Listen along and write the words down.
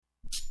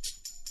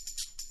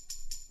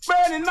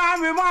Burning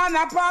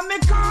marijuana upon me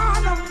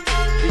corner.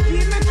 It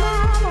keep me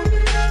calm.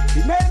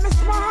 It made me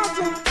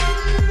smarter.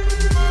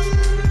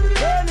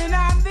 Burning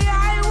on the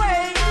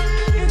highway.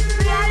 It's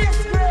the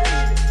highest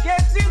grade.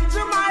 Get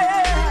into my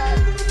head.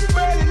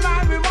 Burning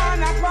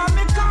marijuana upon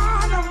me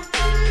corner.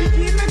 It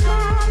keep me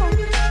calm.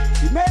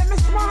 It made me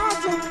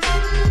smarter.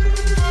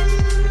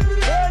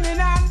 Burning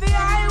on the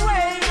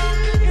highway.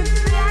 It's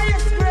the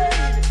highest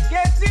grade.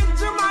 Get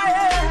into my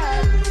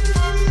head.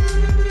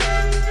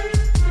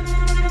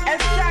 At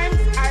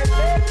times I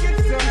bake it,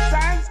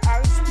 sometimes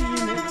I'll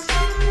steam it.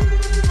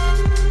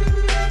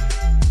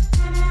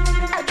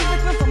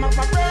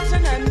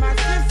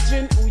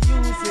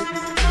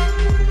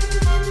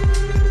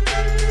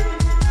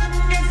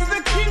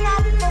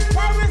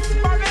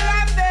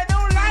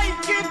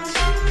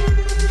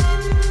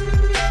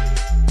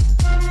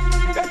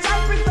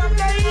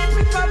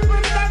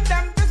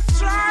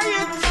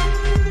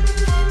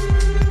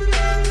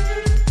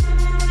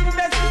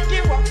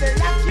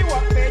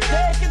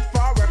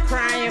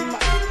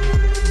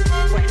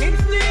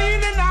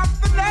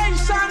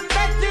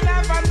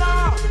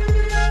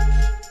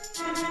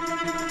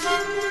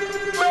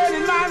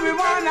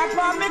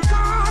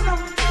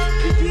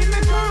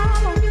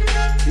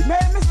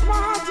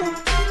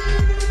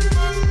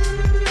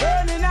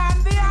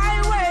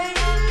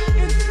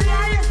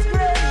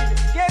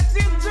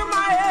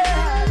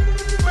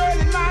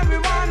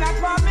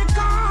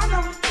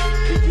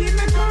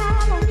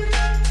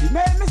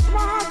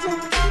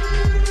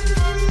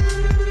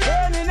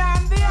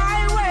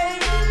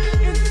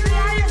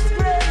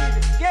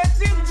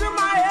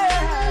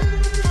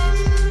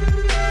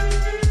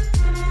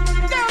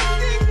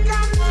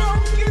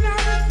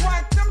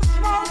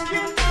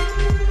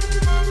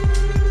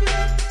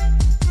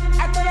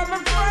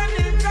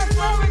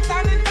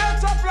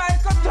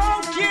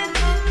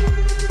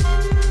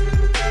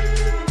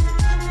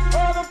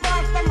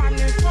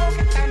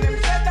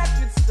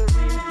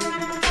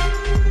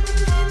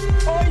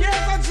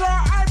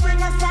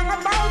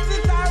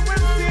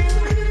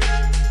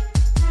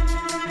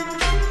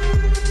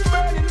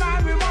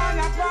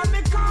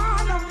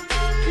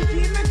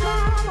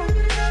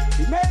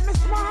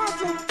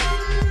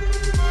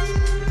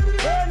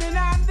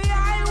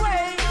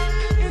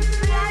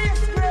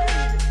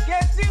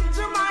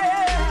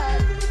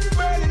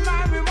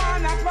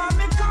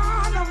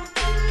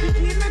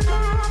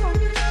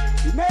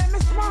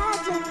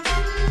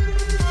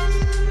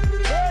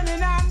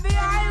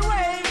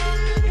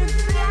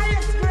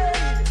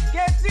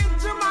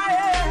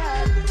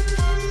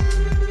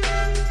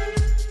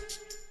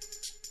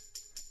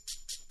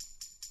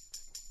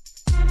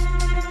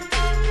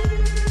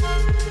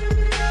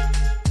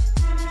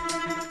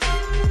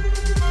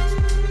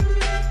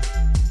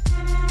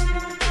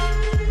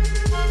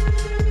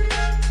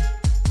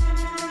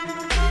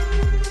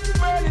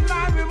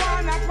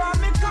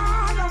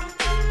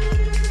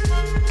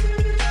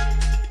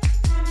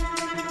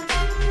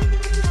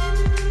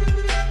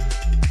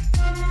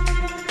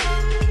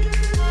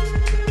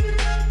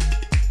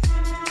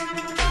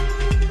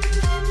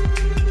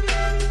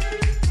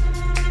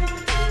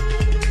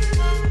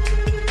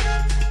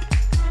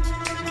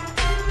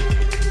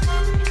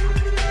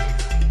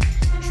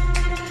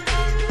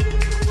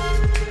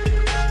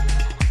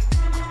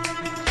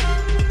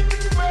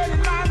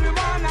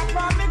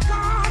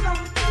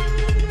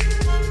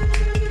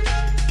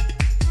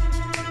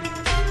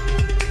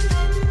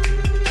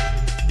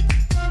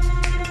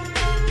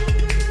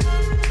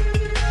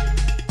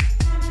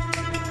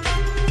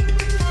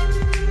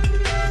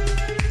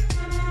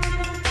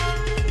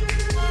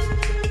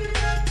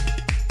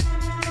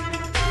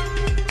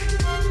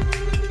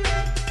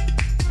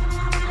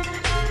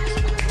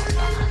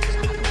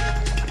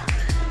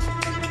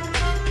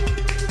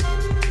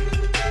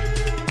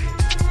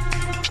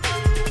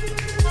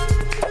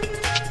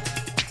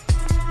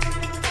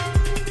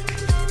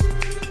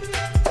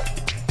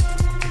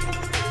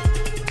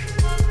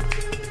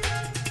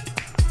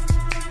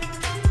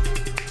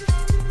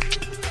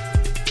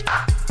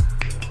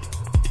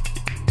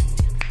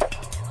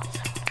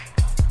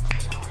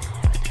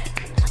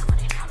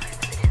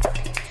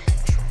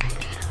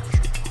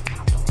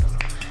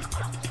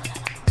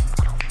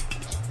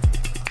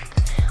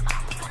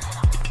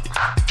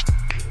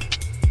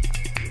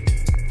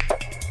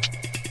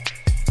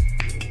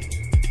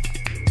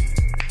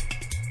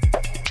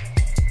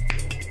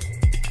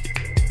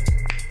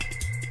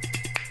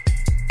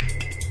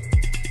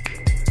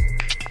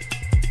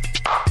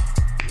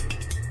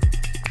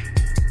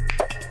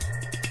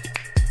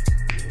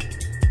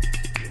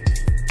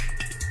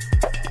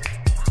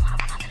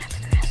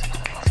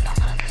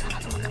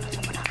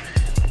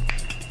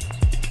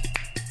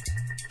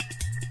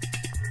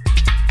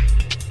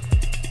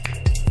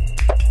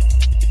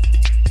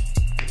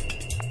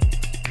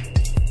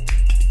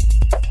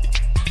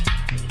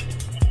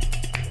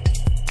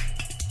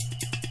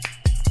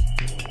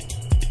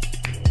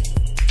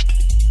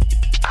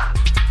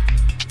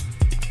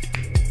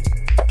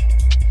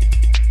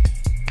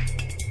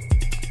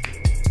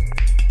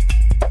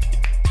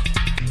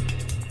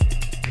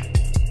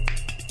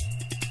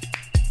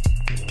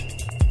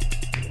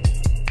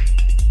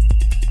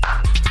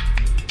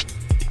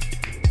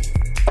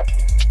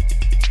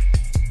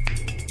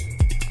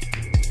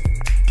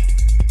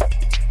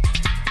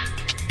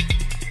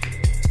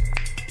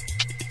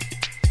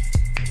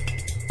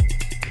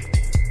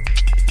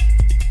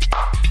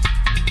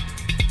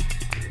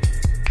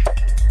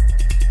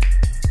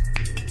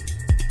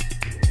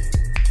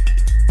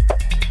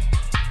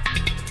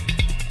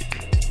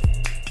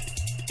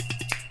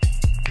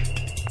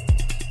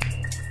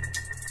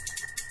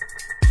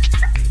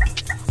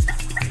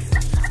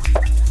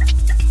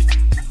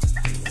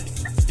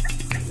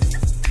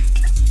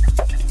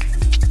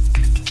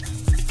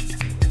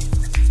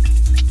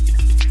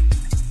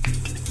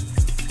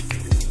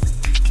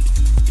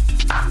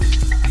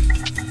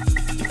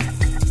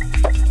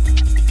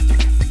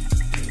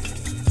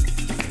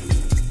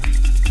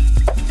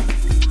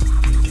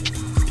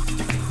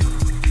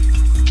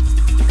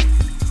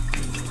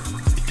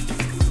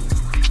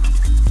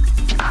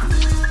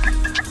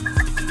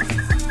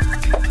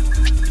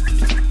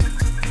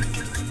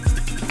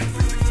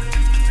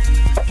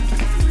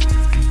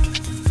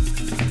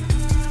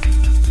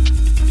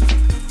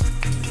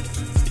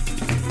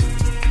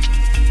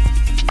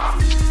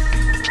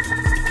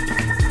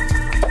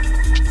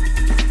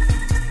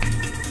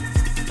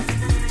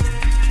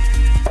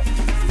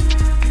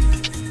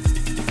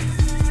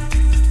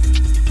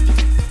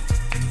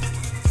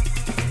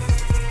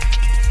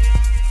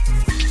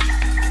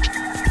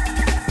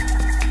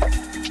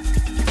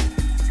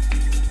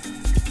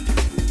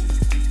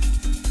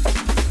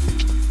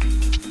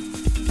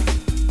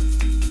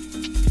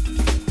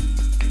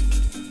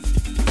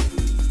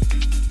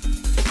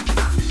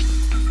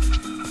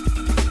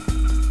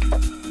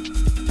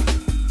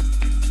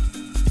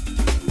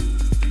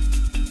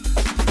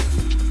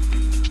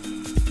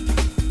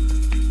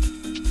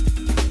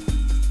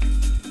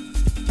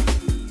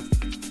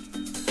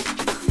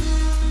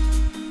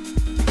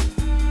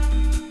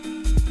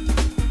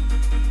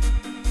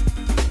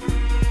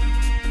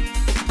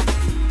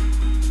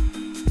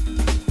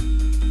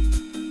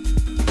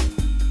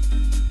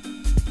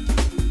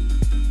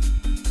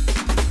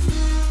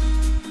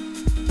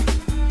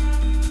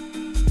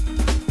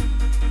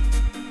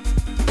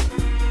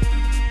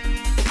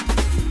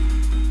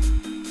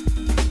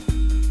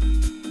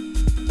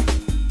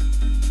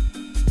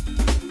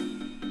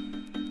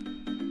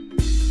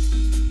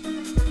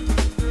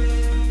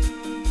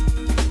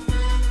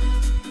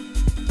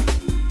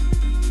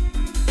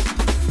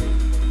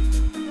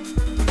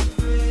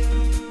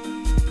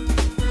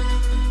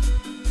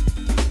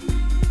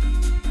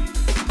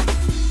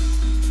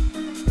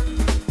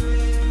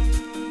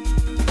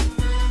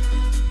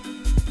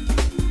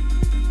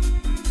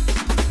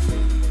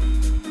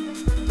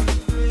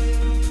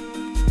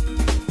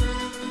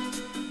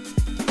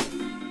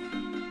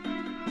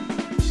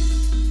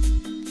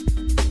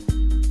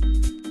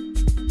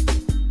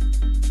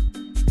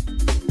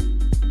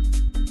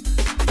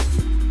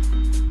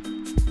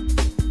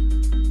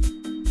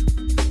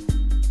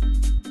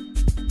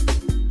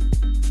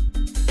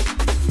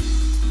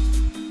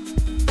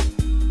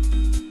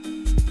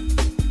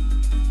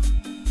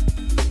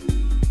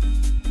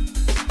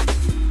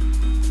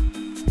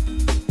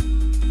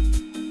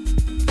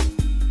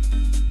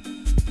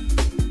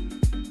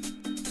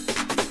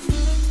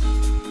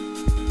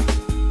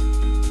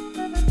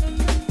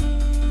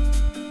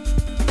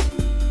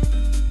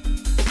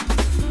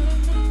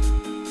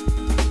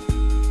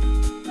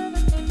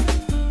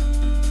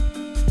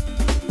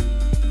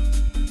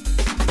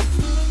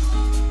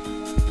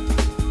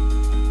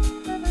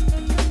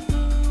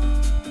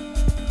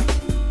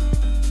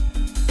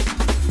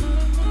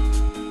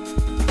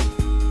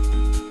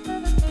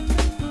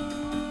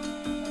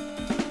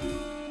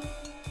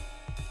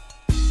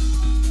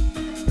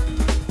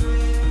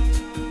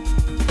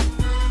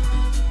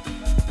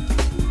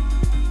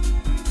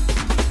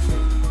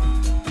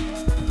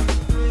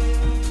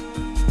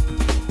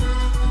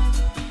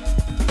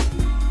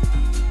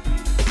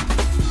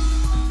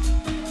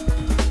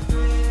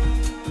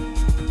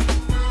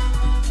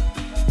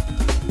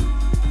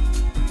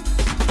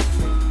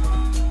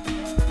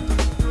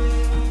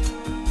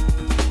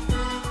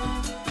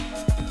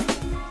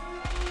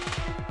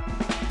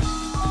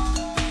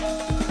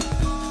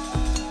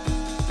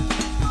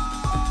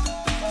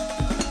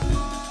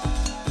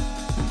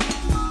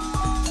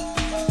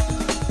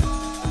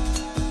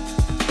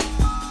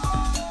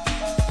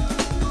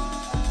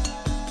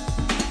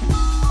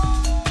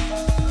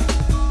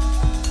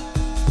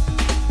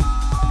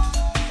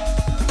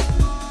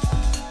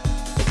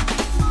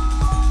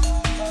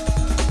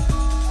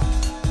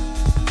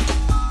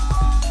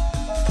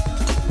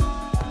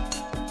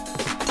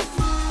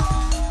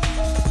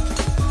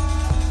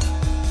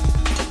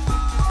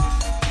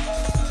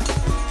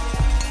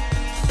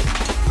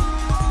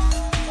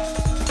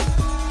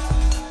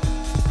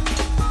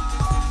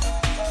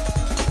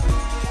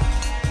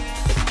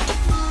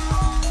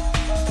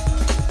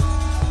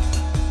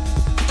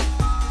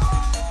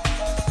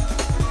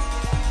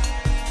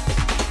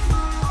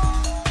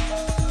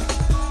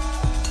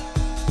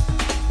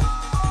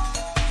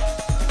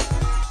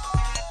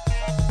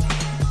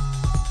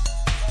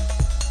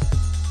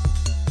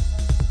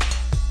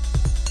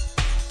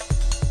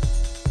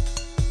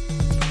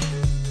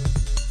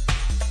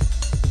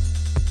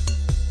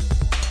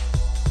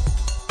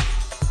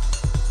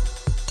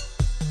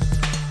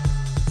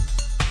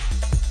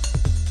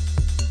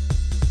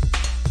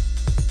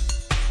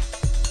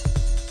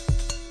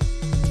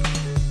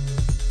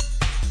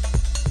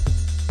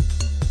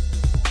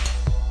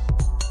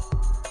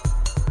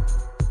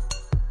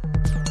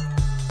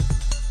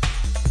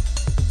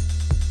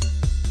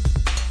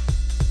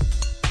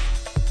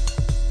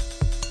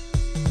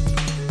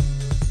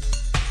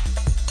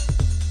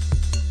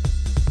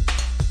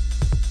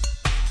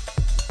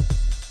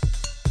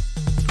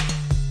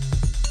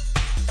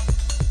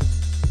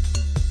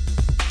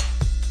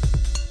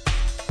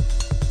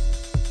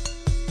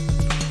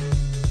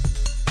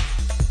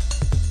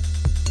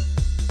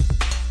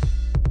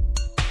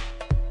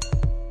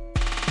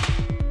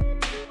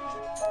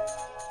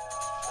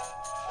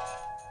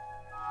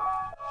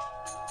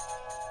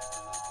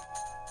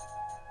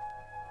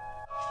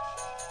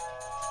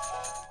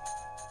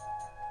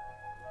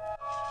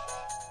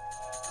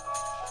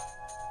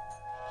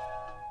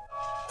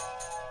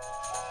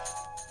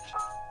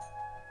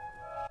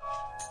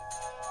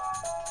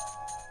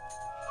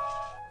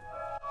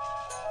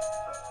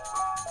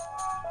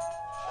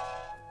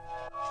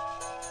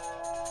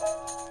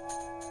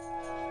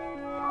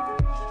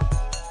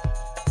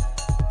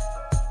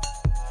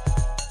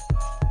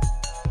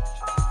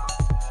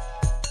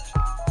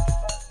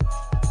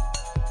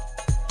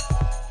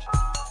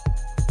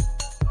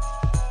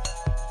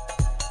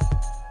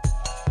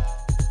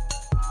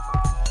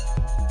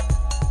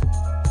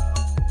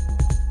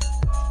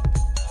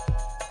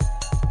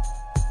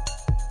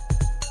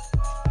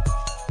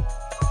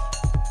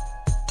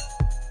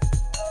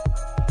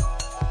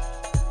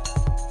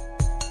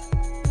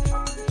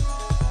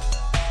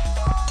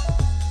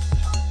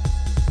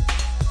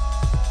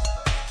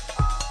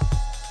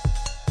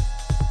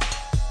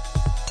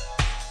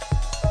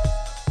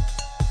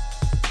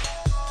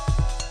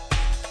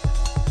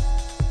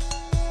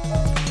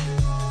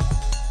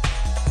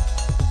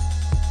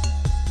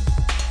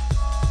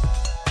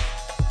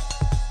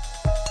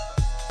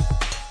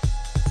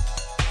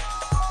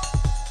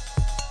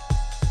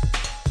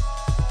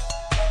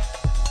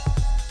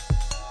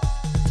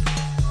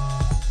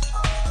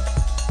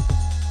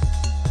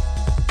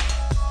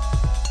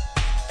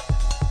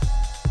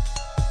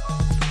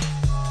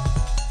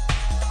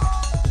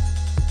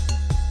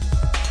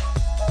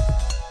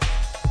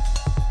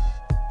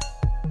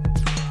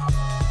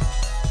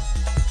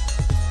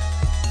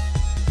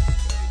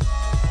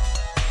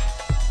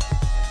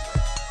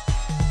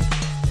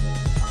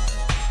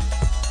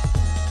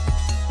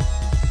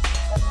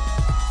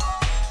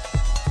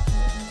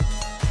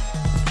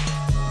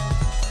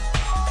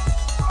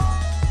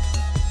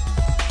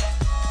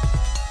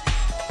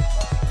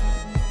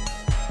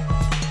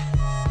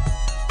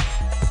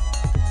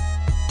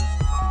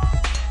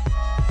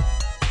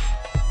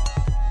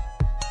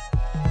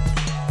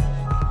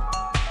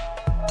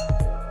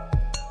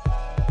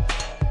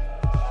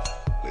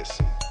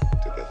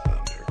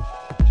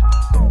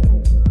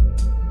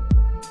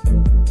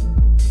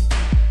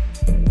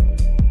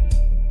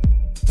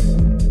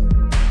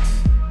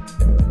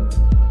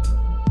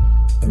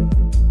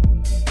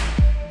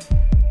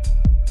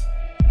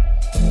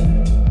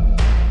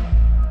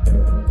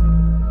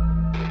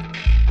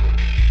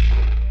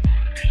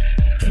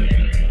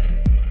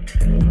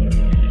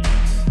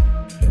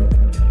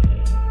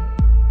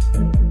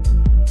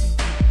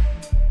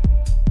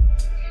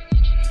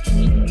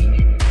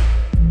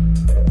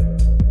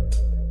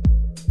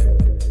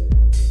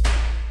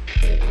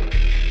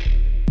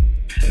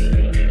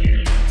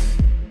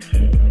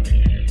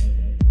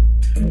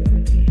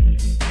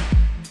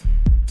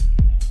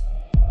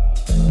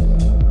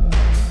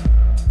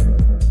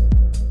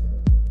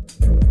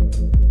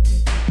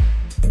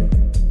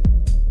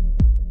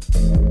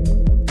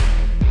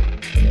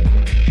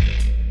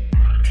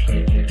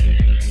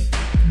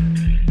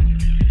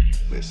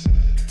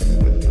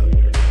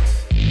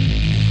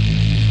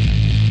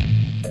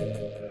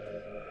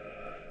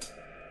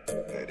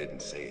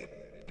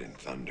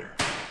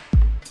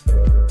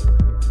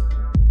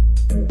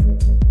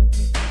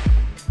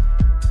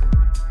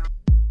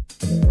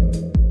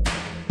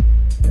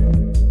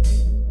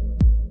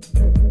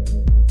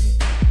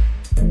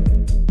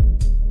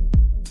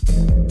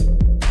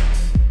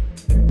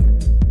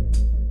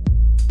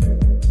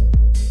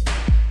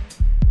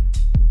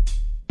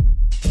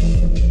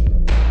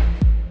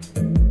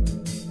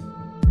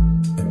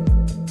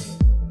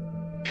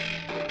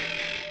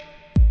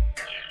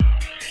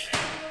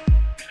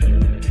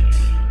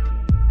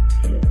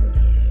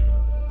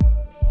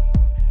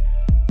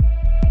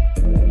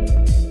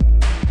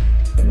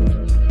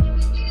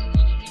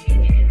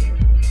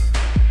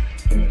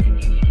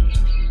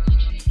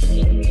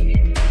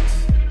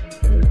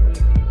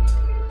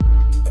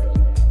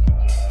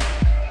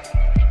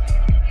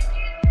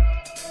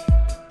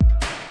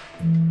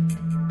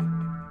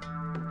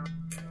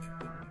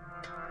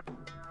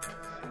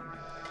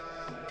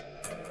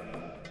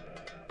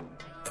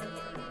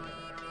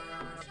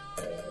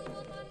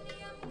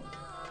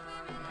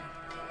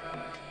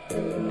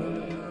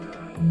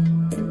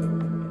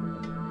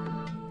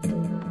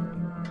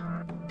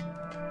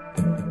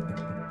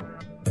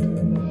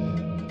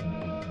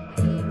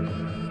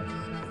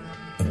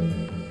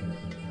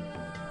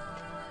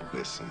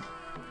 Listen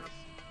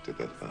to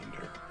the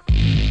thunder.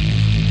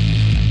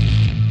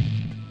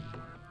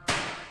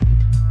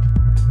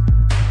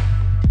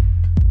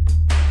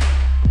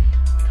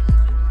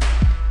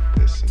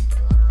 Listen.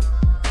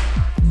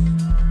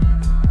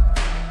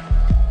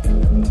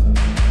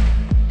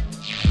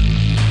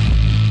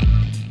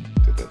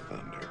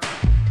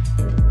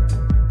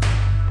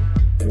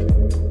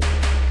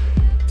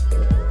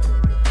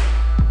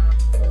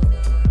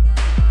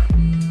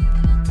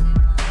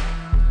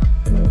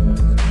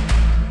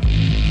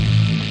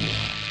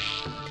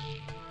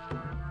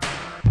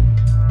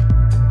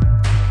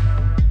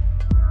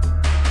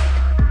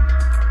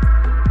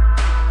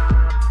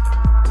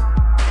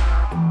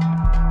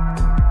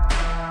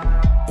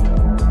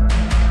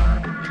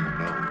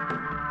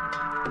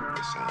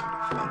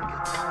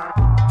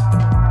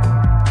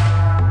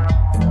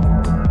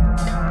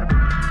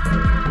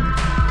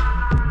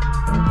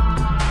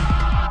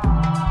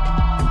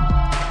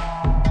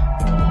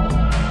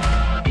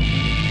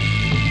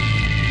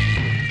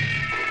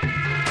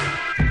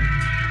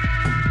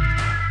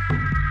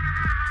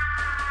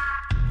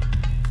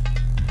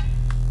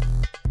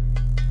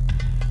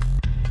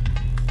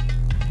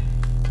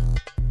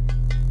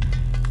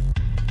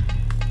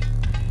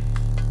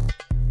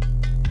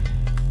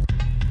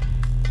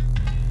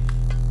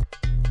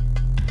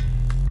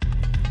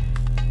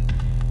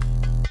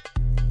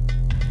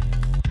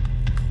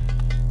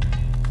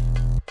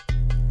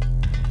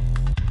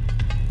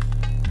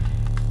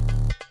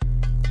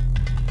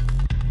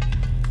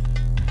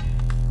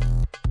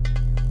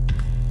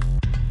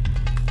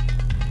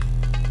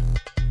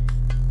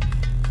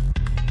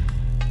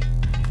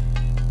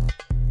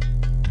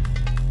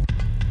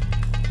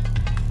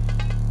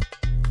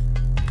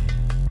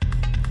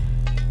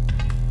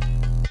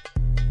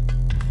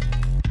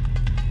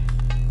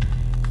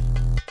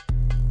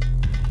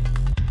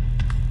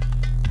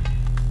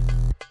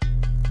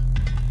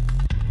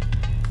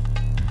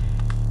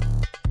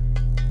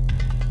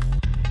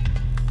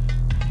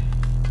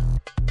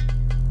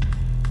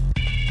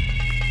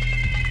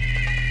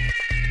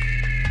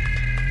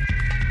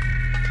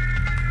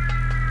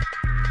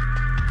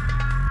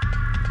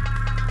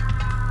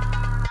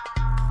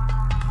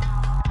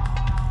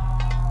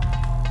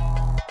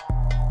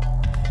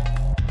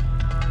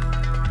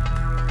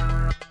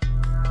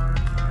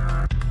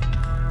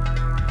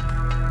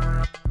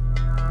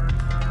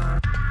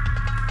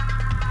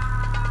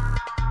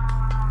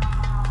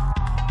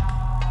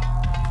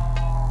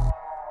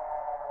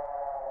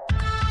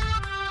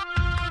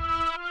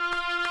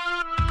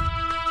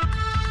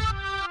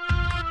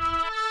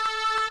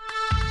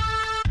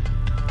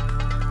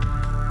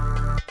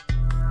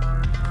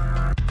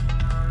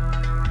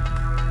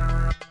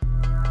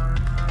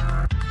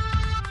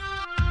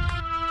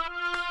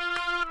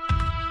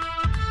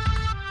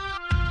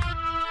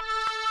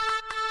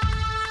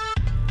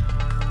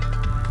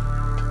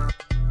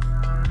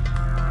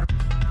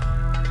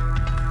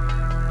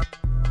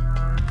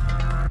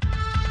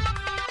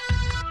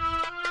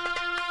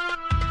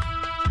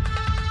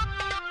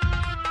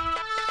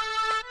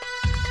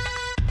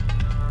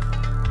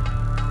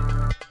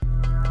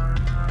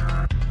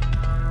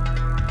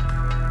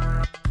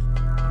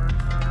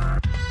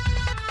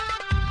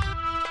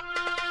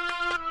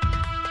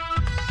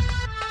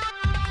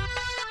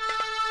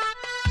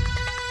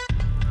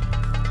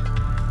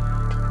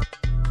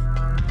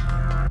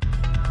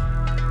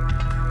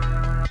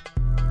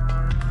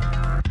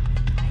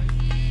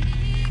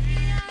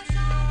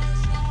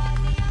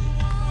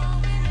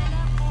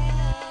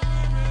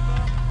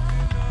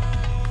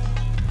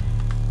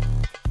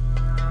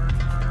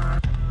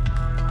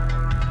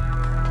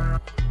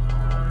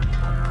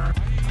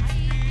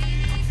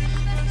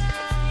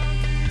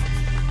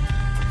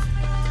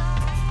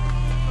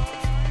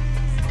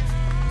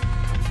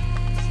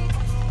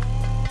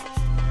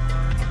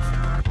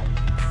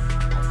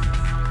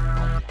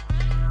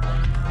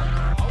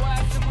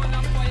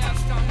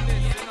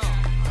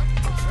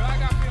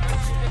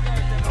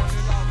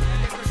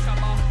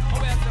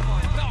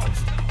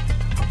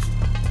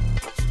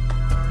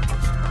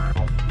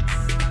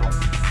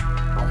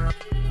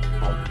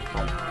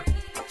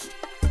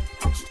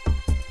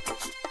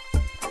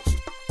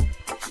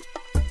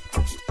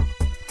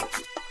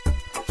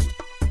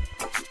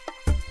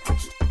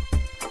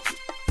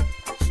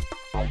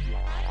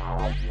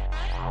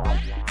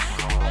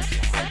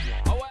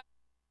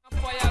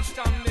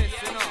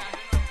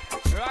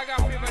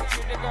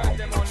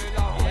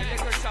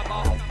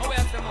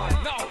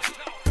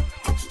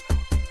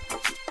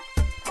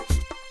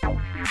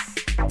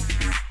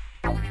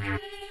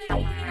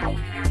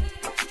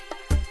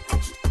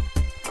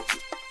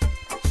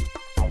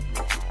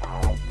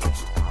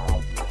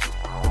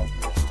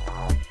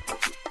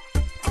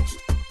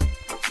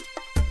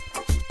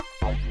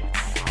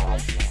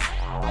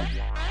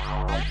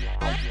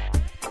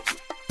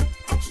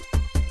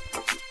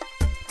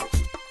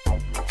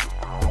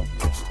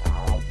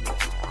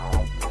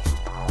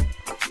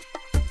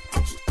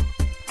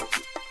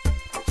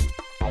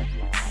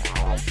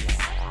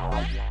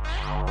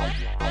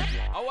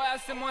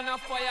 the man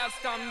of fire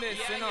stand this,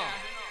 you know.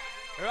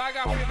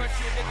 Raga fever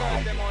treat the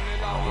girls, them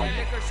only love me.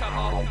 Little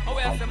shabba, oh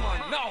where's the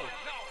man? No!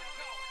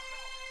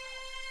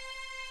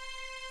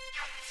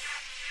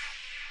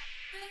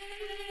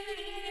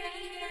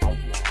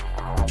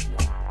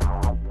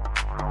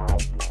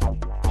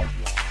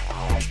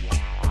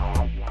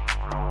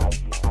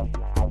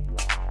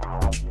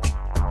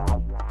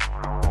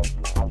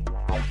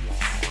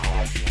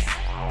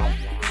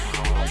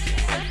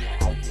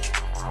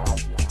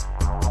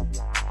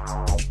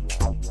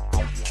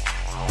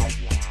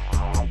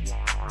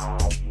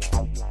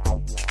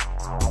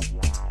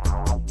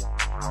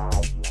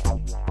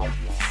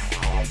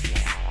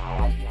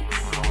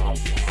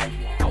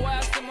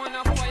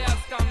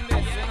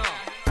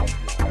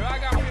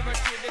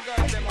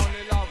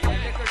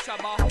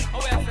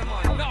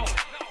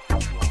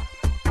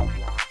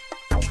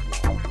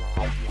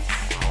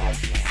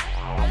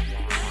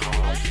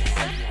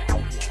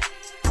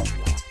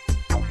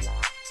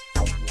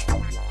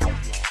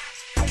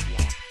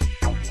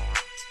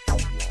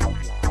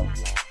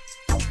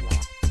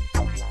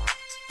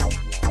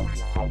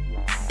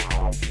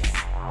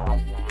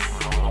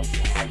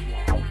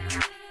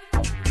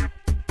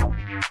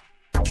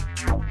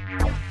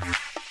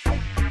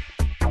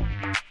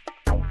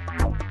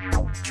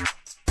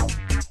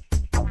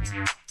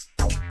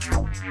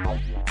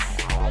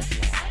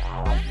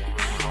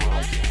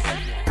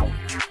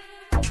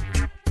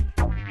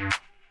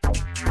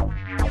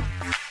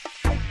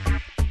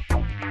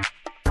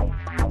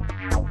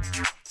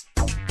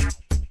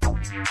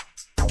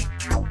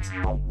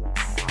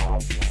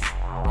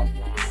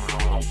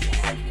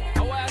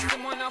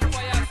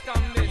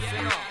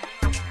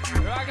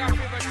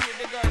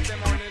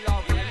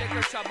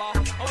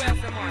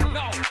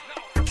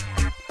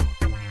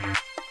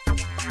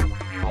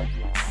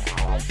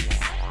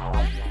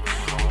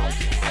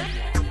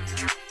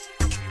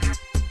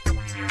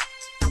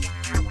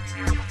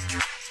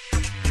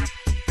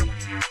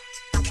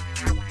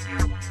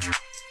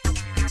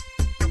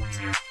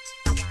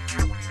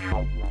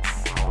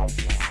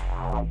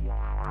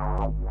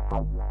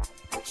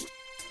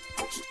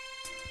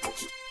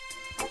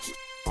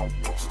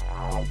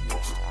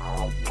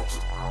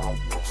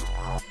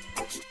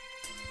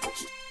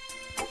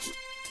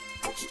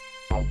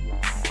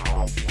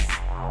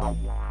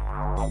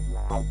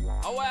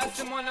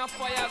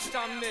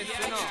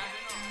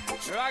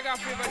 Raga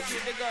fever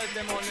treat the girls,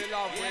 them only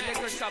love me.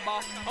 Little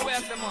shabba, oh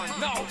where's the man?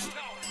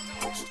 No!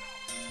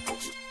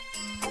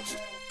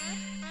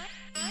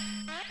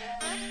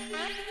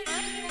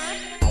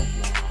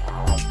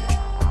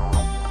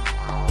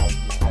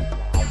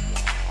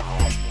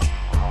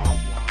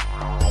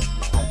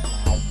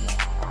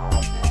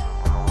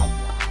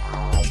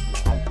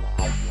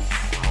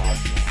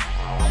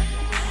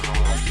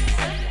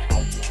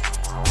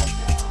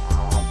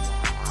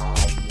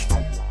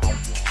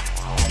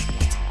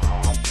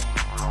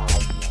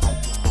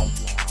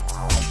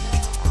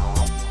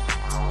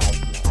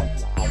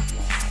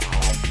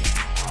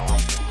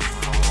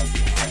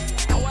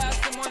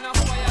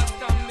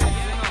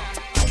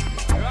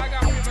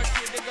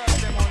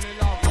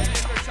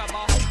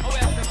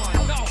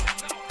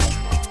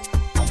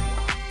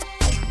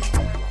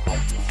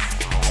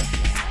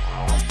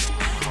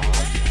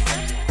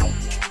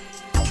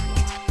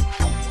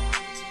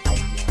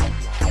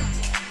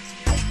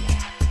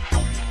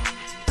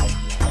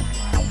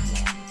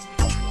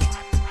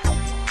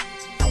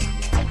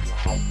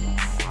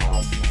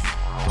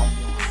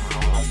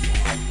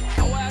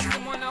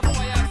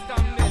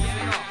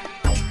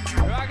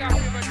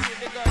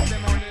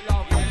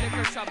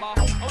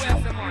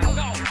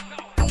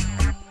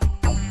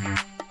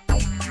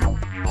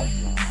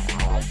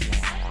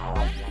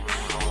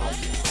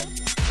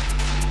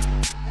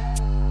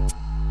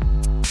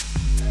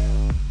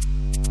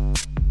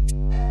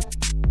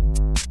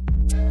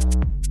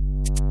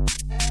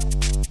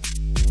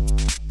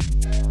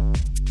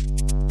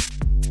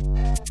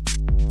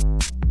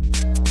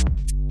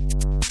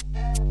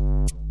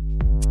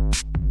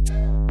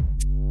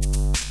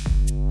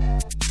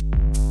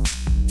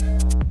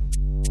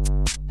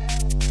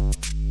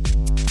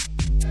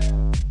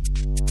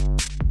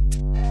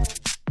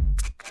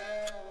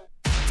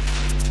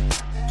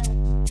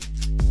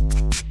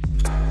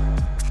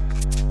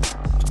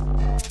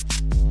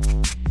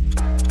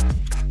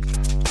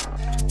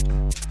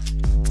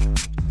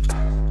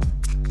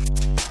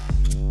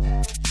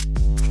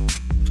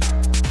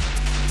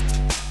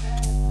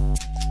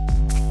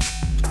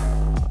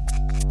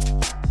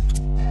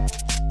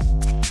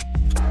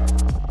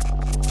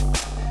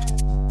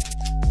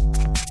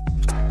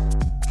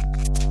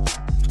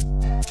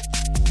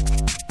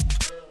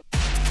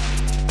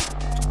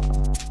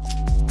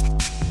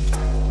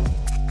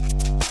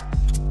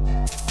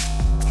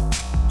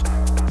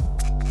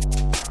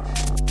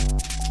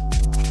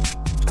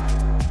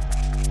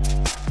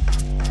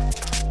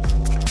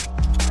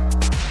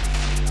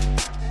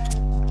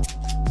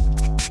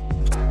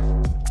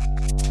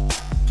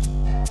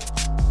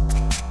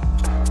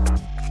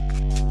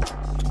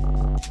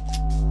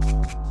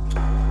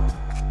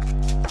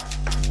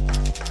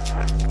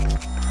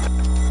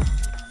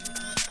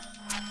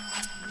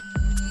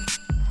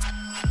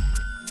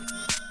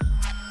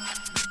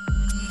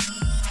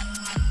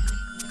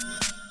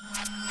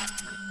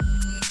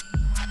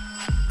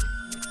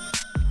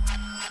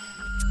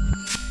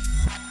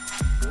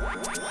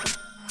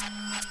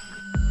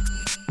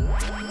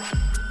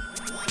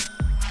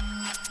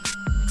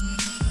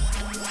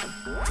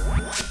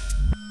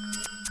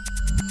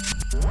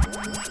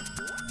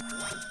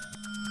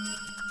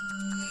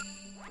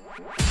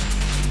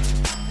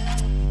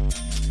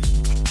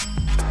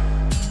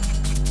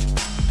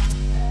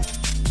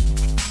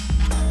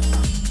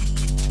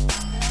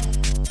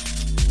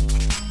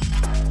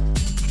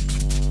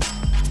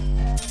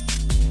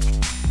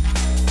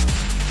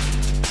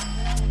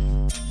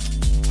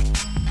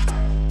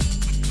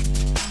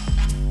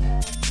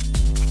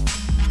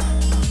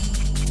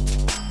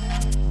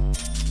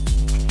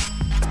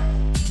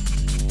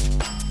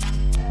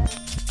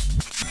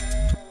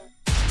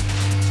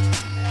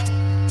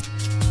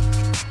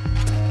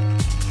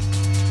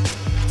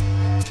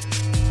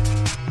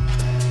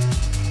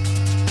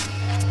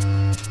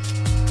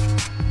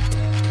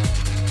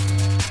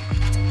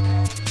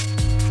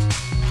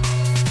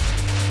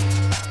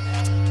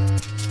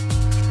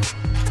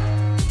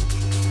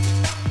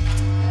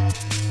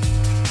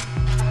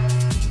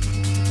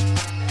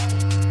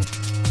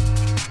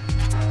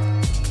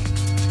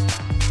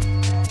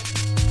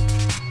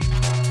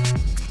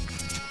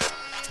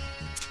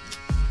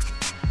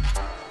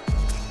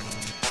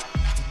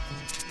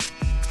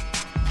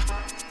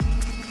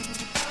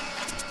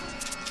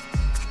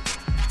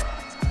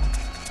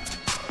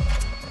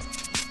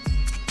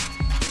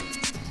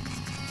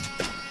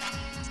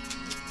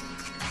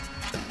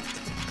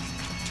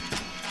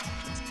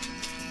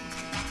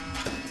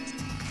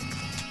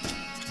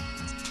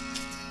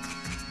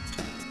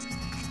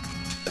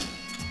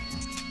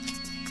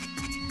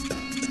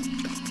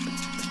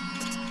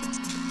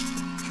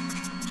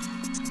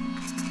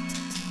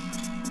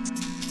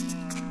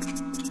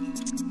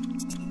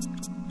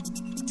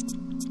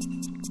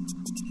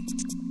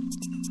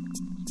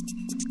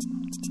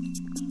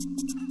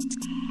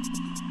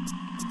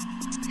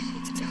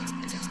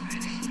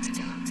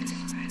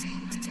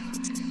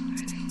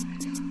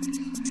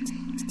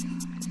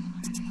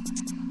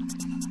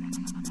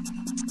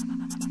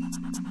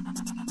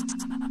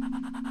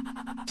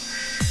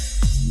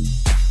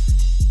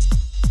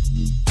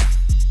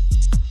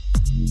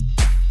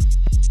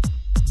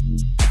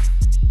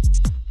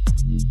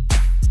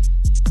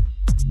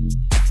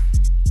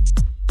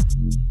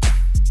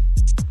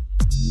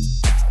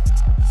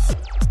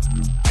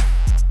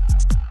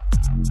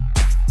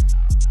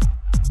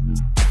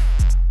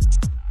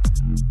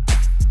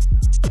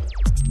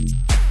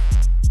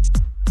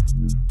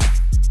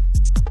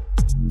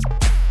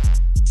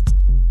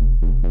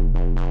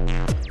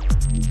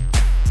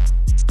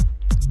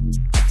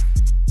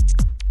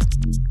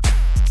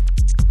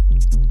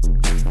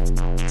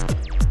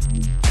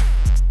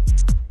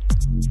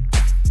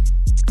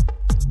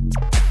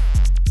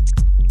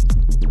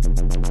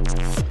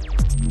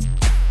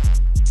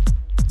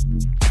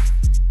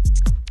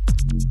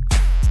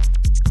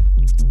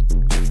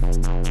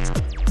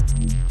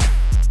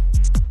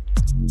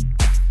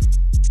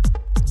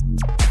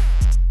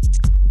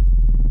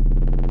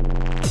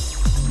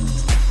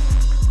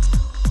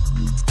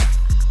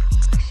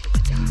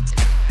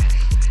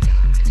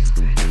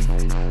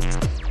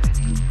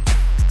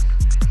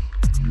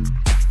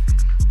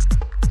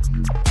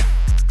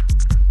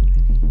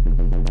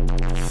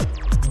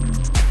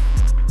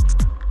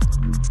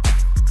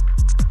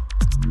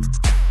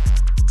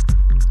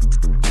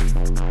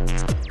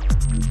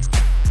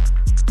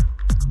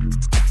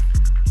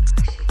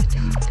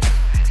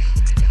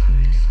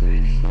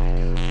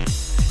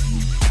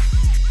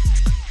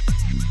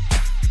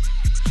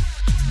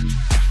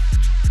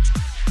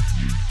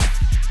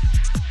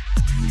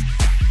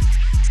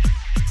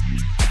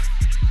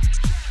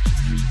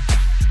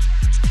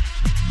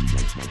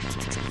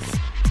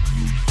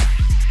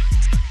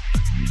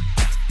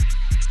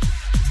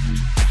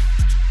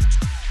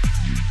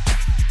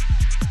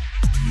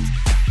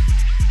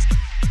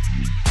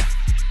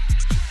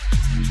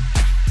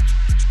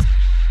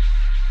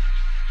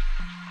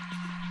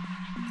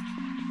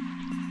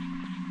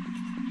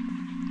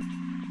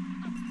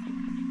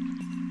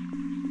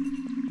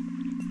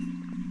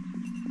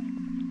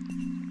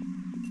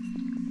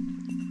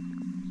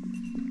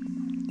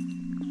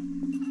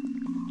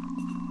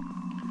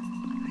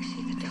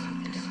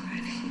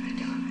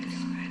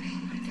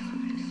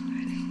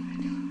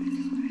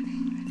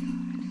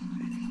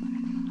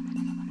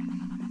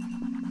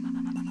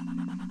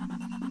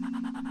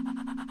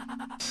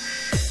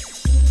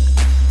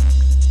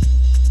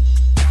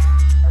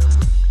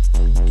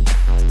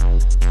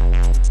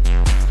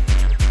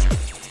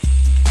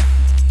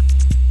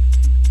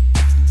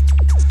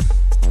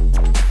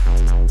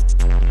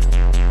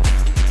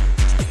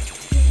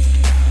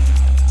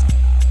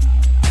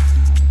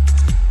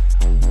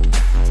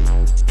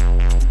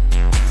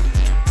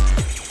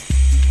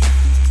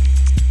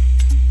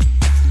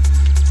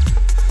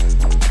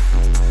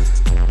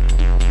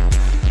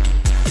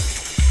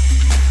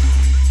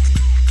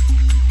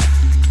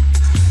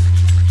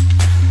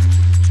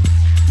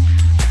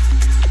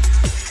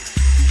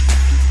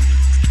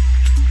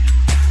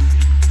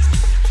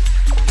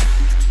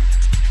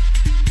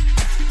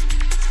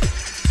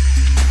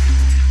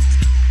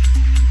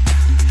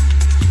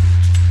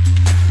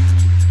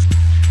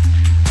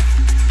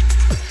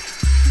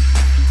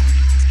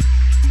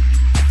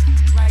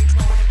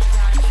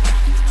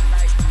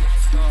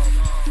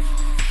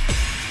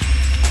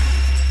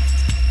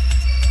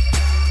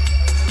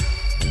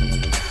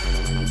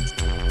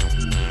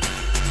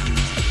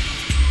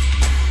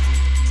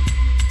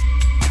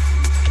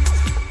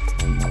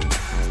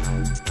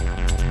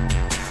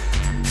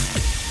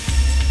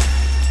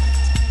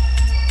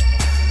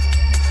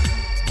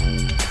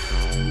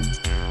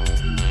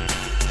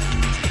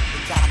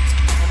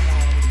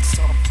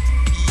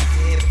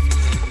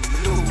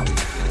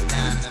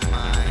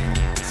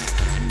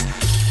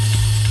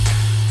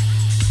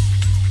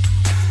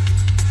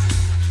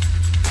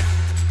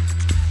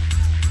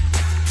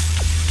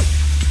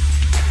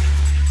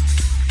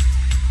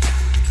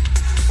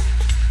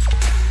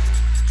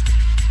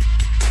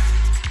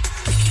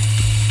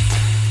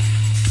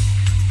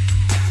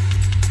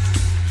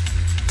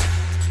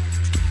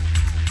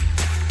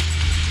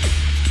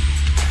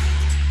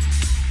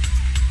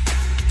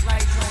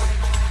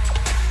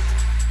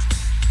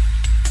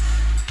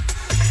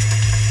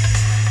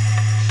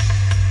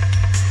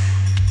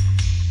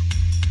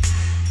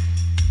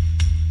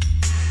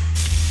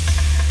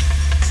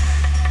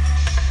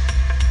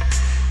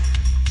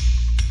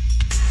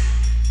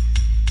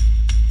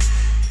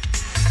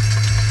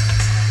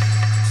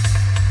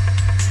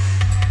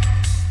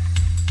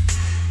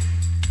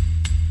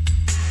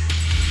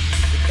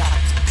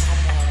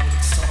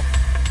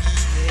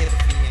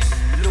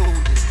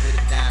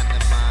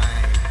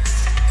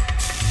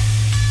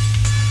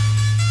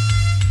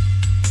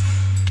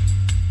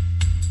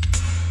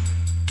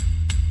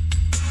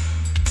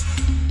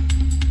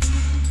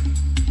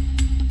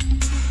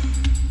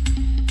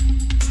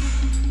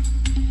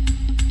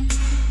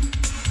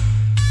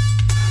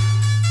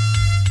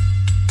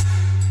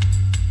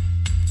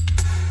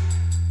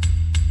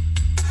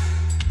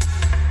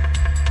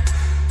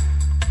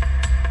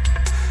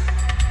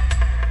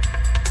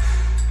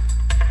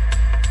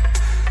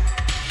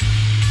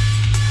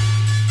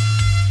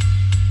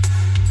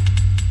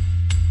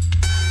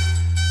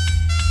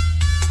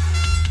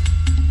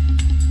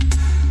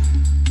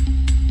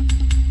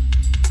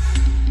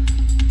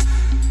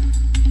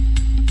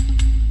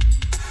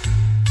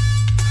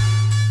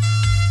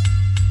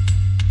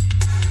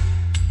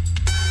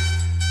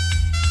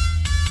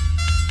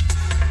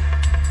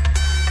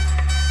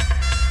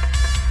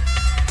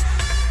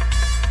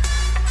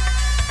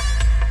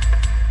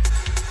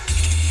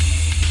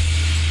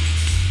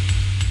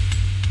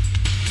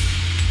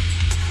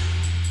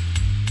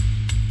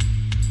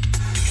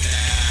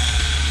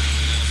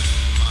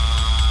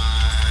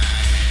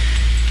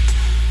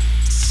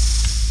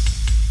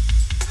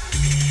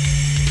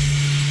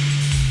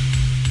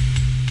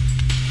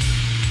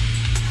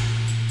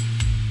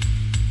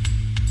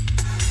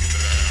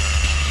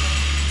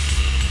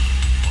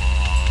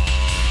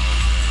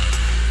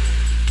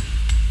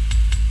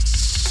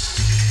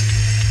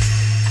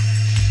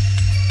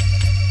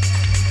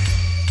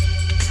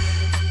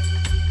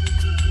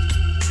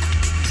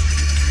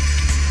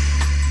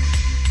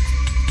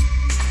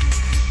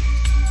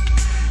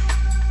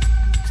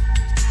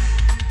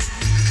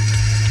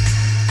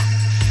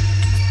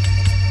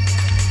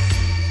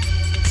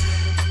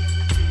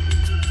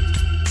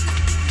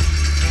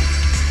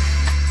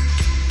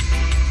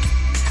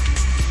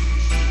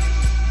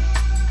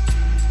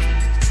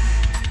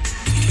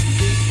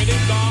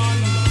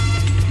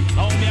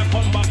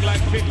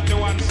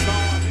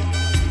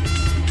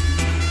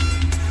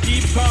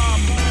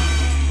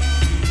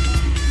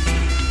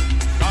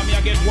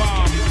 get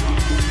warm.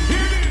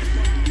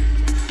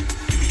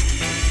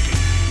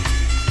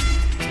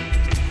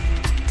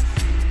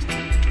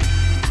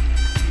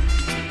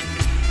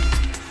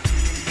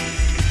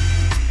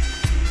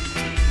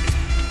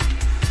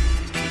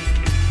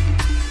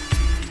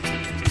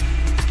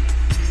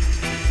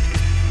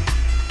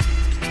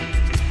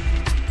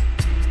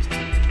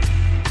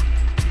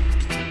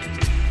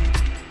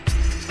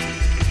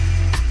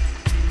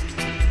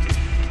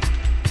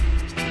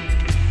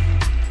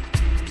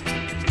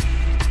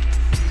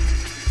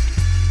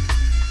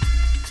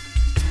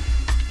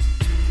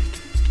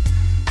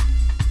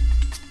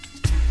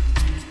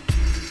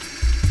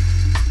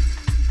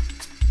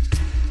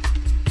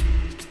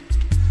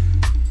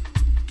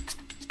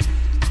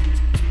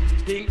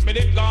 Think me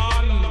did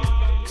gone.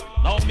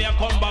 Now me a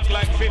come back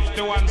like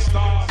 51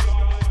 stars.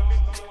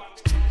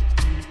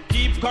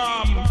 Keep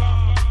calm.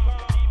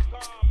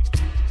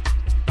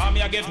 Now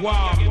me a get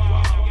warm.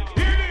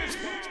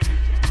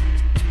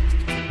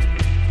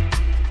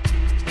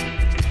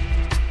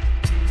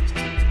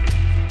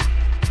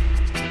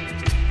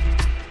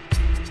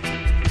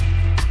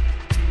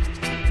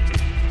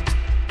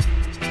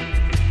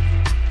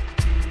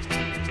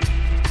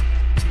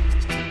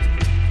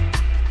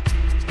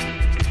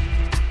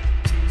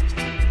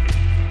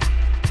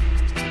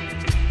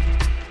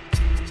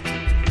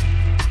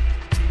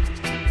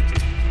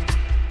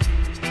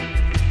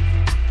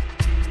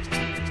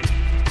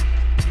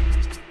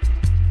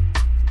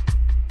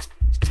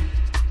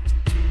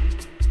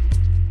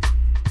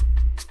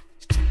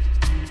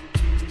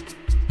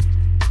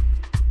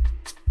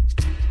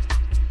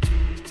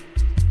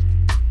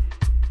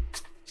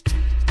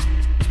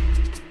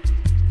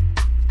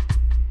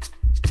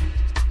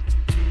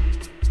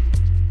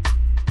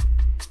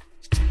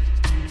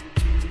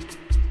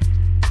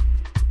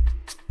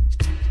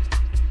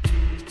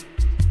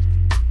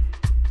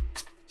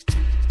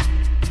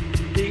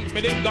 Me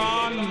did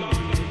gone.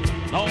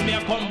 Now me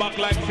a come back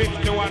like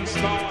 51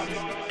 stars.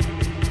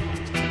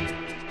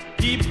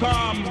 Keep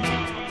calm.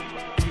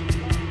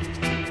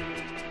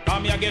 Now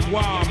me a get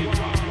warm.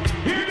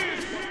 Hear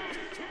this.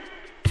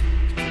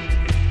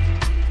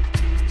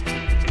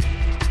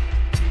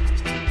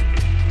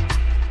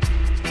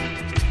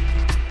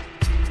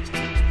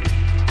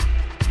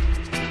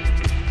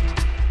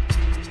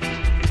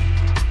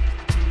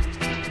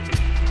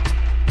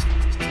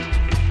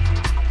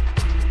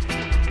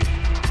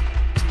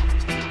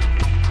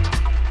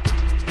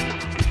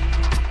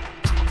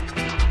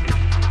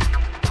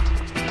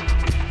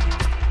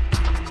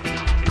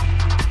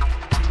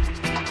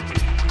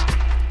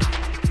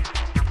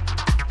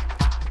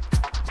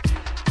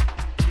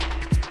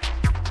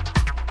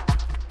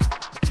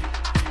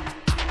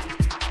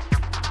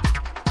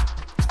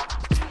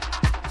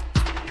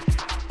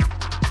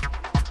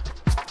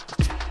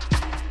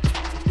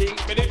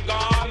 Think me did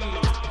gone.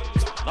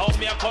 Now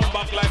me a come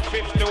back like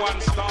 51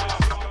 stars.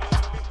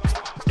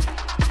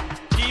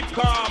 Keep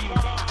calm.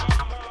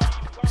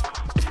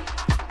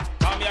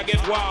 Now me a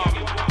get warm.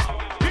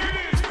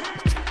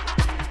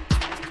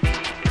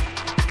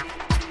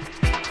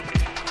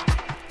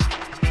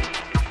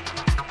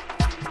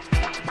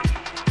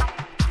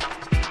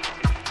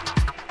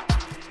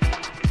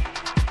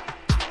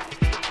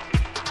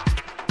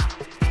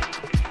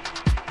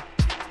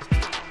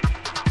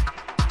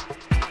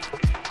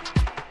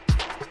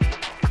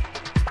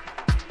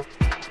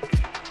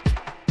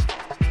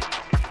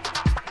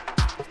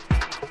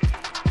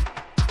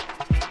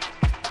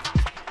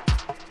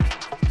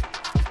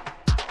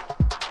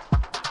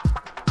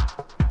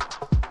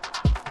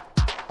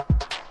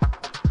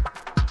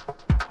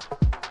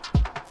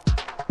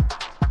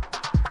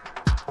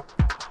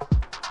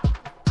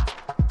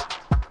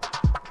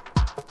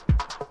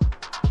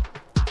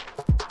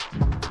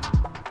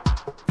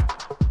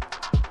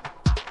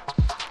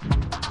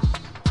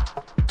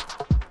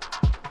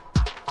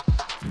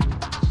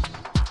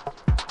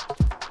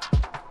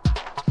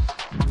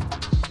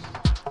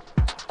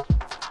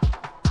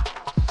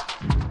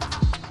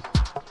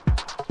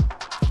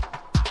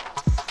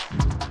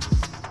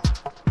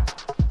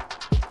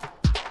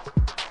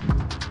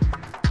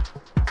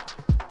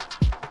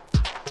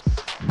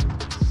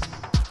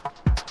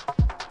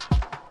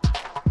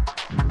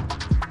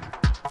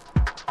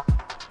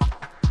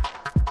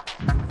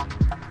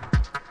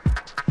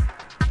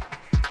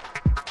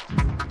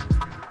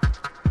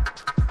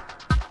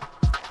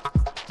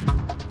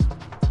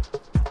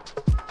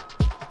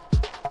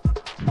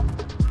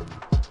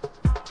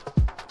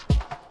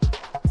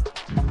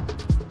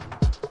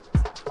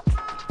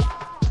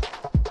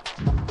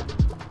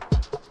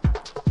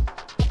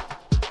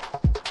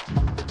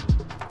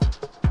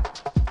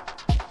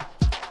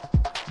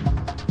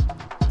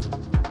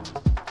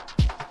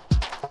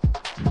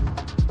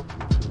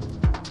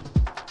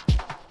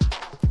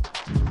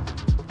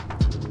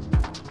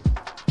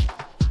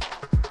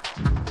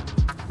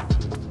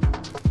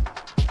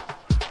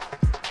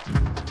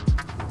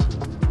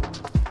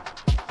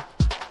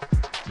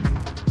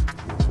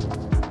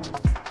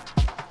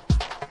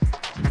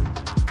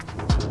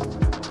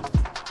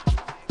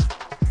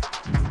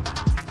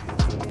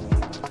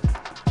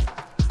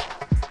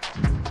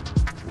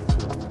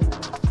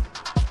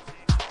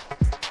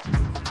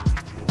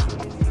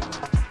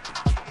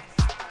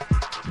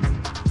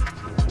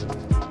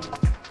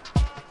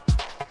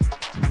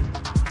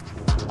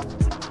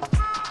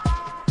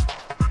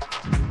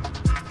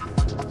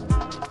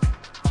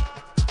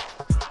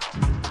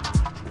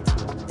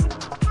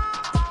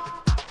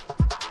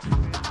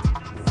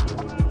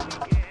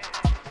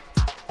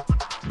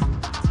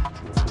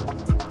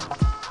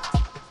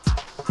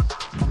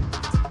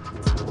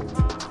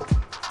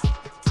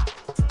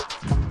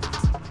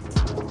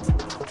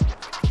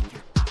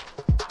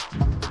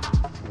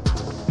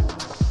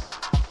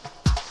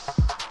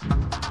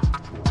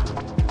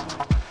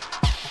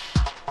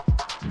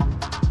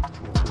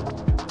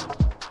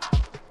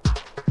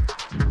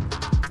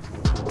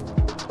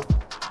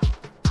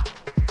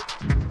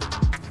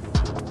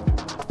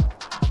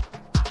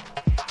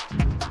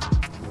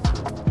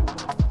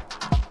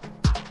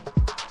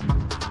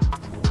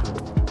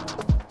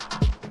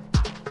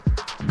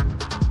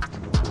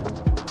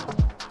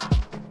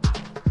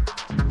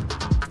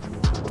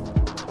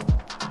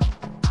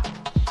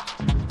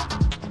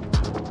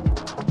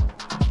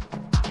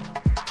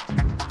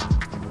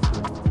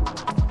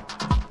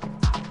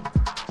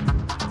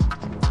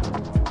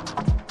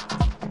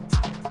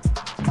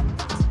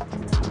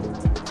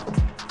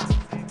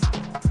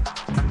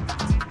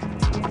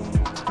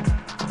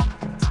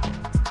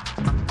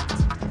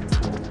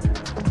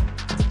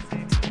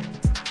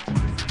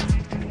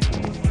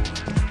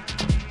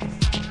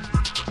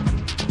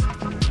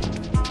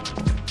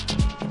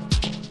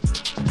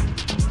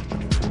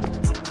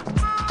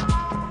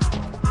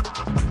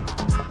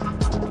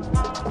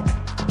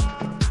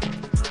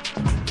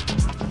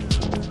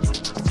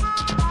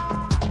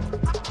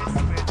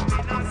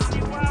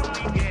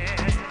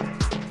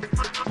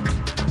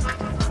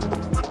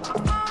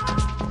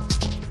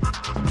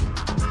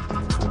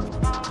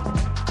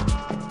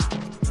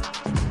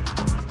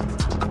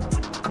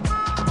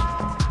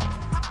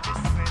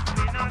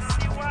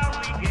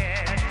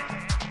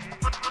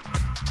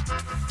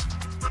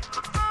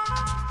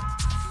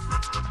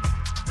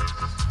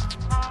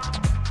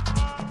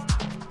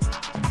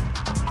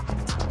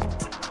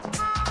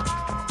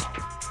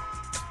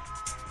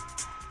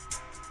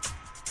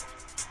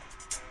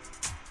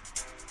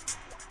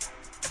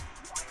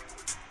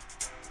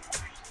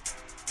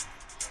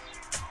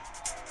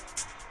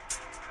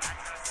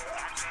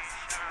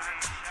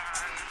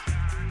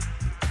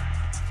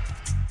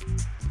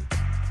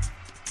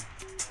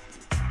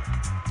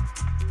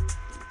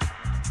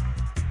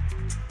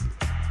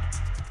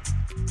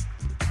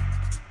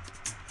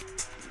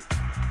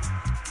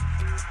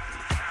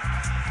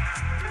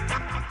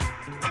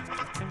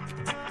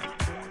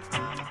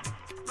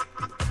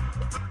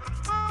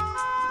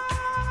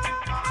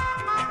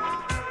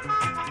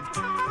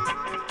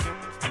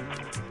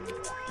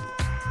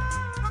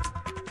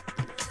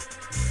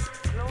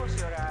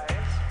 your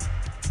eyes.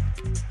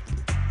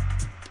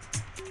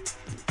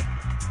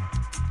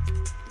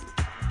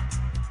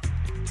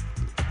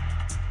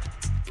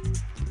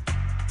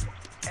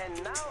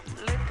 And now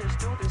let us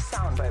do the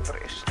sound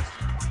vibrations.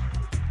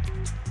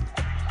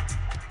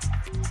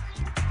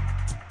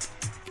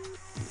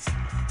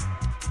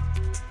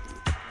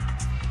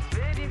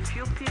 Very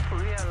few people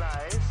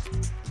realize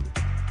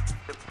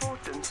the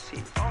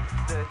potency of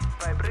the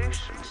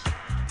vibrations.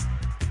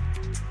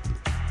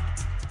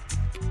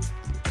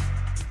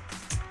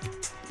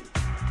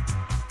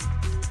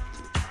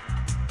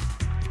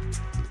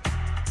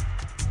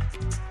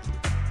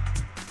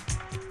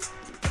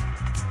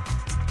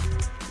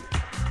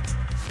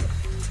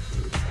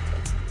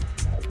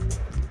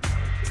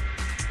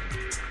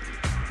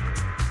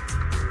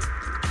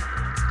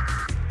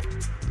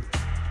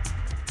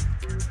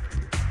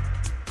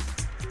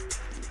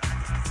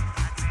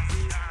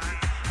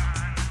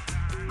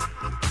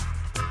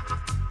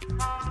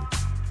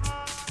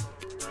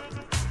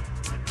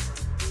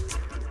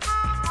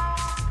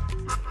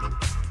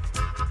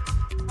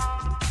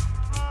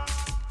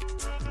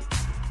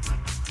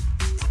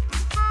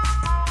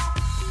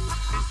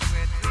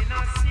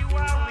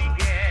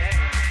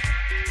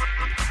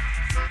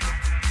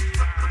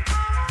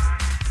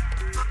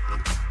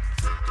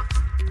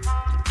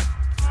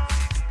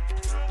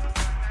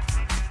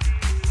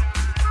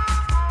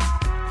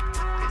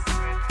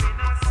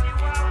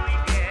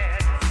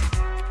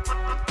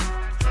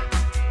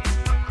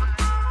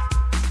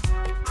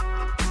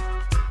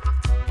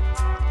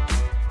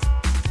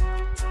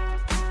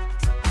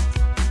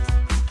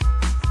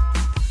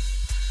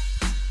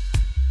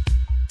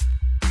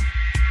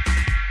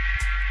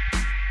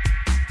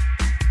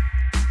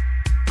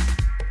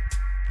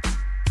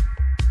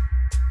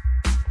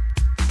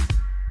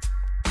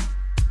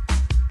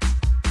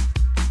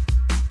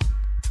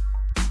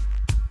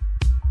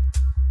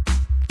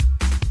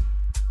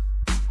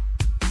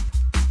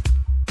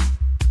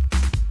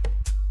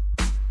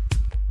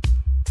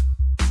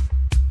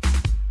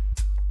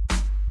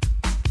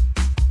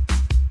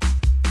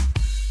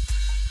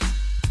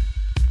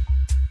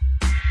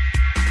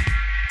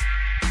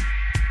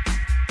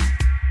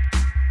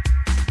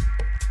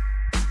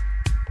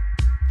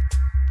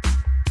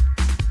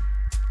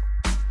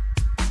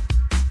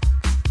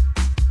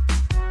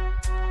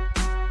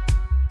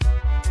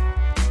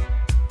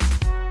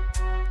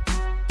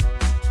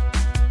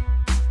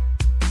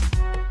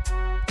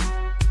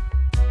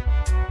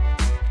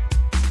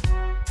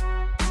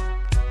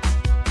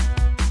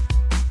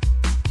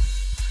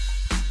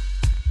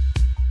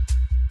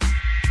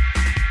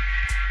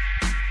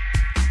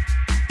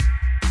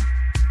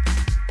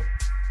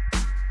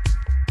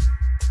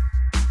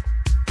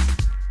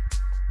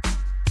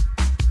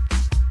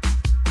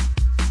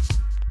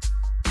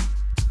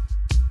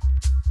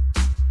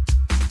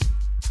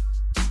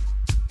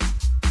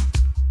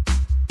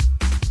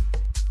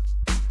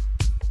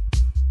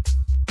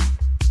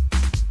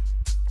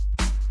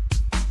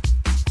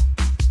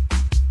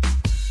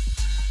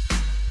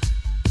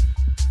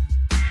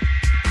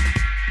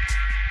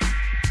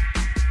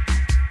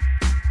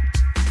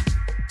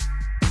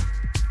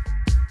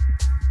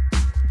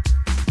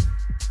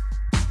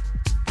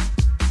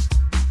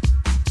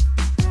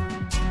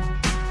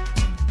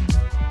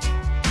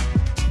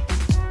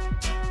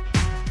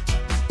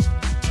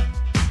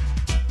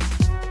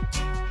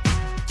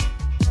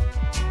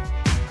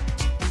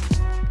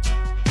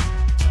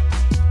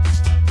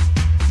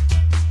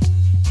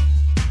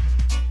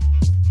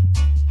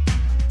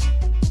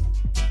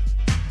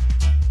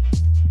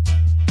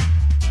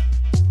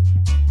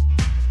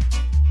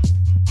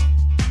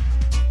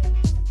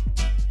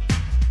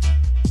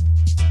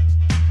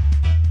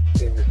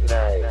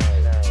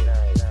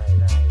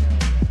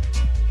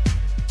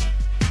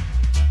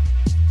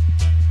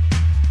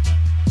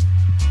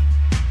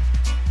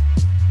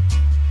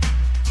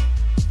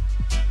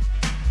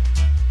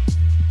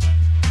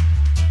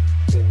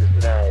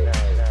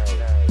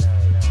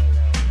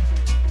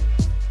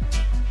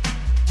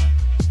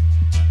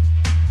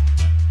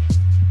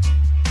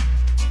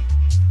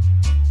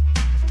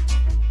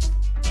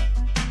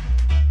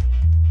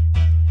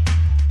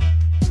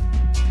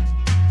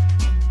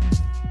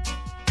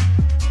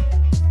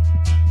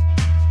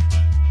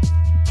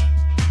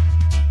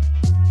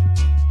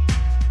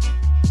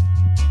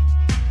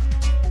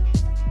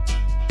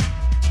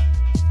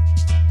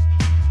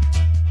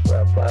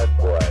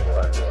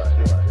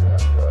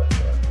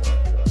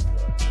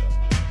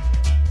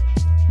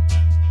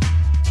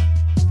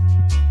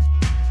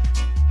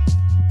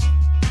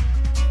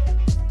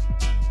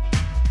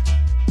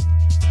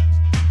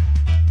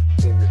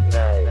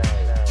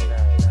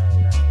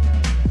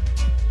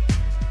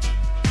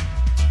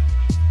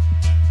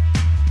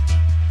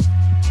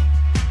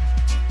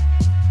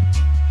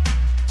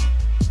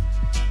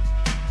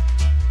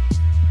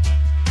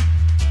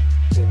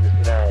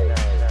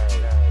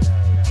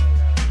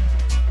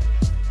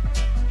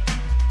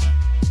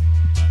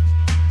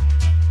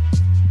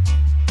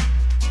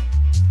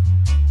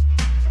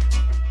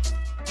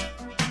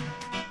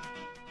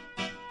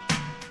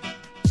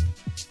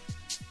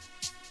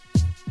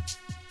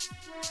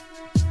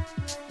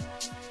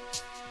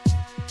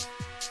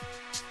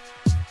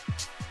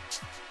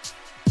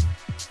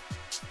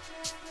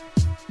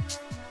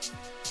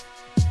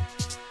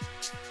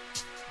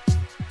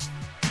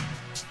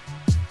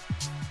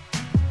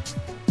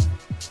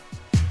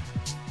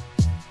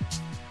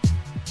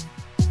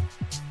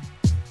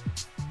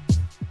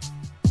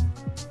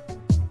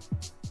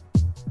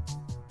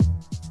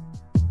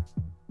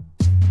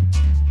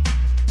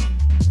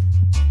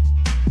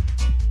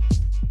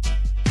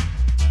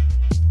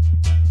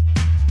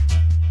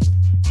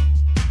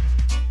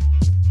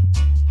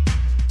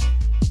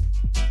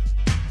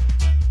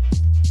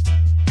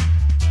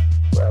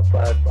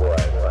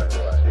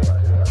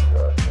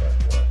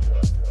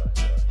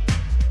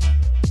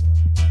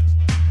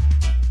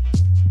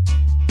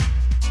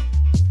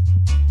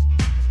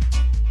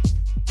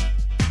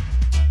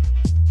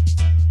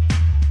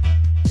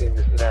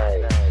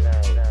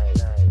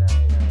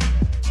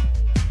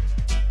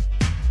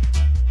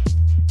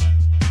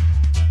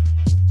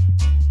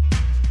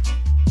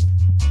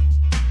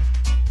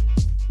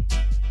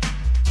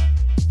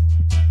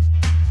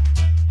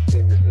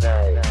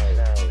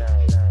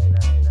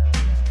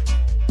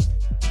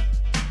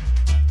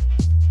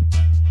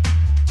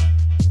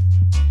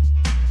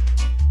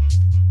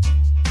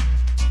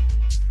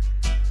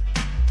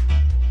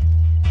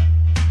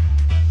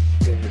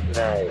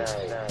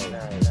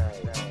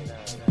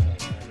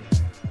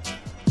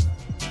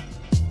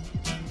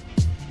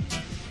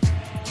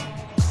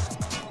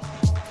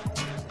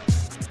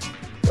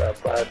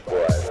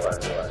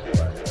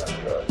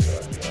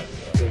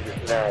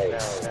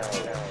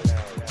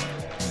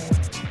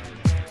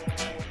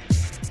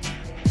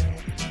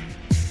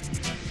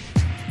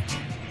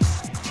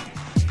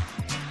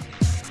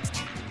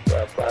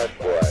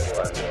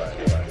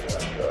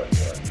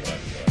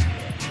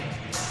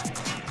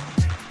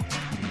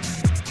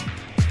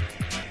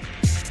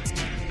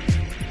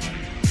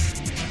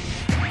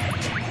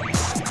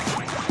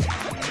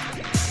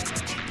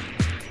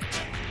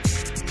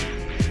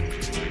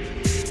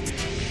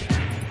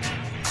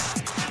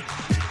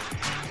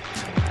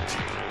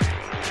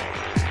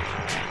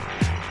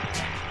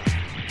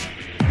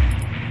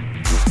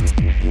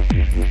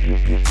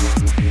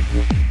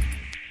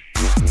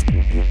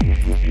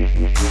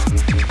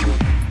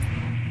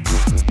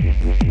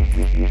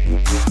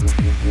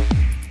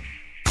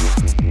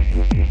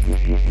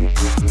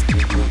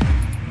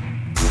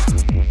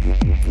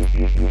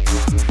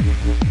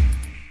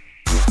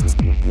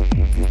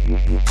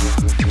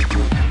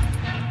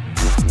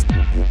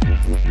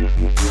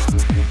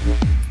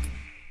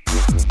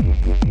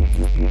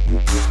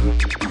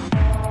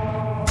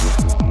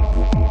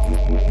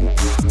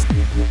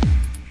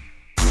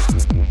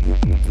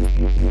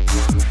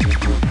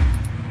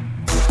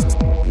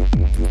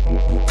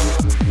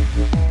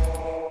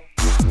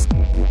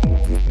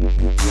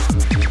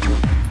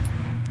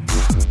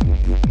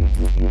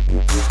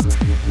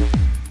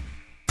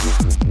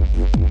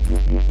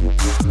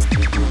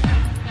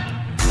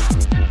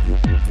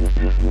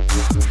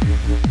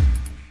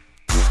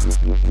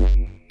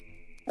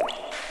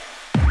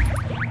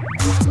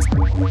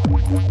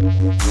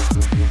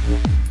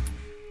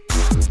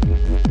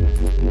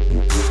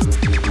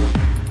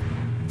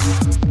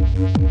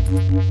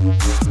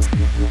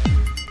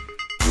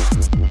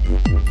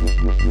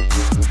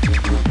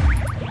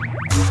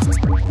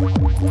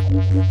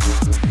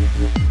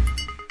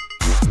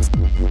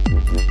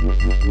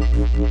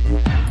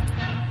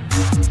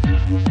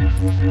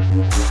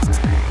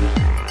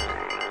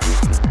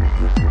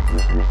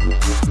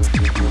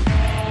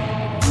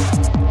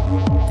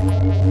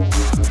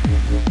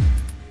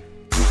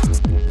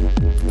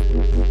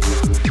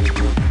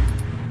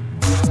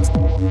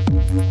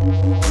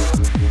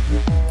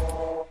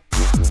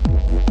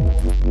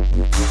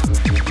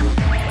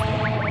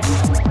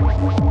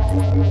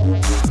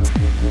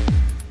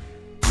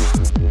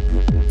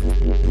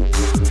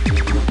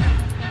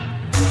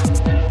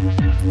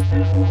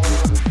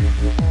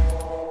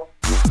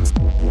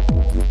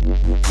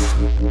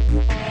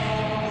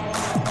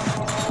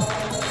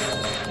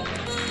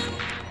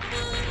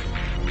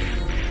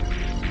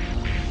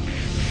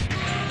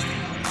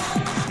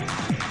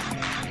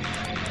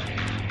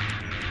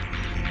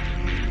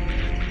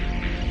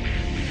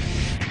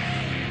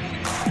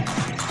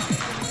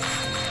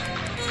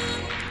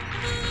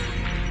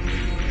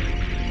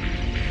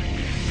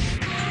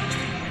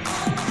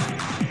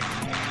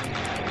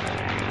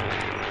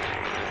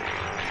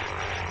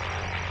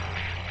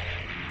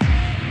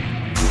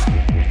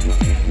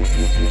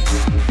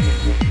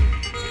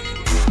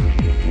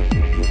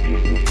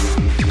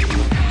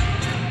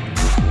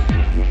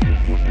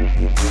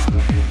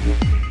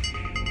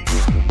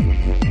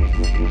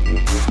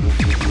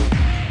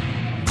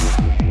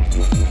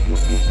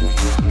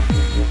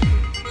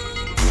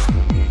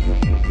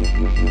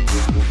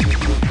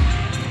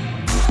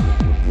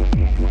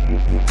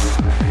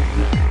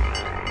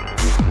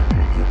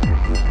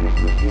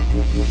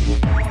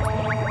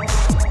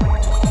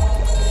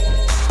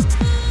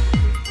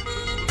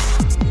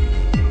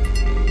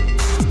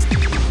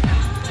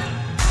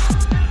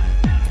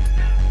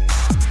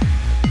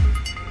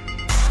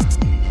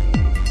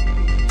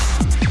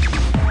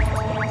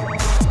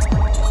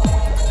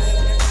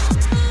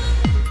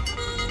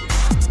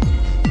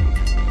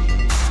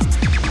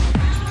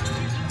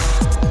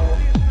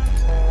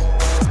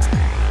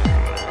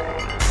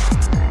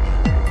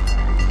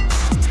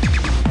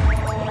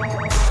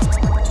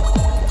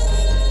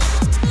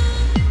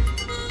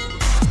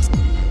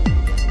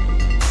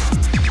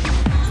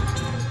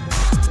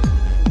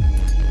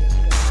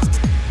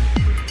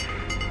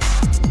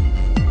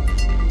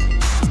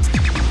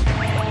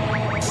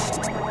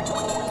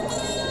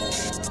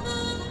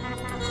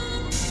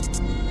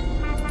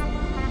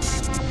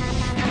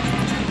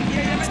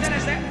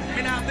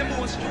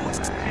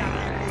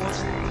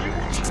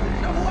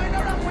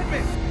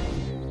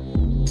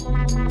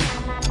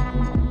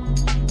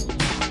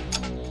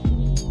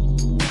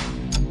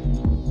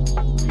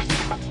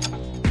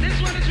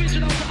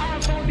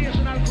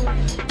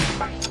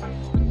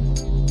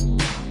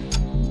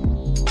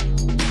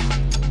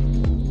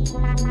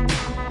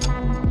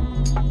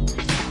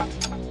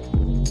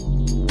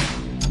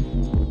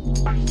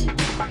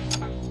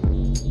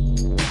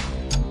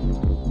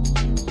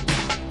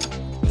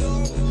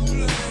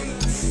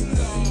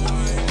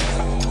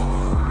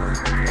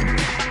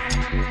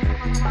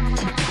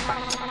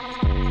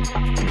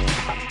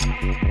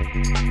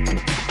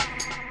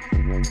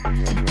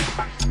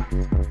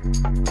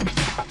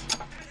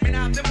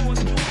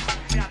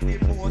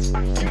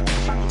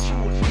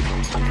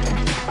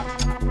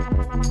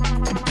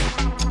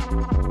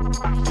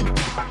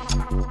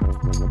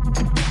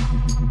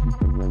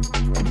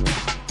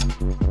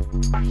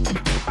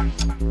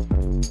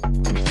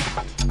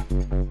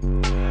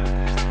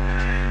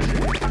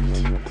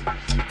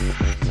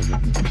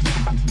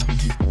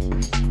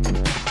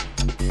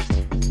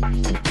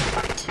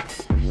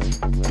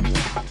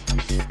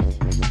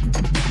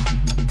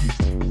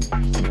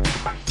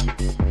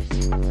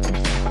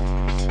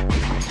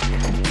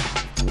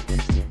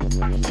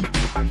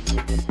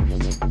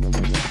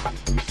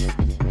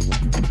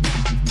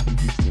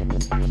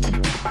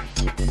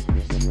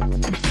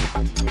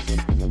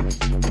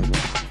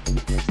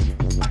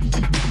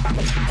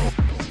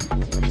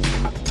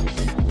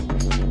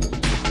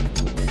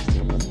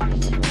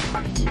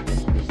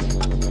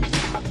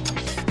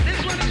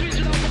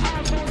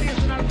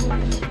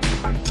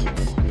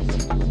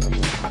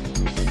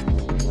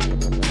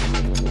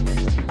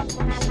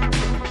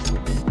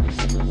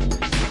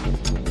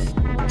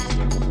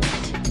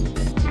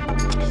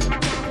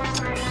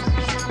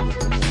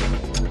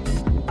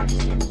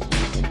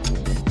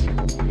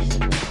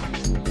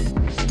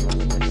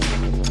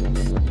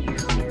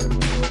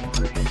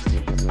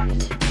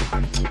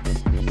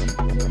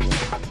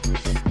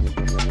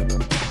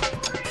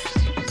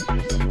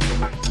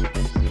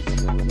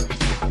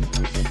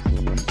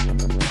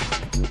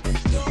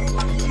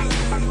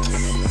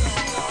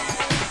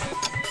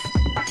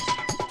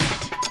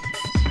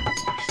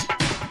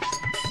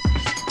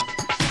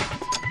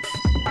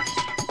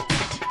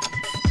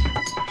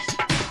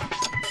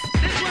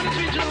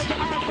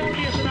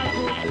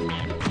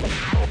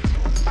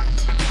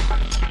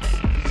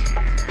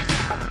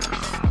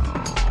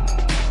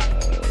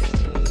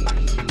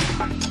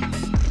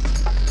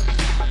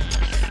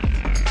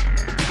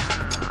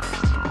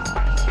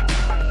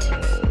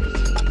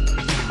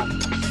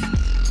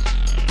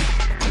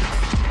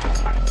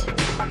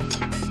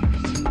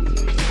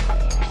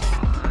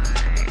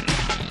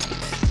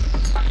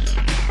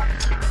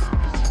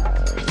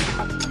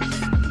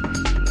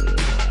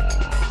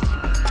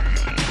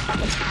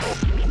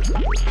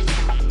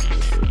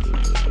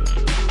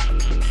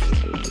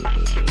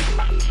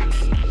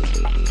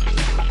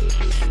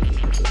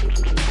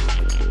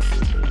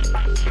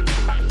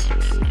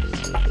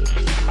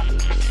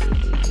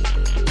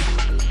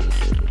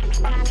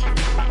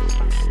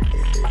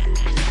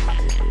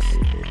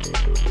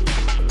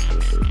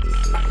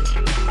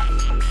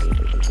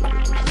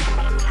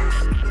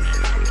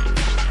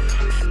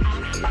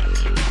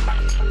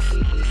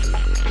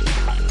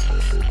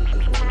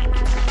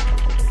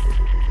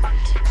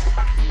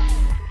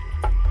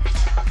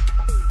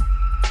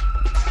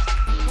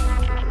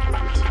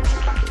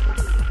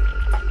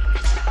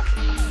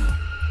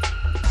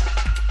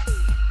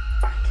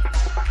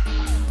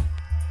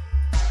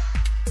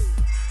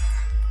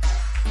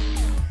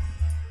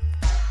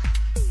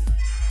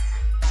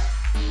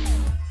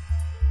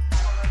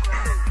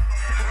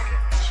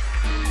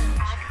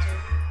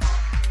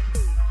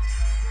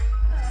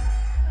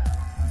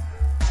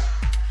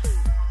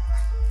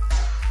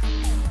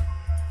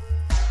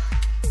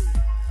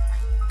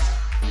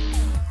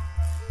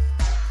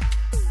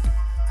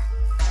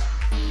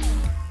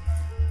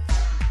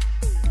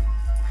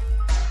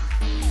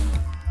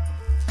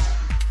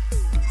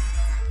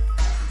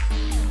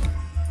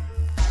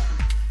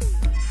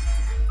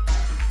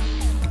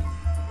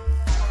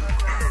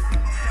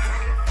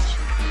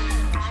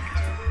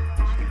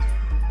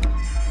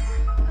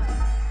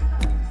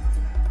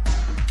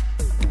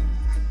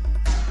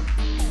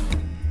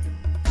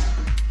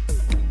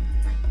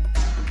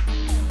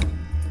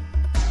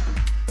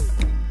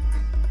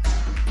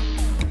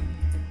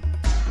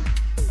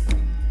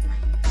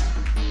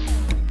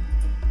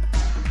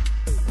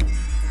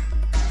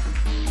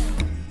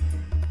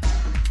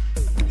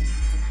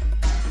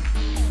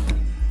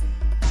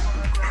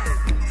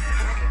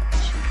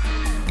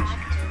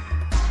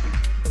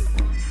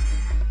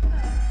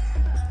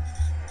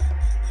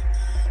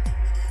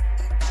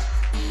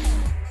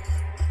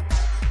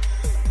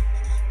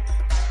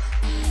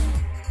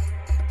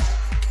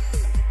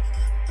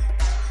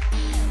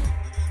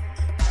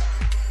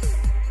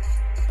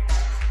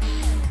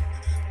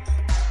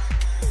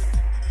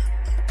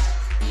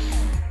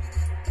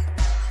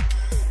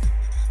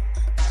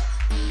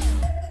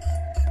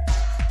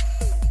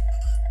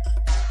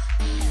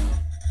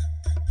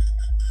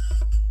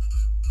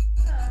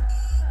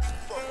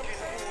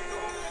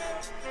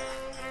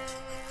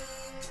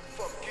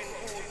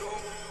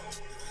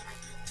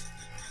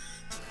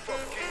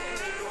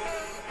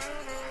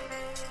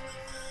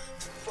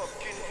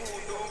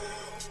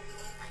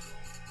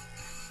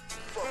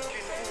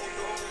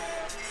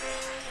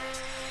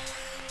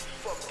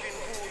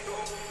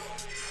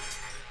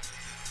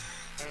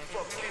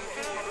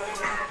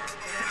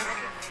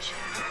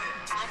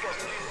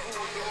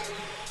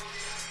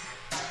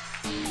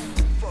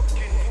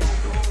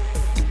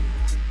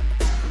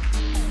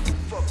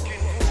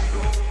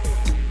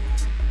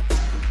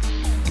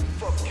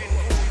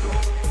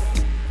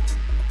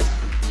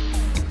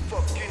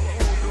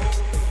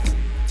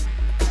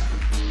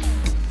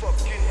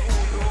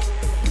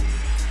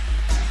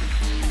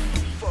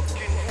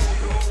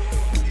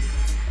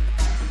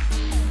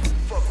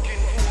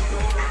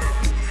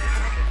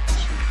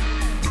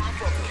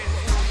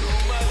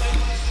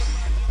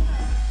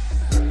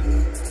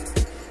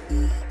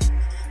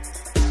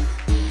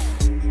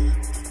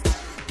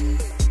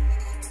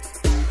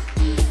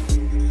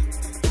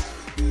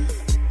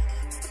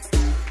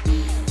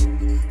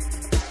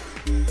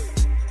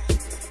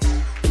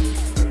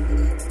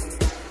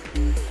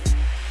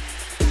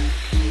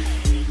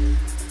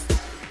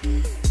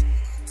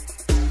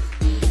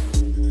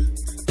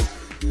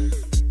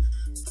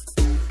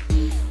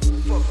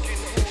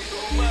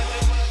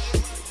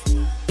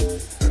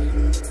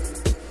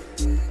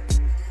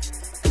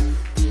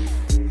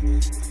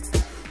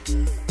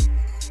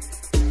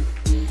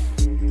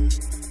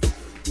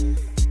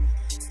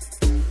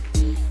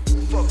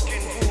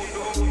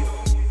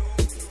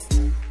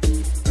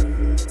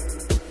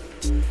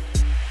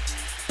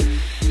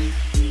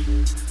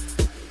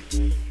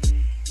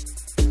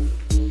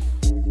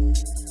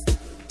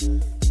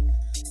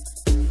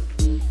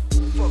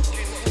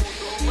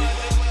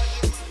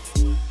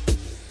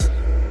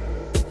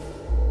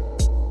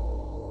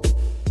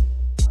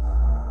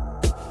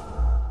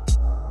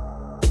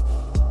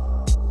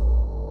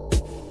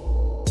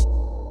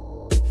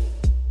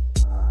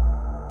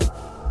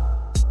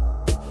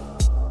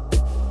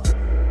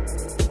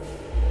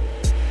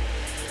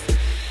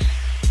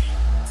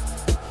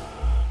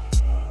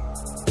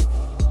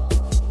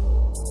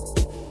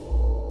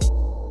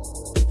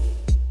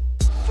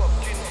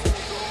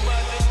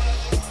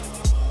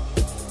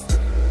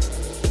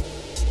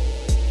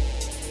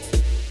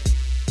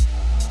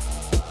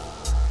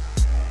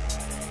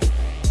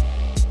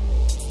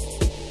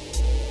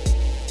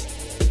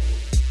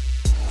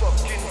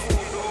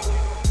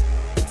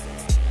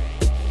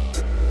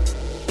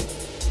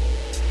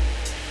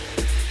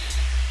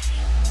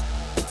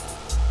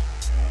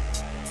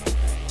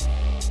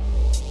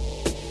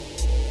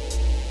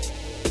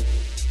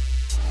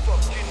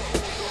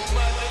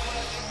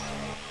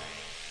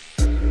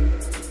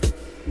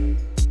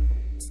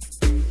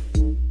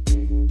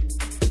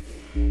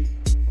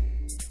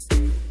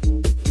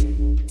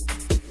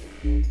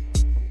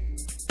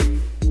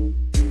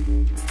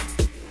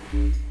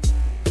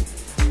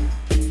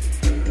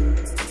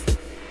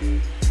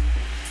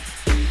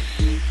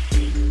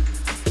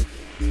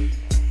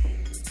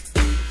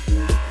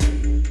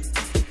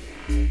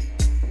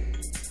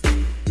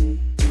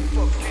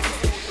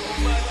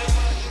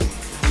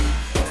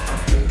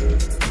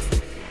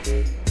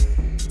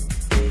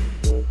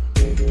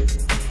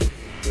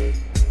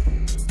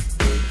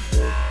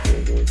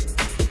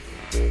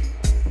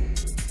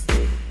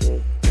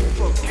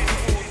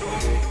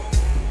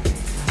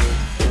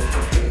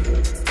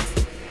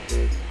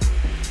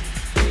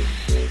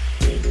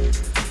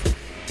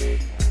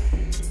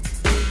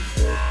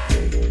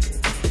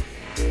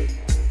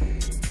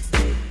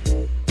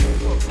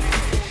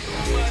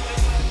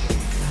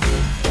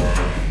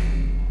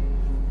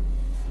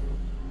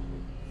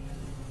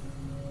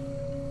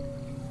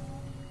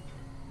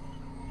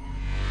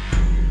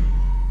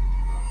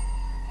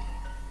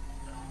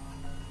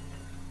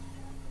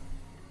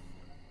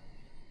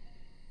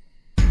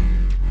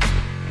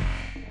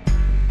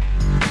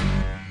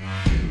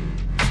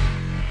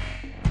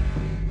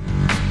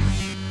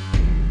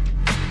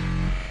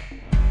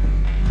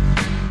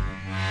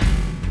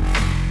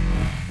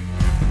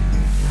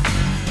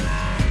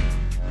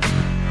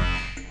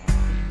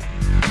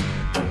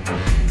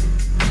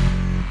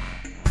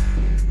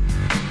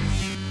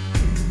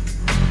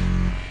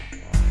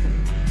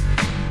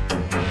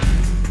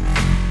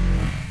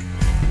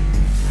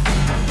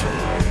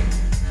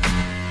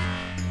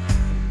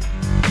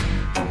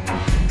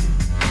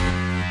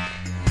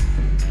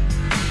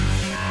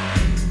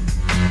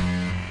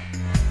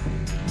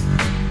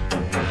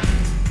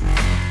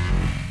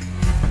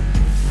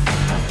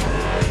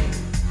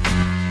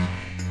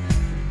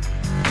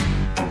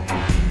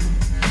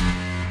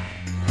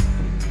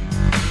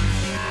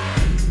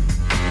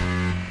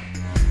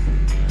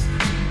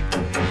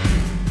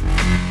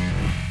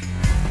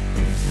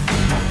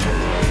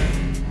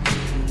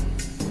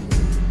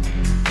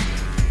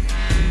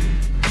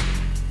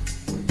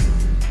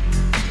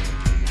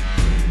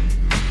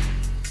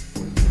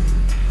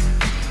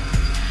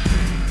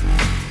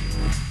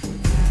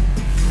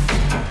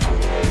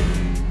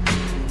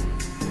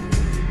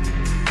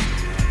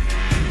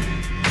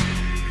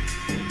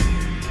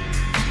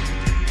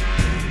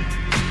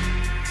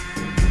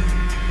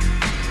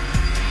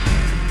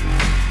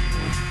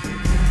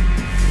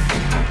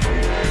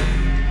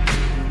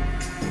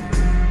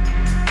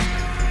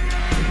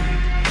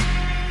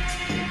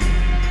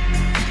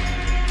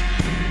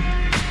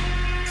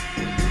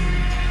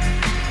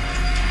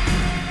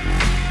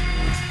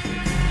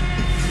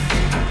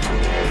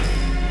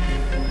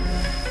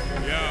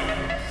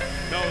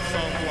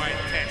 South White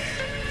S.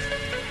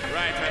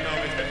 Right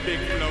now it's the big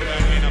flow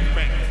that in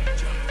effect.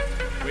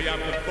 We have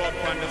the Bob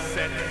on the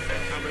set,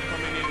 and we're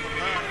coming in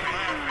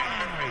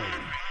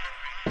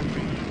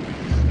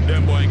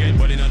Them boy get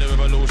body in the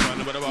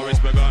revolution, but the war is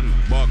begun.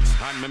 Box,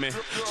 hand me.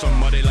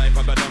 Somebody life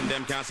I got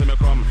them can't see me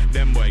come.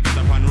 Them boy get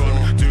up and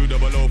run.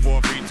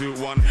 20043 3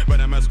 2 1. When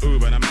I mess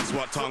when I mess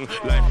what tongue.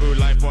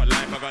 Life what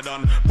life I got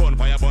done.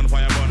 Bonfire, bun.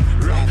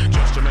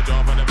 Just to me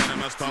jump on the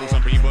venomous tongue.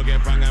 Some people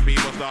get bang and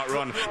people start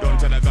run. Don't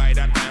tell the guy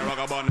that I rock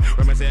a bun.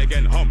 When me say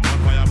again,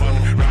 bonfire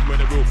bun. Rap with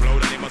the roof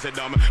loud and they must say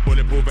dumb.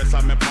 Bulletproof vest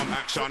and me pump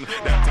action.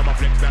 That type of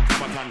flex, that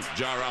type of ton.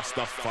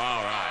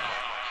 Jarastafari.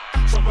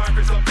 Some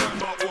pipers up front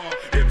but war.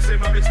 Them say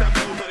my bitch that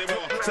goes to the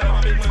war. Say I'm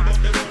a big man but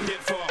they won't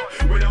get far.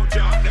 Without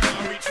job, they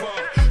can't reach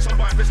far. Some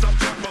pipers up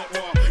front but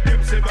war.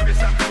 Them say my bitch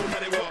that goes to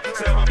the war.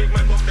 Say I'm a big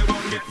man but they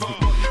won't get far.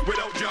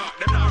 Without job,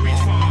 they can't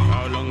reach far.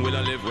 How long will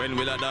I live? When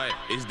will I die?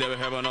 Is there a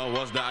heaven or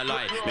was that a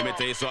lie? Let me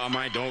tell you something,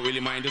 I don't really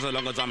mind. Just as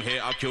long as I'm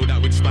here, I'll kill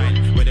that with style.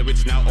 Whether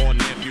it's now or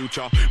near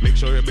future. Make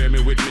sure you bear me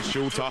with me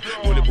shooter.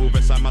 Bulletproof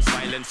inside my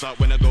silencer.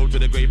 When I go to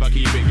the grave, I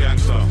keep it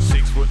gangster.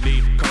 6 foot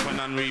deep, coffin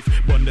and reef.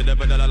 Bundle the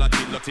pedal, I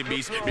keep Lottie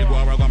beast. Big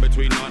war I gone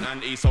between north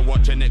and east. So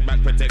watch your neck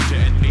back, protect your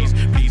head, please.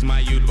 Please, my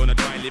youth, gonna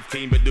try live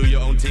clean. But do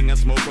your own thing and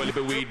smoke a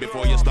little weed.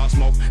 Before you start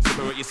smoke,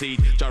 separate your seed.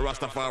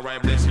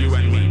 Jarastafari bless you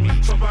and me.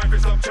 Some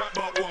pipers up chat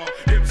about war.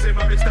 Them say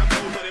my bitch that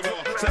goes to the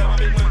war. Say I'm a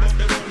big man, but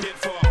they won't get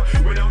far.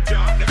 Without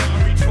job, they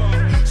can't reach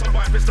far. Some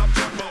pipers up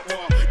chat about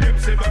war. Them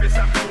say my bitch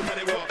that goes to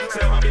the war.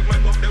 Say I'm a big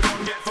man, but they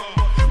won't get far.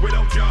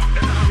 Without job,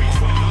 they can't reach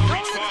far.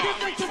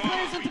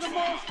 Praise into the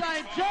Most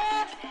High,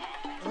 Jah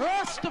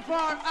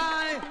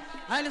Rastafari.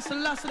 I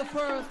listen last of the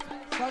first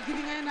for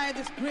giving I and I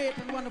this great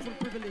and wonderful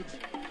privilege.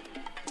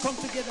 Come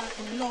together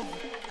in love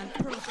and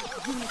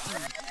perfect unity.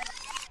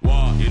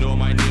 War, you know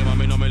my name,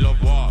 I know me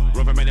love war.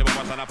 Rough many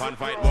bombers and up and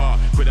fight war.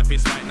 With a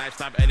fist fight, knife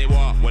stab any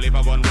war. Well if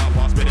I gun war,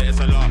 pass me the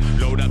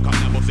SLR. Load that come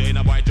and bust it in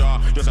a white jaw.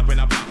 Just up in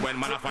a black when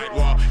man I fight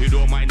war. You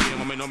know my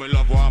name, I know me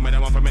love war. Man I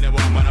want for me the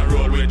war, man I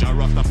roll with Jah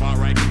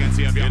Rastafari, king and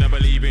savior. You don't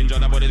believe in Jah,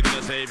 nobody's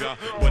gonna save ya.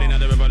 But in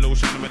the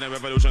revolution, when the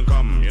revolution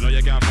come, you know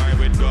you can't fight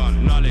with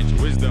gun. Knowledge,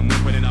 wisdom,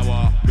 weapon in a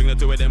war. Bring the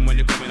two of them when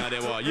you come in a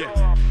the war,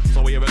 yeah.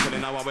 So we reckon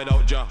in a war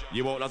without Jah,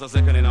 you won't last a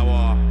second in a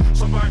war.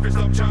 Some pipers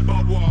up chat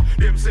about war.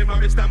 Them say my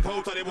bitch stamp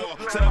out of the war.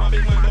 Say I'm a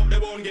big man but they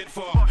won't get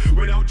far.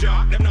 Without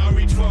Jah, them not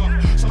reach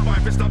far. Some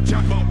pipers stop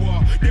chat about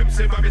war. Them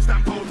say my bitch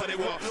stamp out of the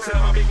war. Say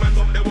I'm a big man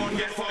but they won't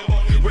get far.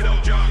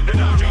 Without Jah, they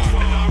not reach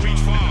far. They not reach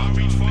far.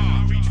 Reach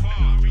far. Reach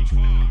far. Reach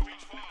far.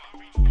 Reach far.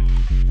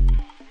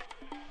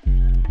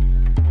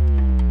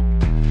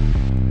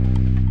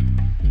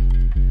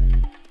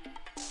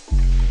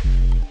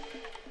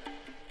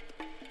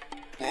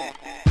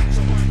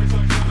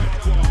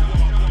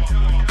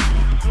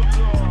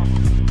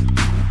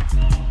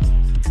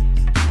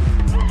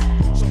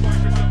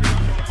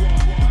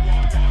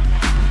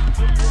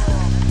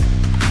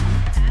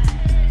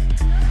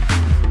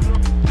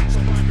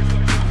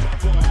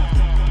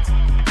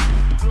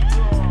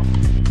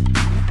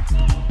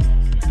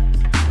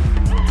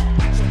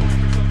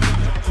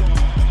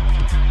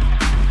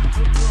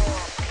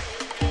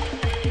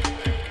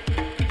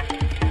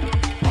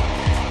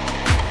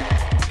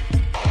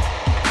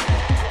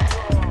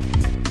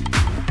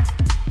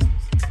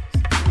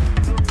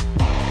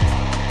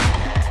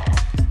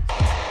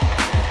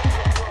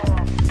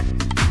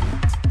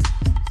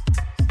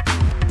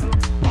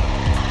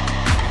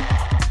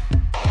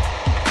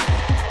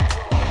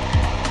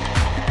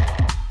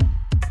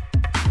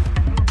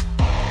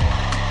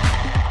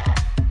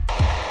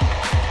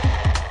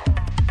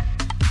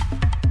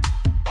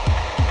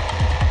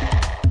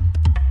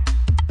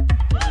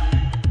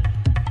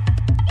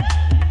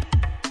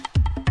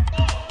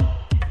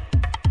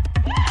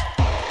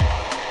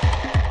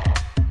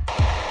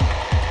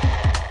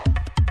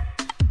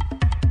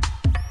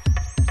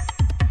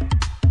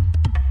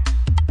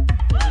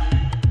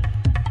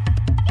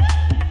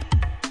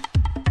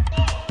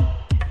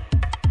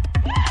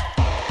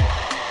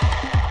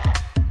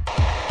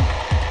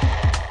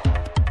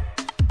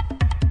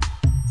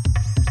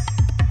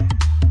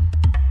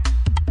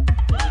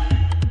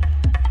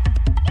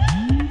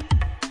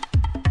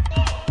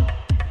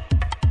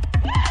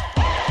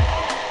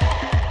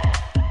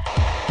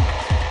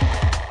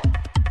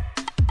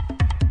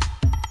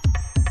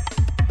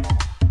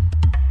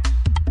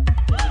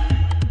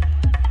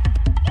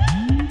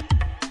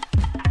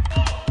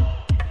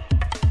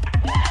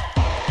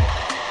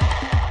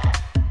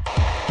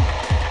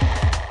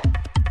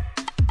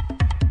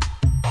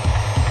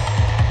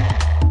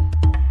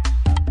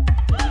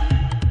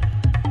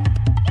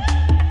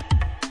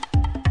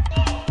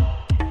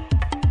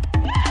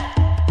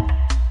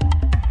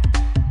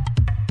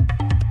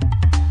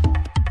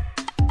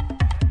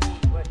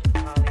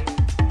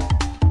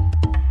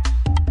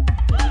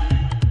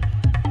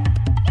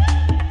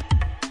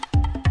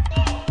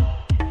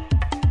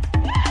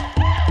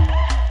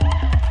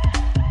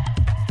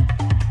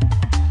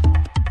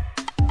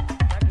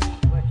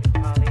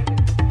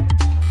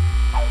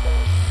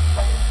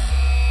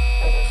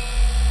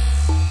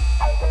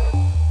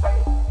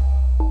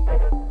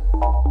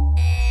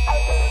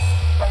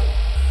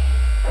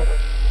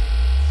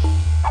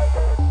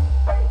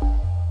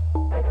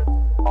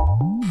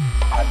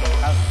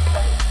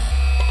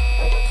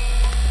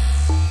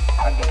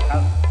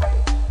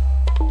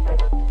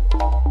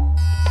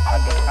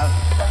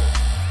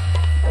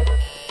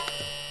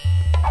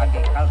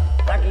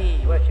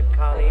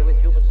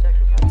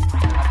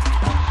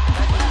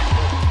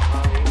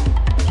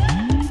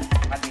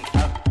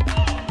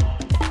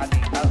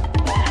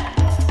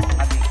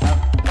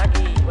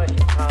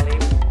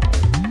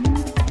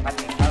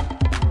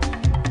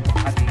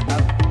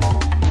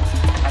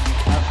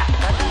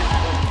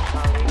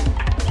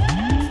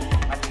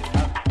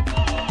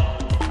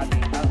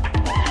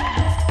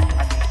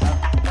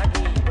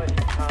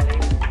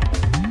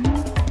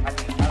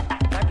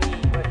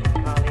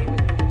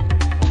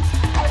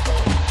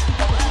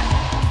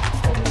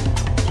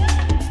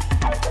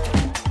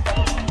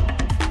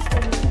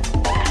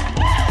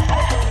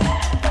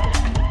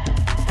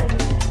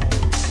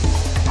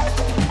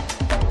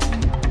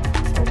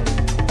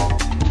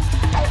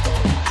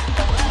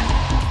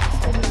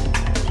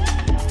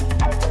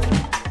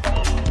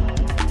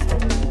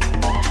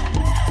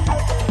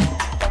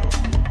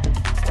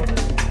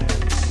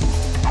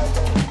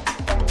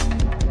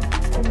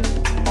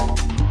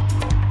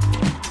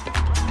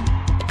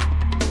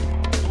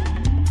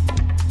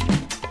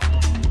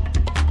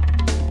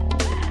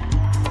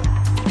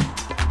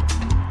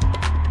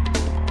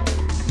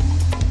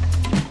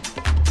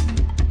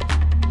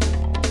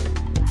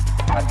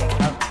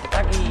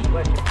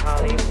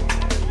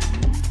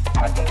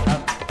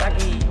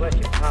 Thuggy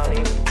worship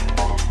Kali.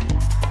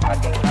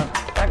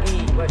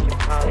 Thuggy worship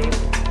Kali.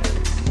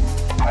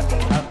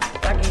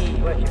 Thuggy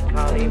worship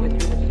Kali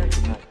with human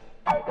sacrifice.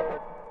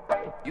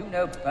 You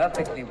know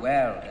perfectly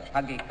well that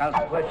Thuggy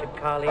cult worship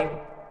Kali.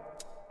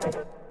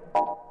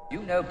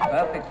 You know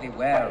perfectly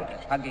well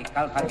that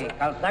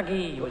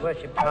Thuggy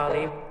worship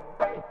Kali.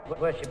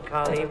 Worship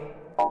Kali.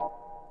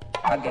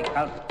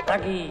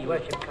 Thuggy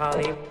worship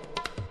Kali.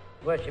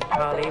 Worship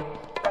Kali.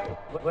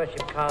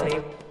 Worship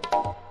Kali.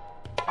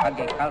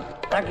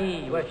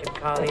 Thuggy worship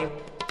Kali.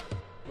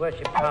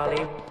 Worship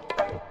Kali.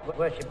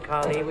 Worship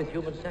Kali with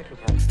human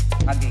sacrifice.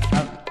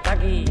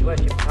 Thuggy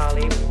worship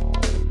Kali.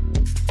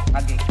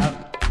 Thuggy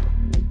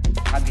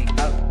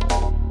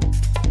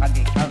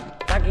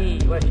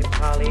worship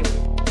Kali.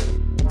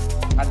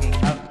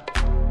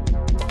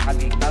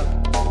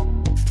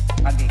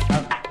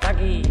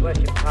 Thuggy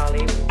worship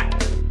Kali.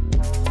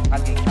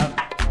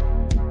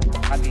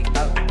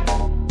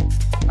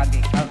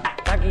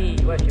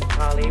 Thuggy worship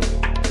Kali.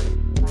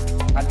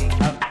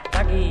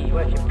 Thuggy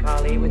worship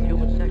Kali with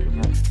human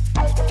sacrifice.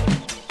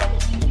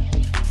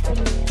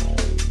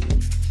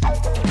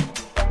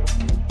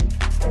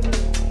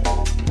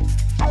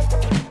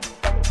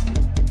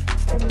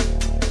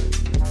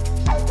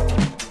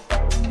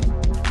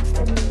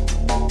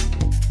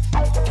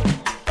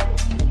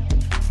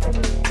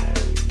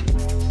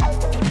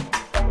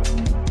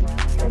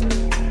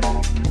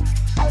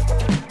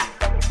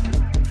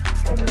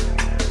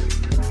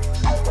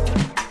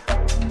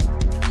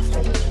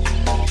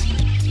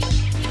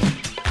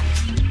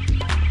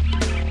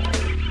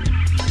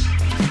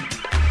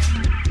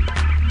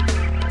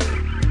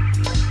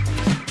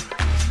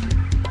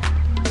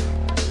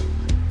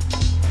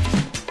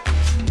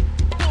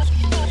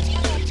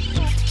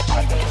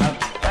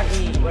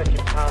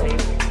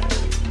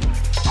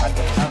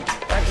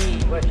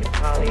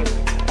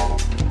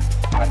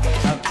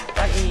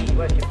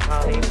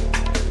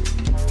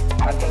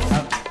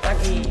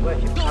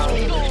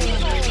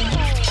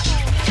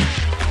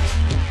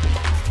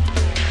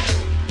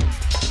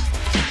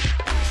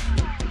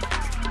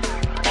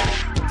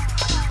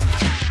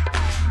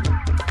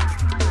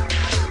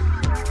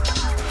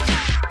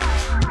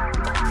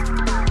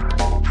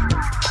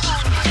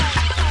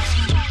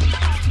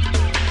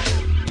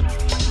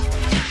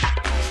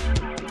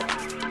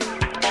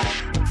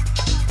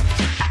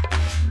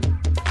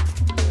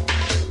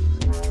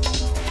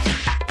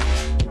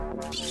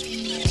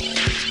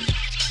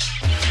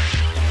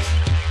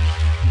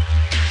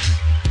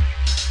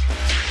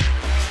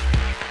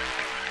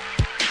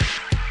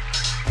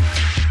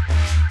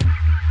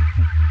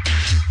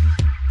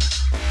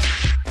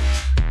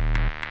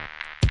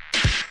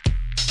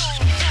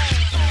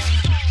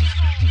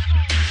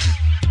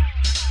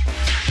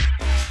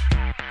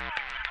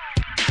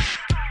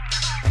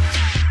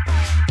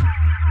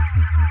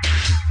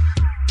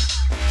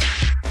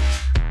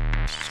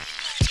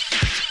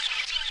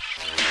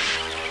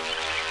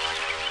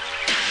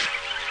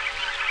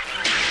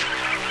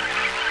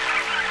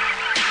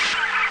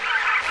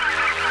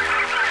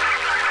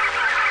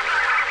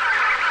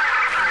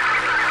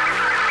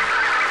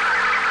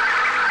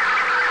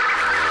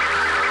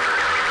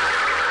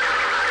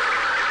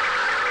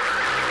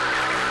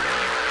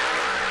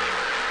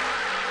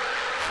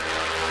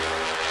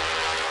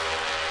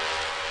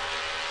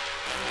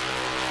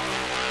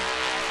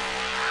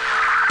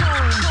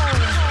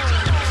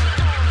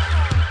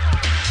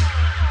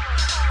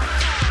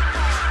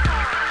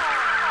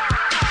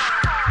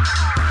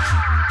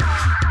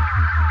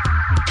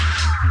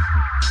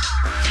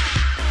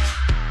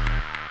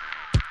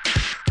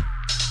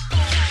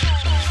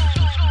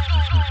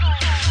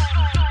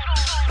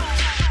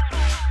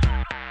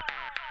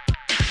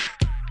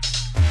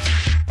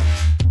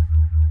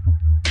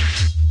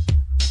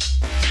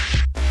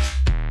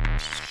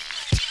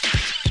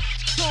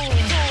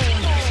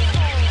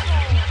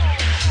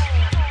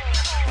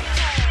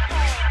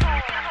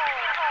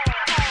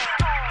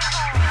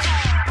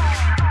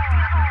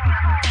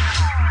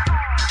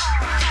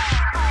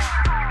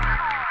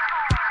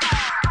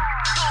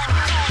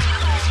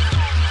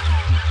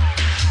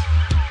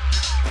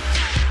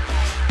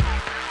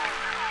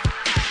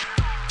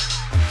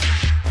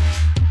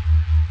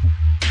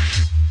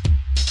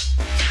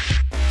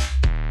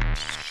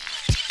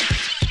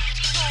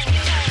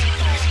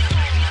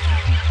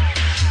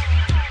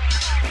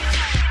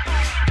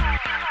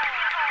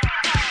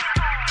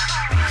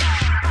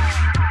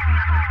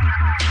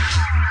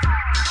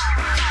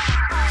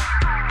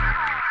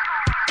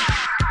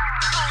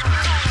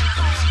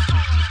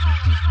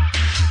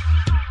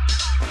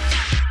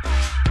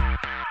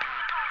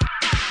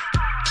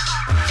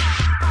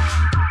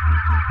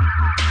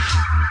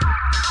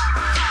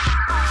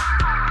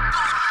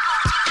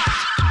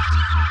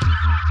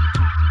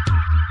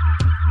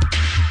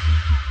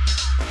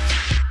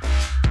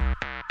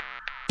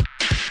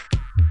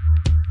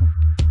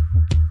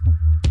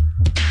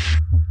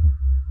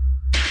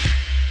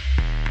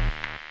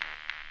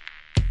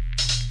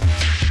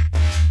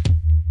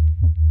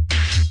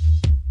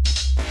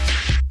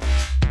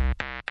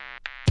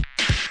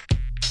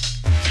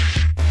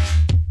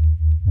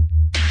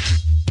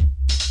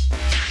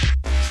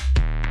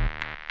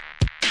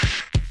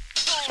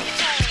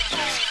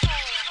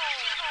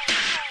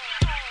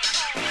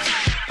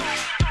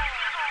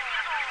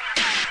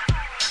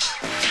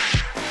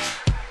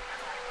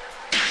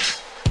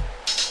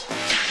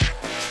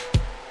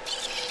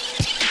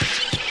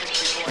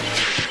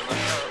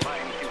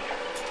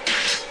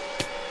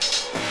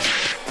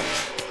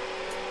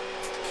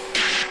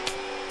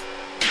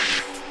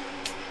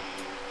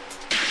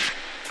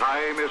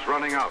 Time is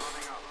running out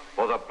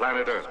for the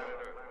planet Earth.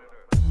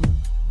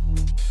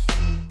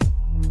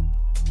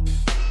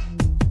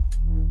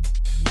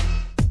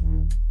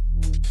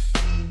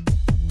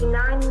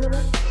 9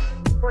 minutes,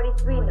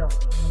 43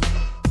 knots.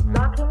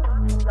 Locking,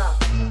 lock.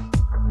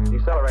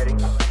 Decelerating.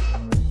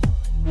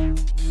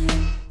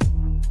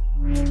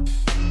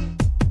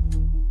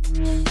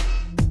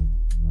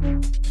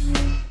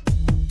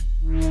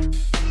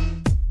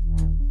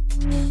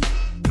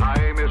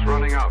 Time is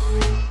running out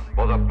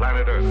for the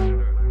planet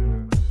Earth.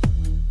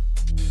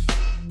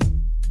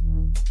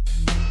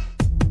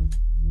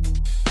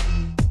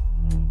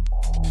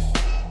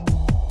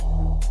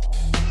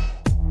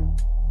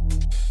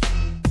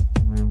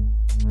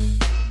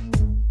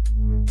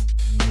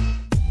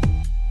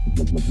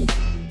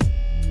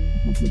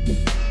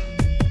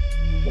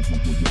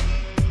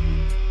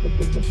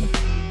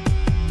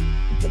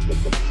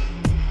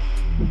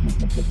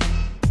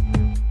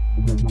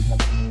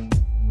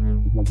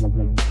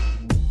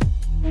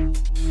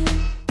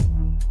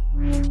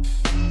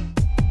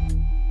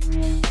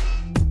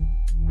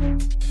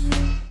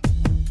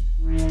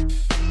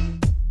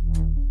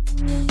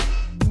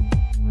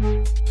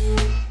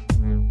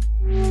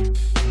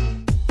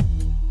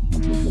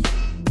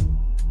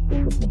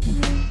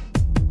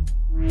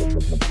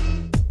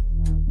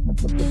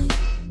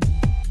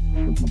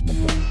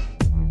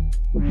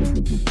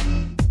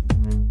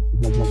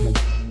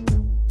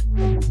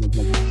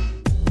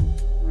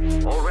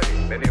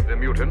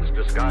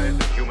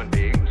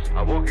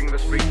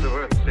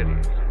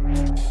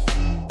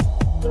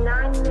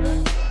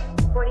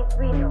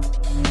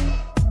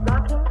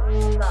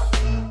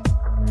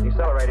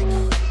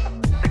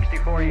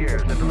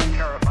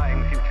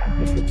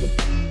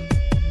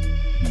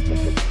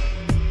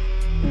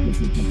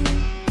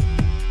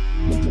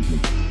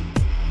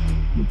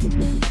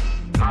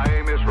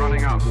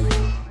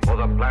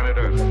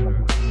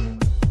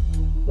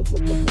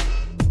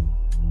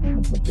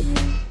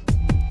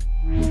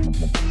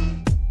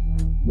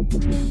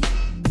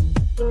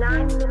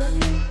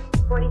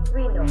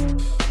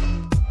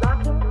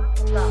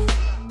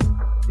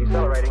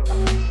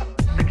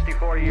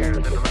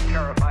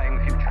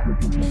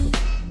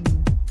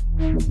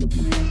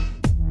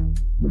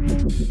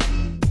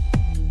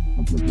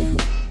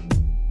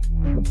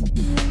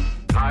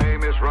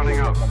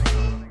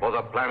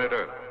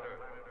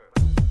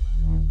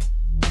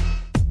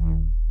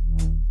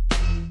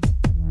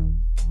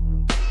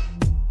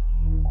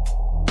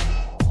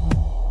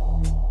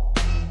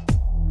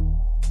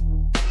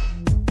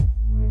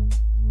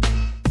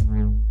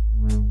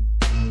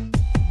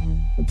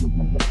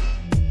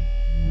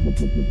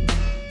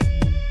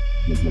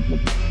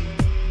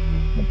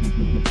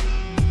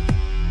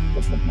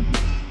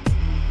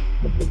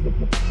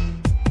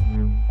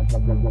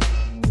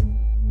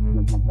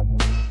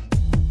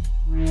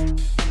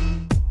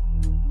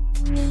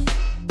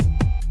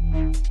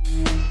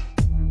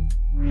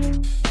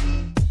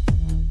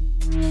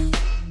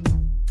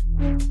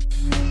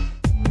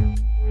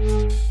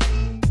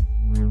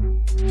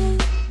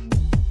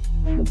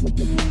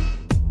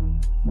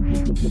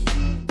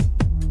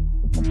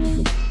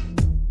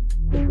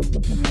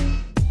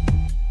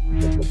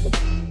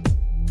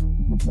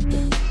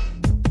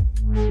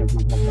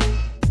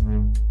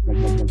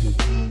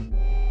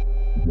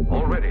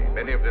 Already,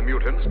 many of the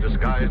mutants,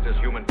 disguised as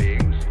human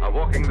beings, are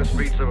walking the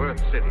streets of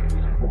Earth cities.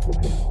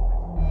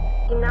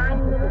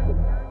 9 minutes,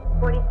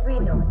 43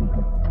 knots.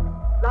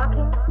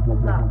 Locking,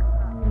 lock.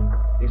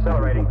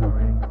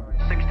 Decelerating.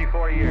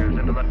 64 years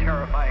into the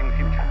terrifying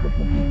future.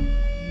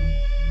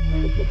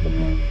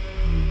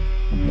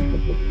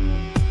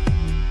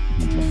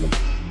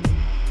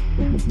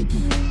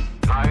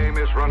 Time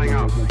is running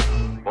out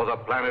for the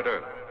planet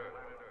Earth.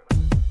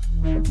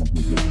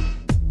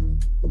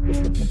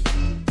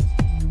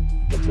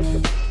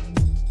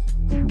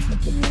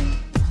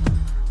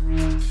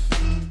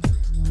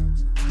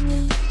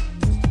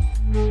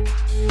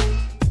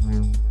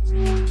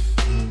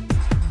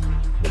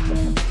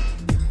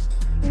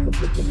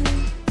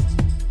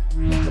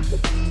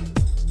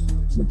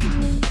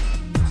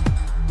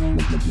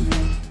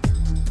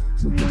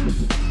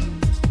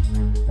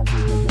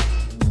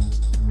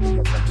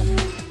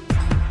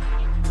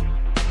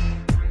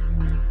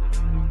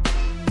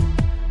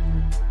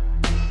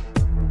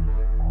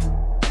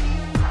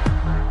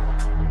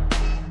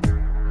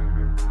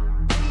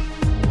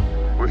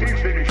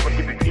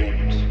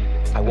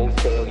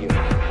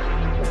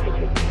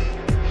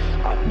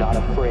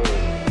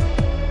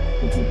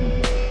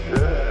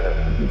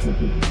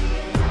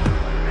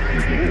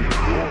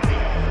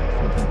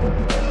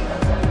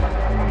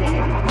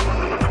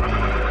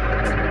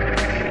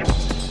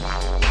 Already,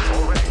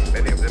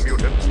 many of the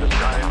mutants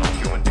disguised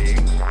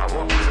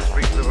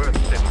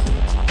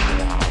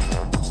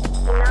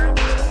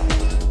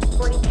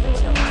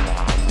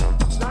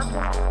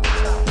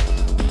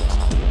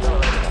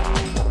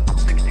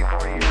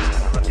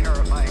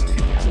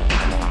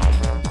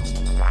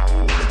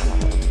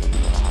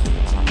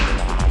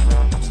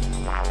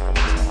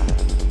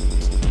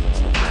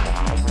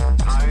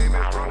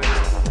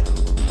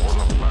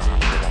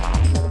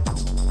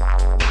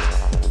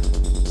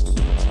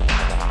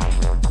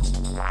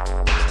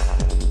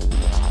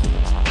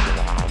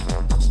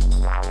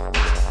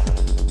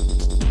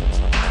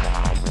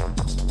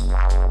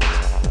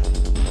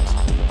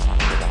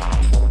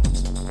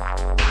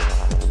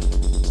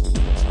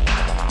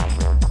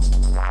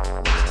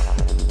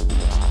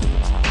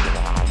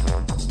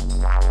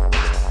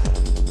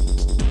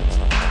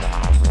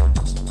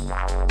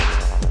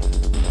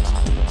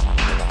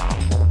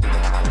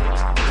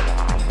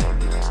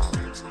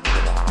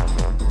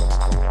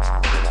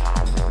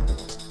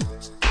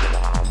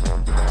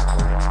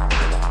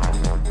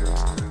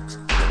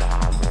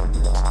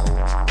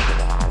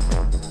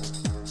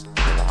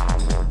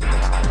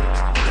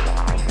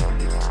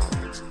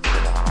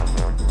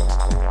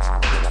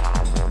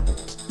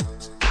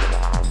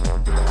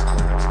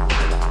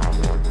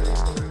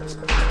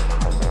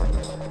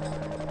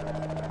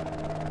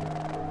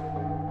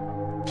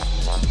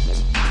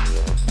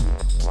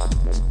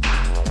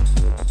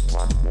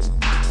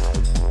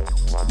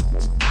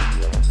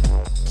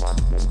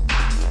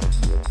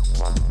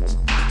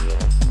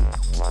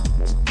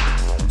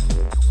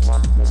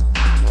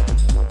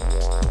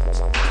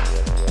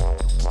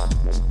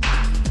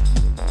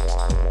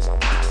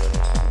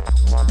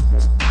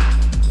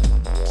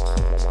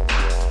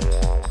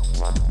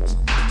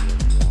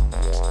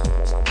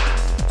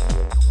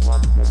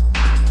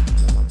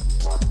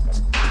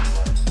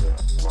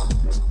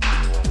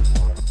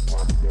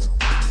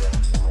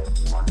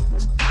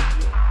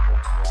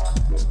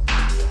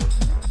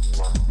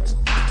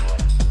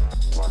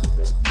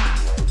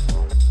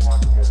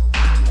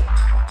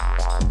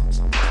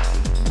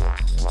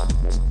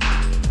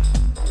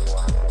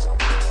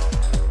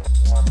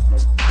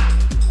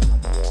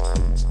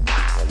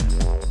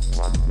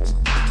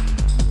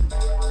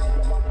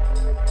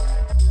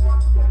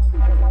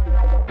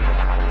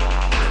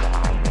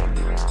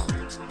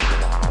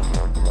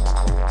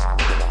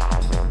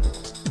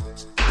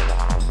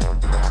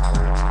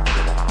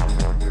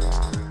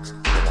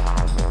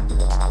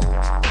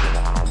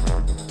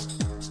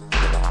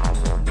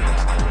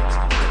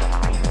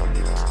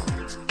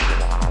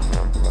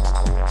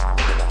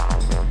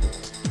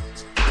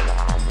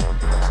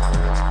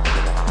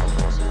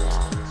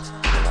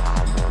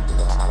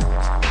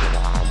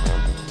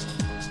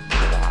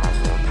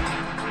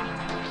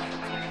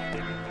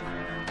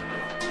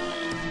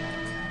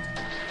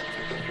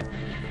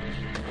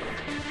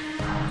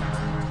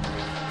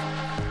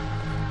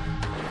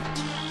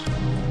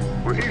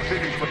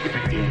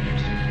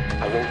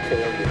I won't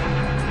fail you.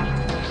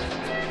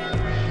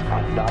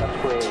 I'm not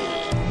afraid.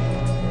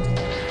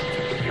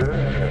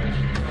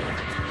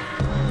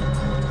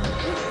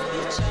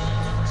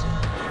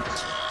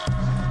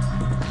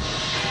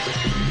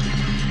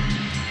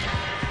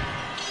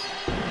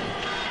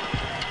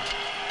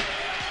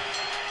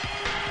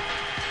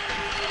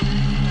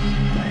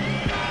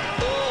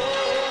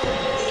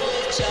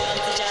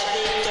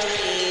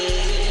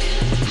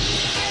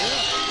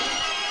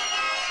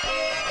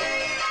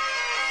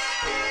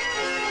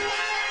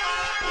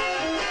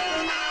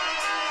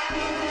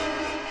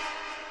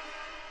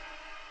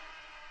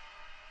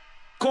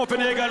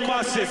 Copenhagen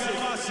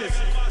massive.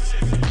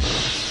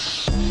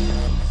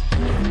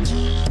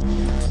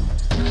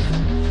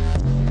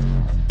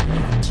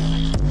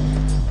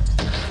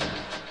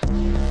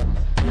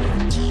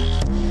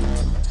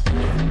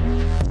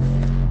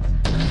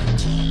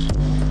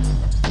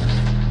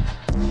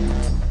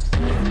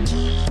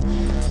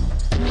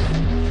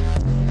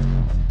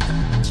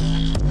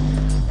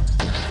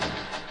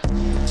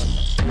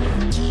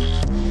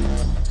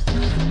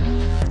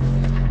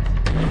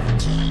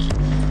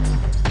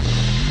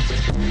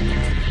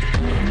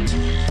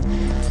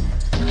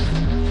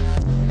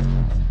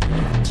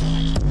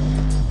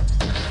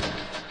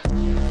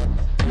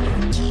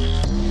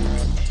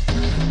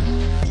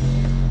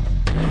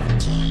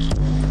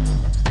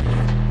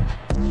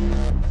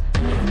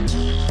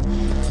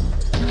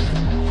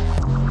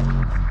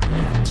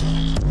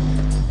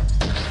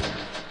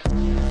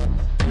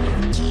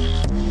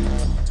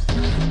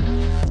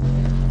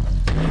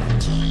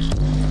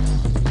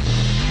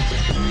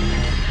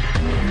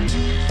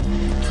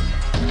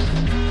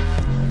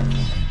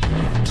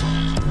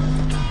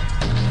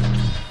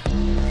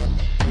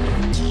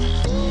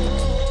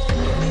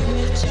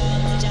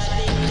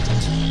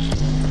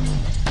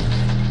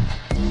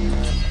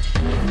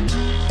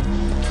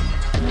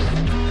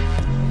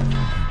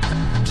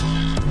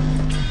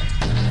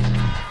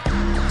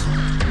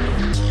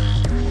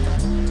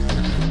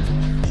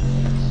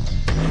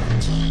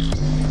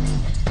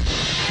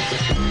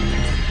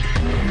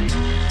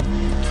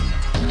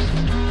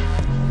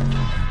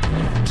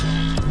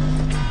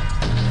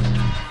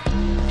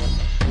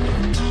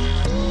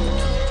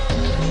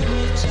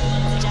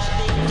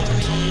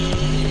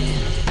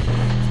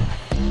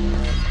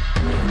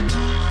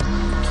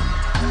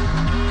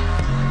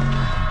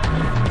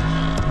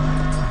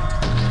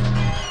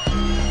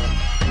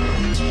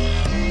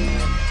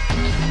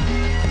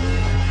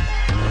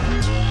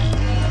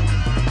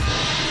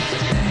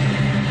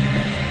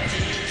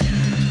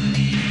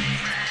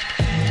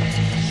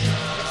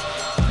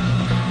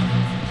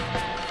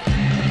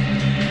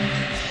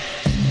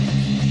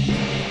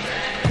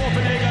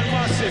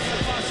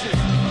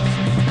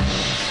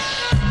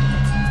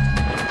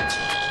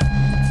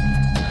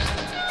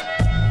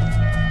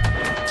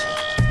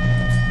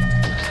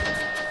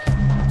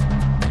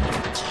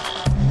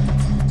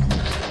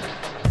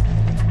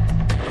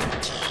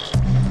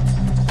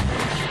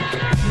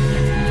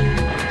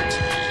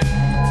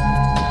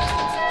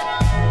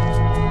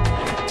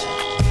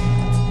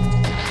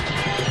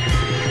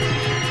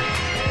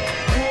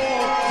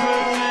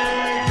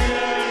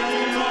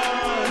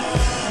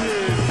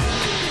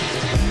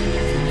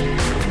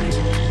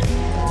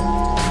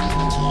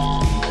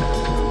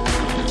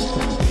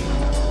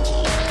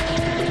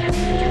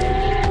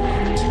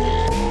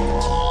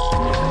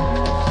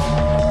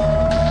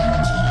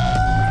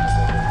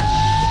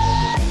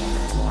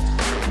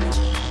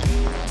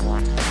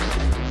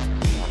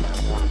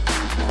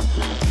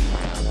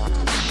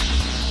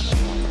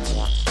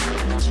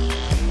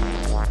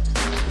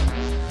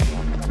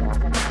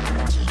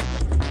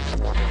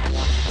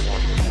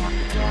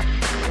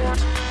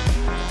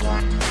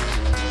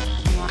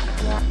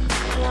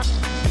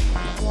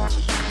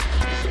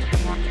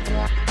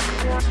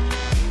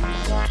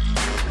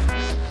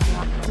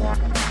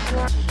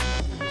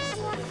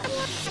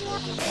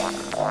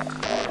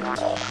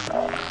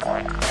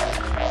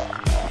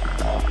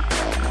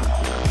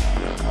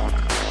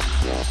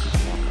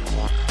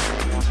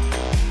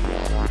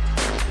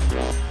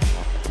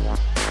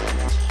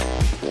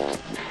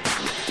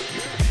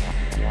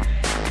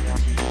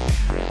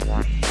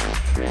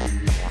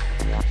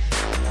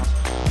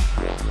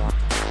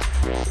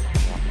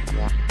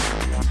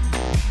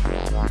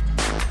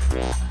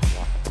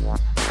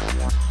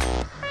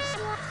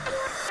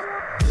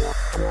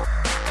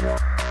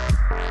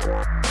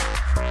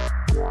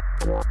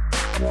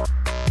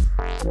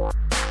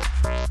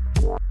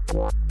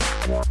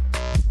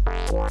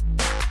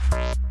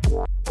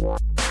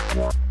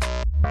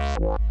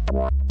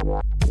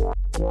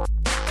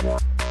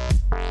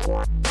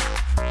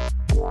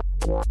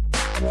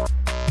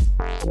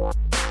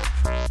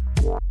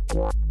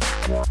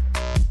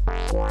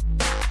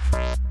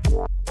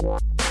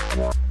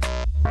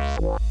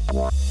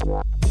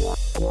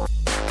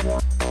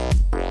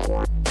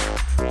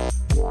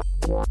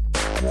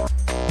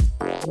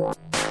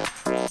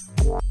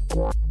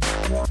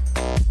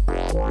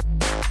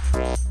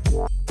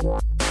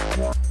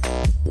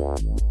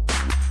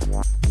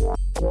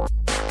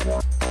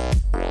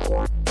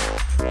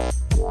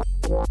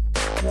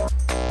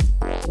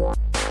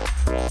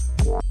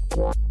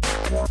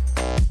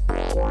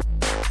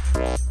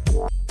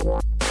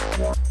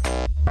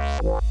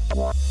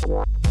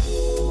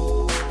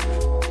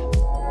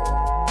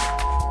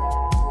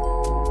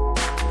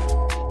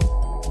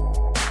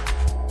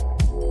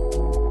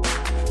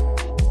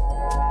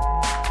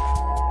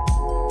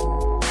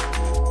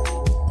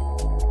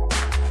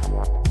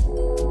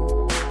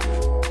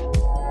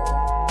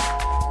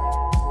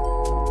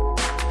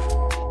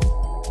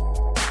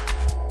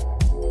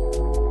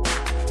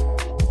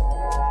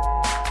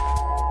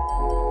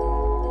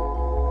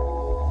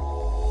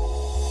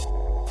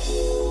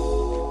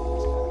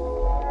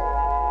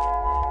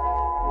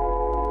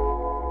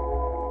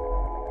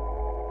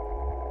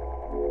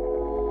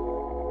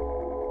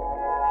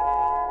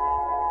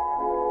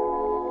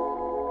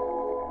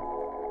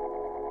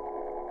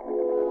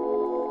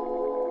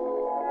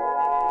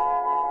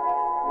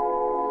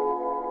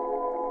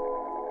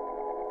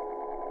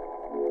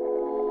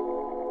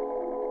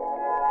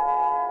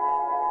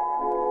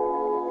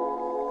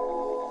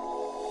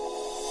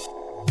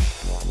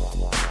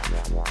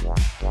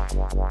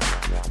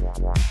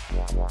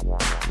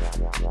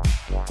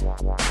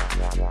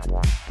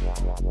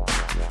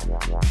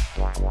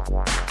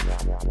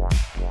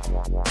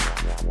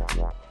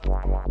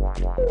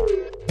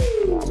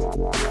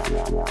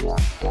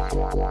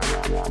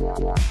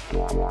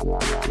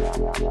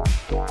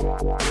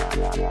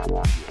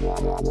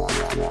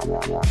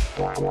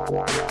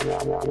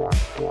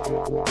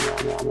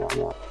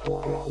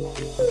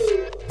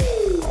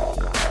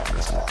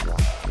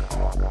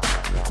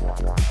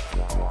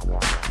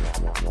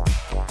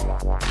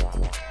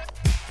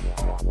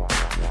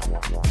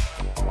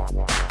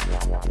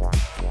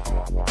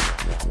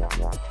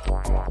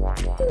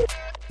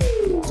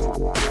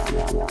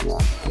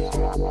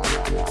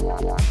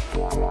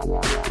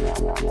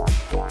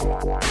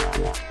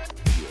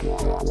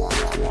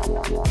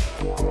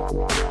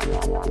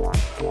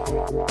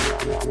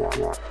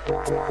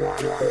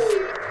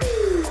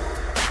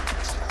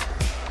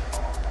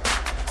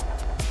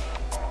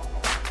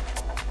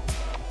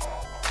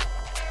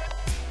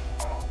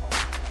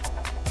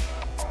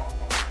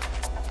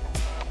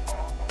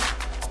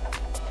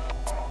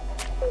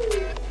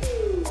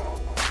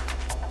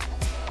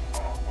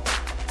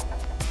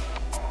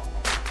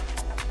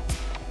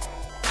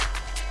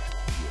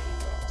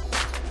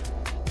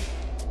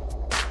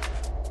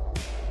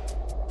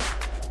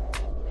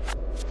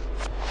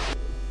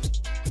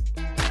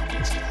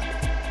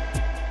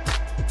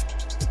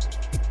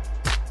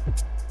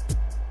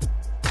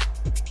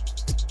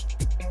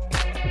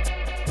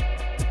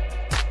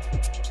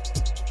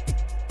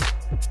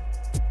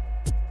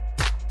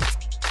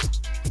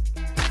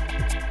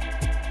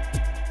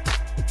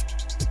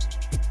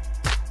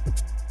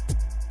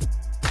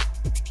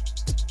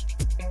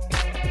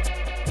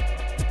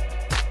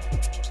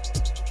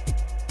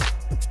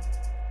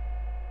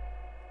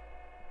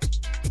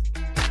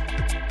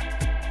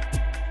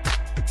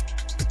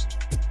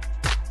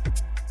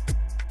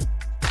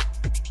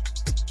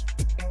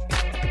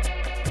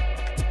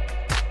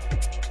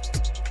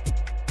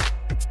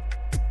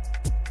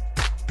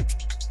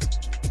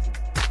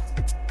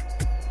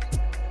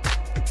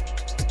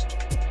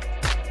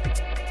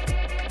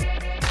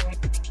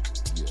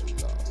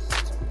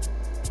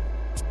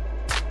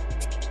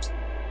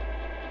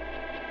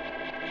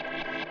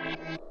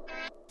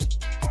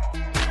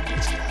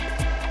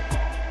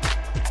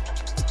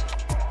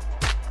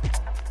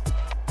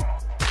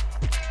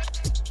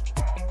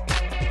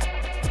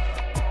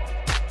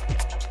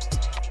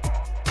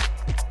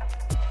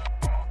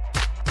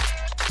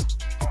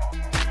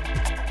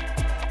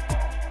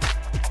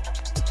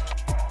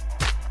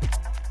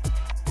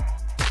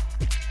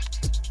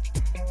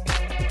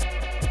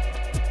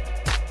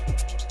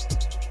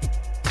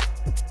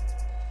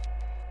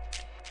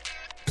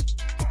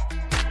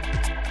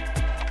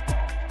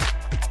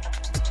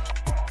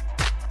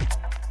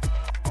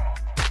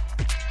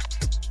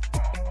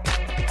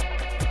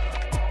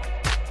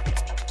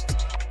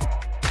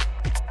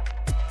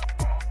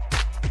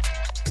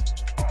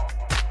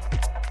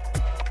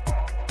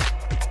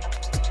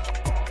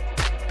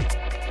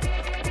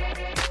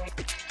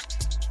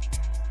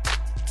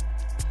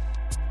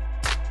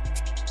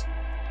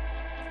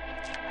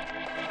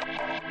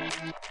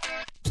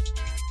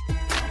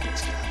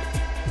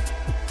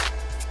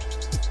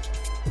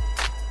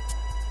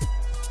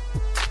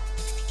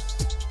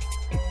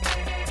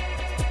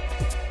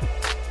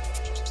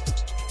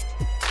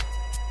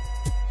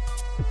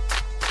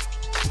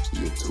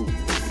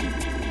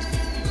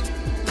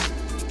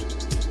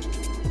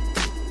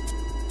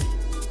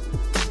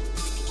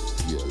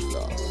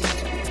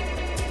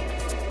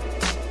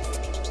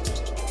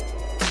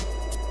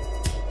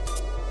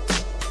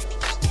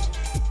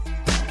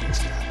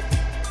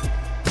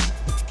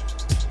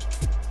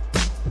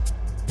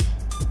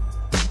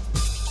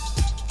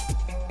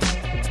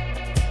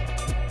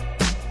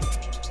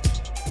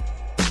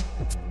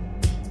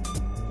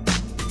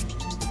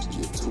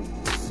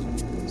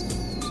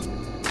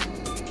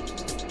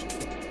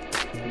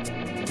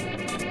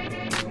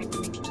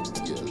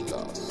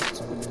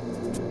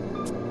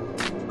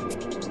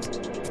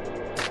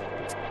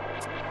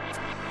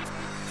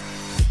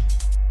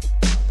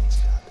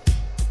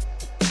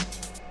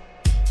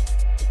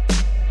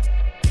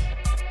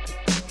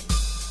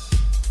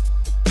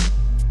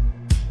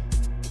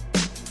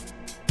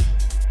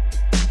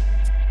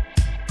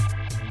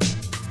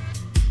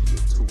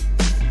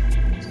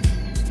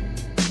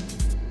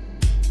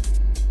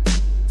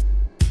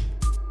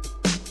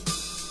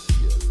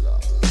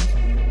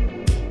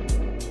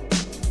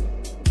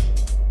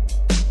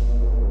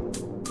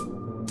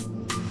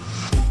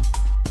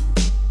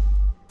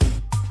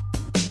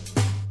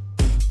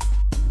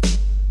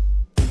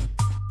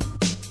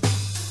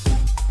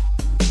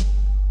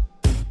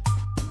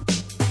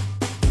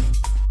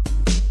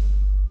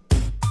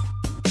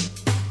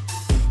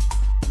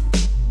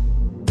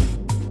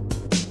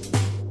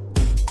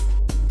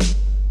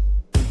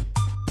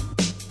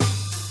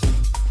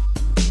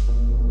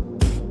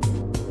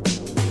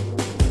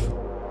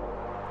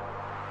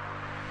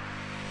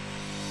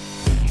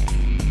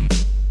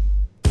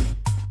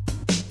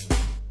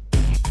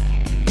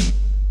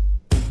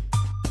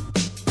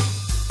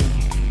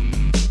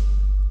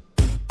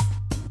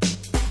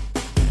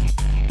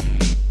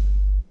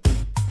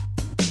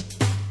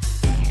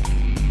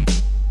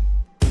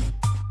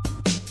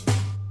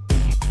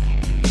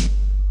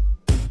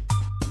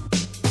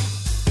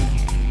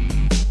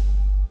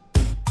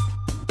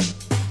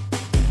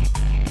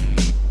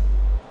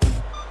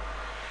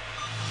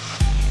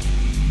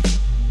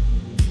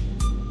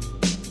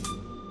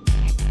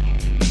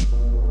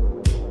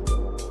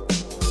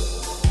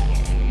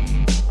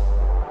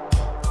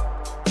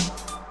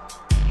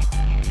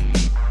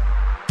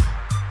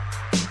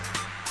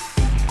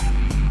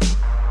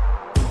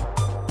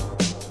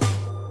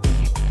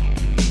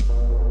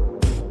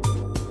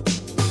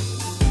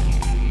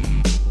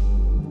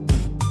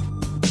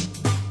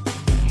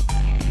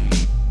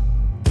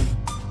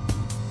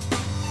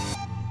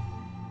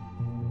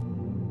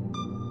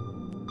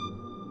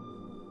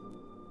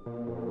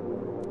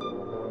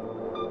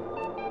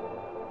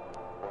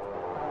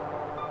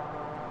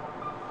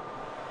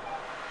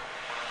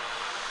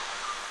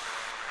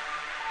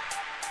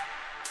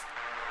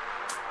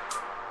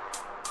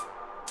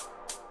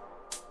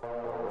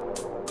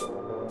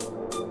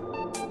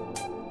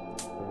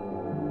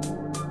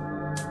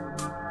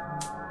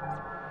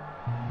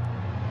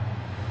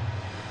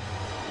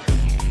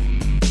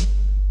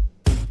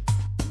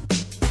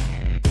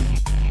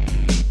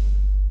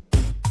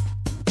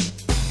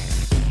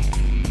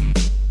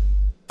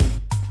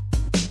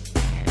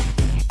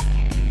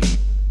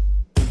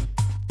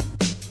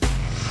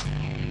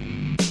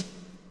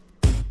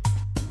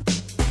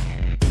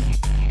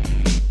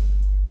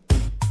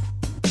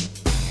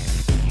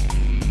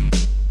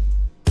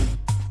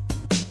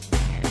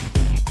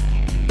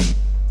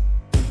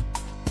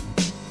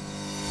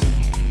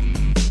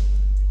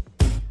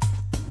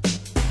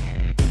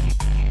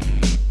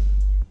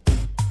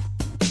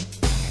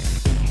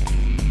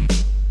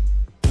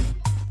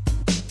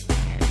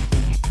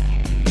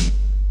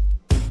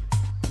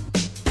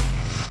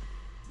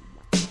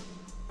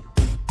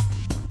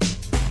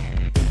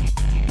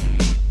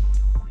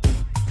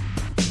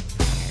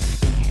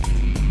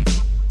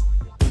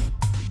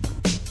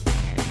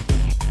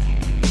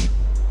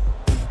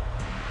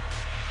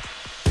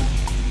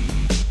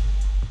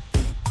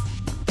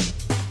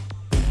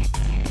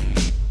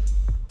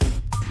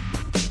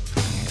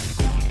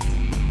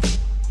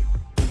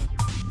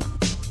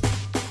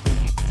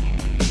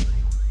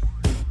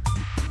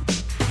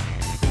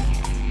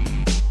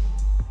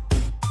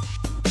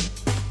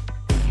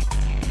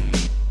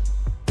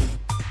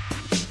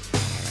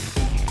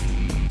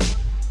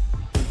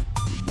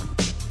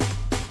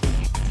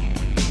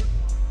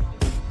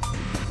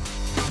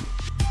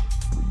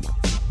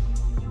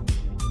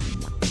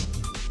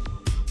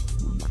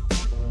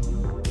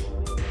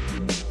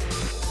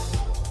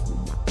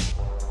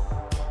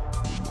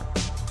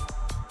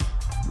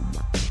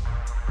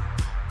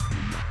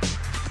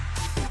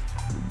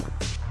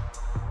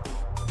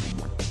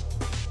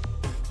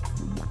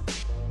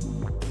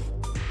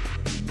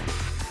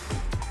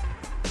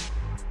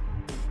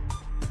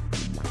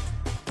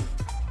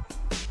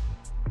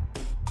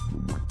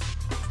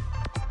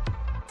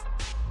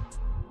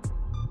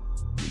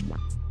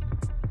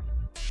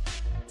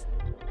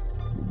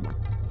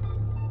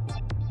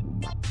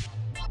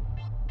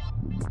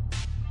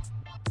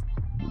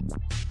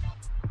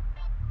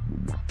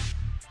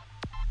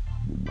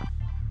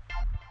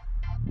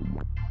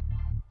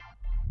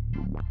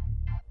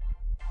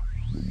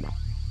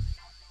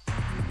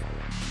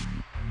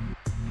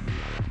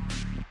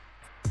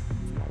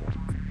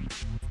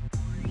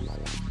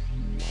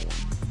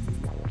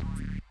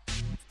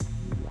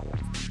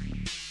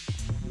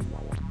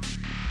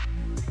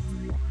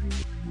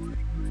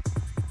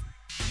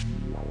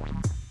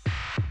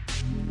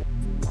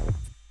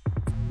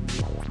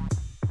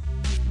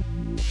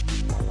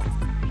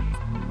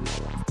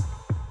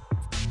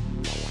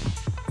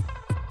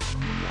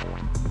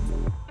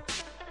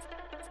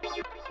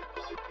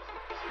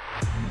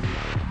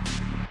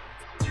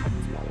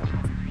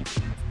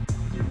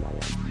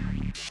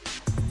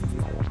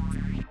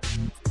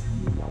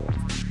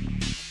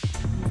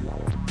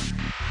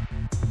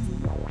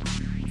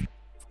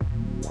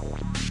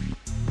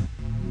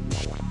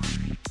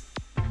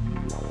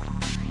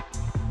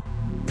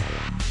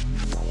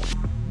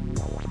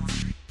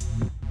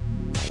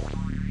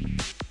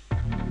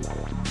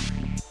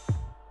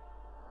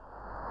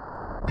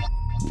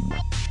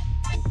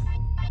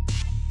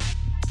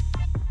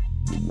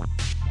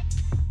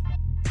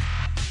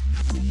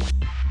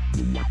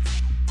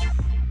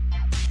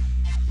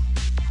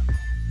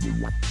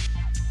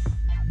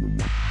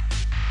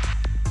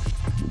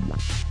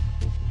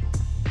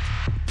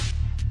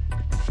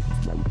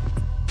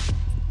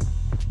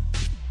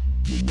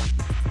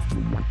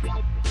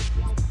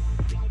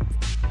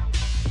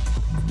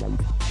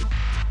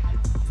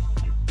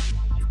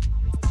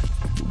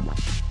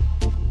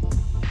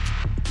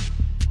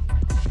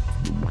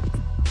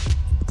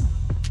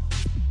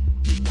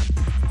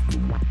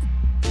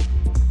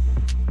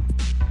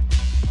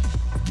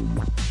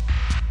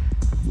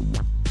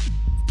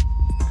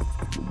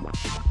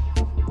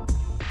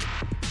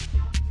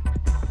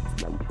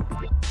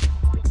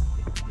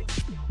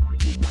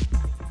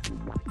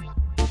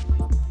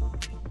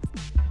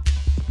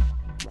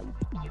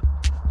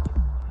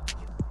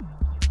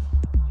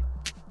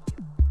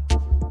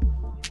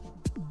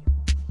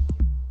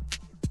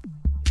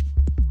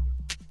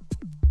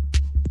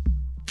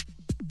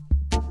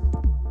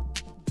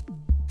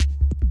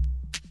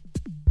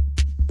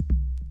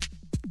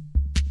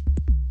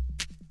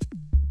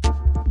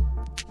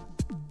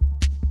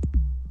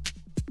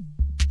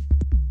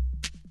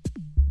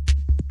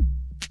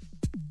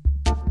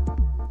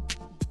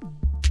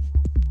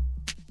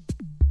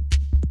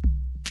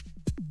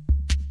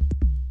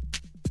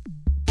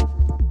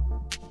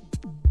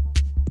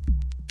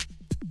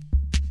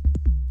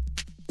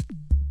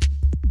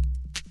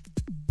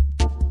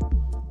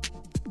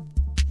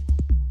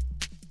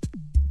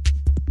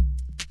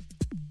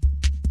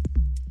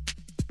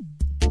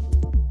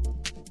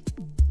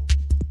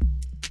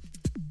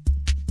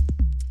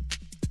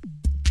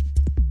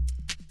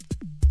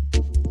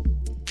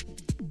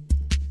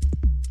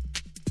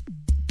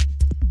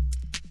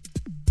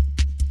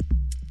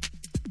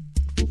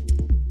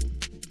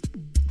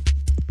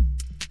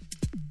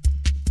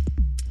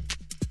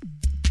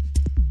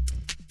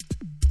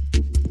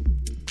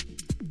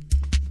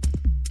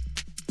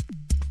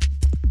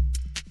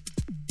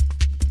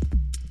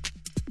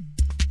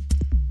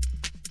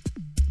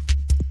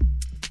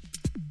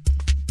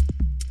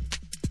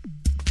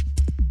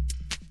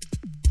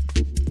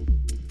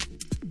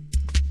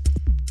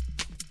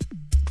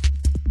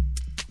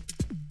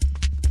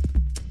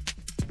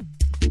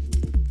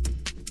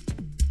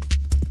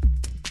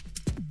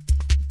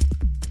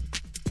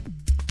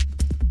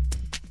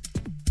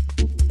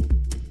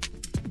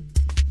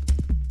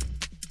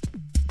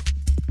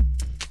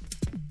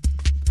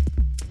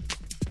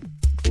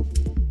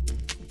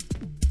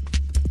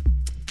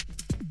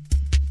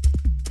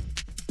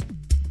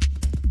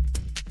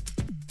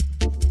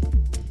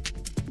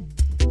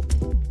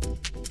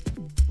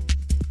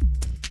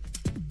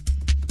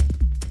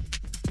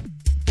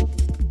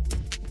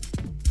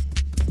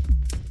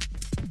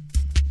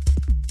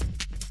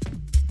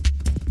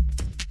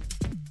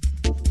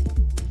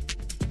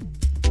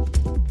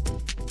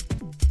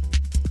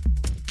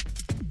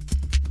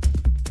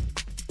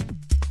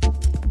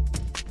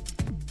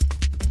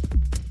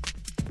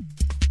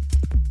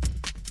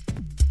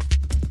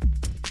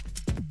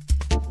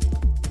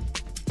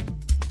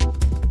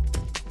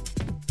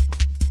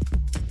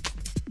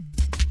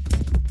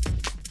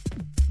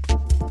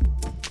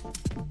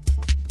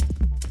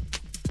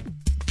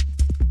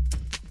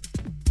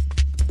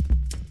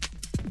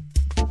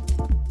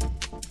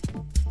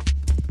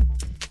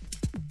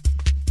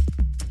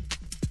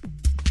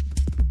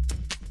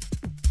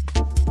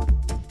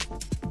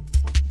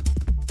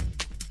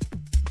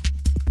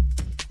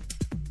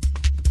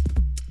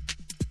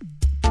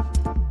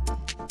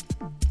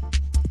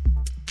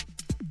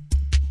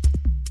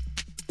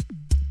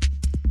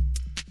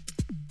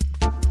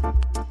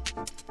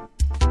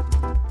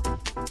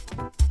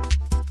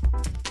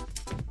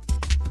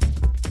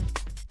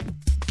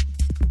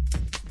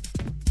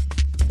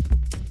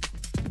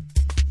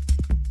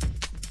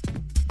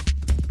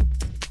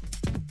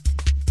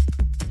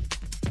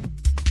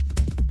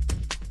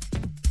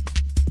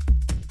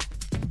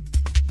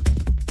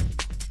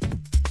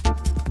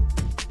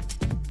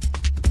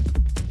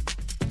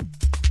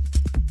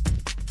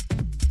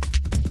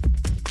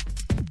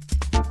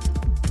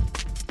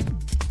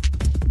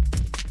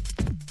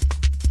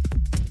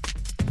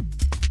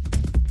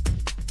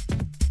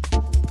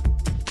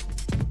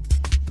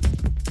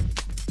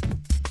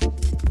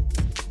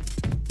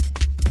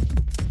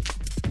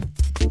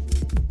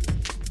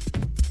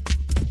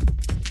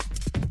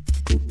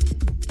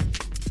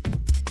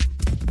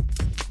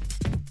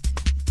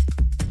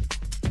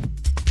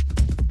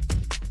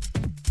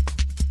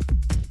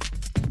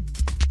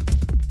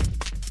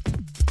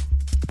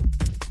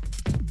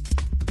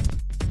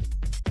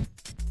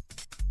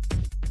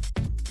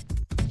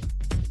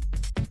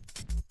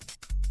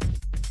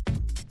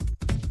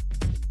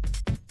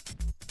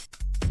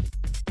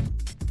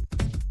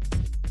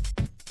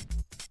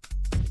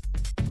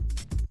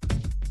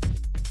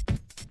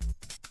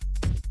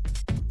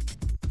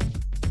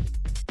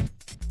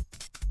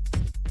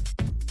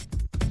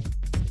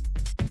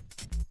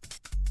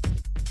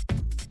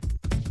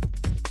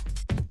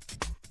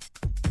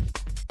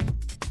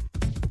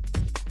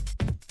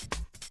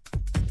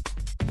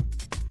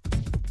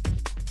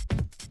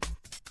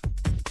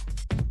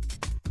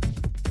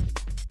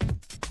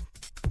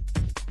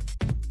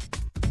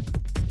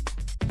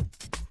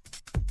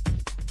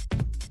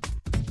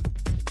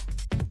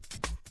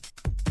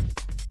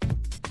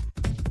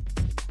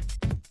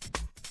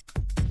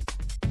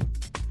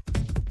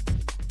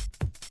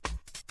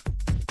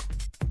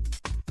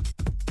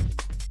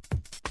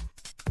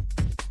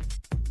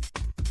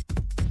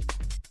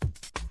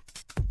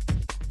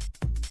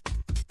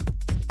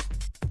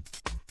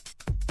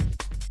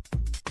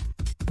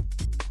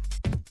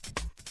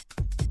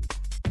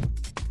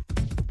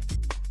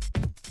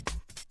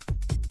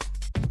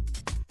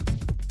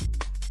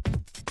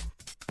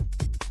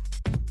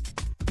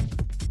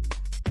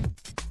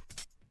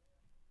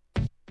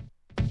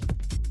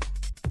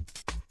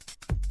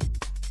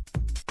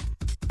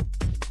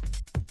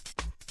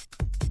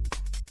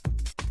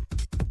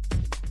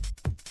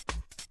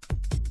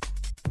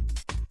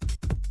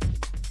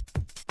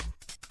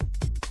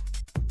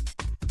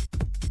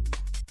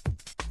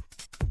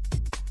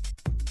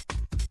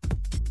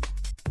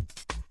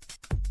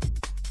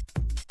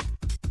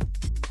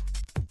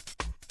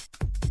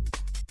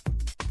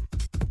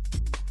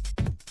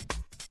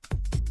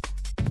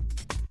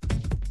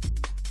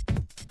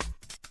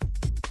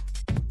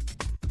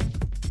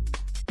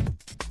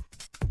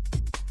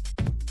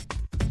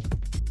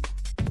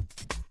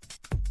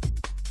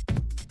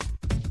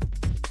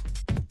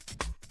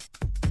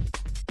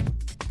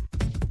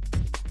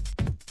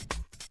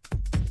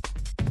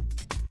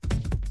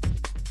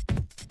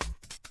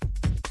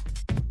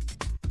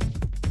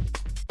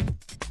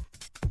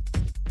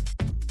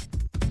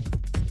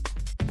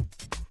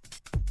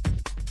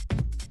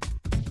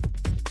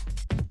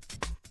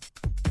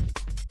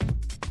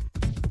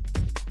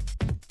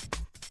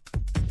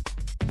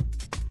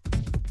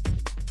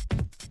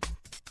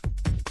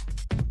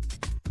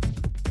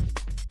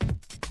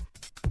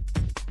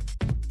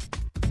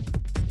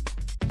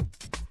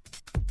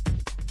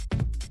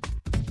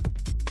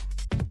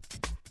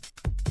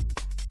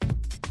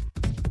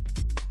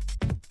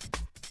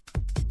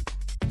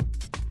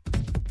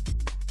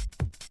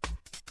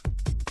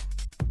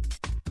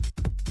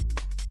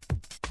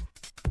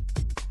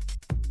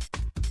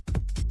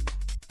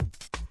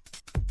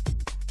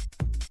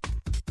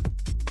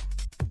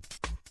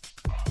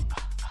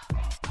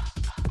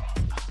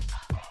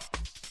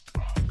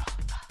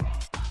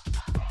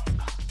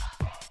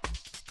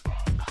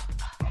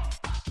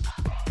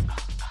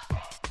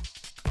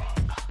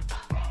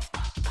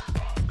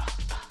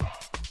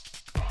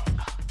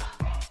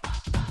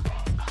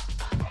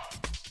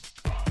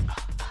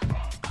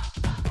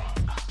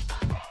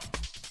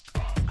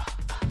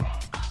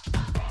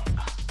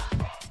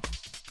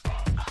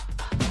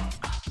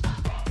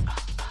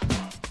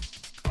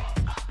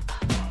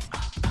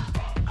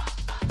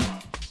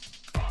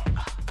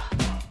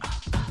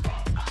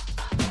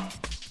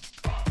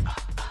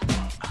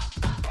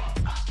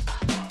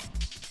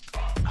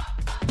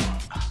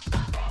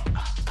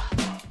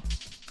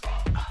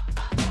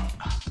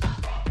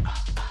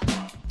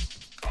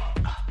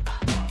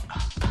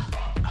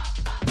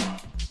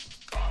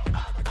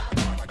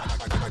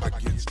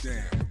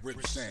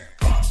 Rich Sam.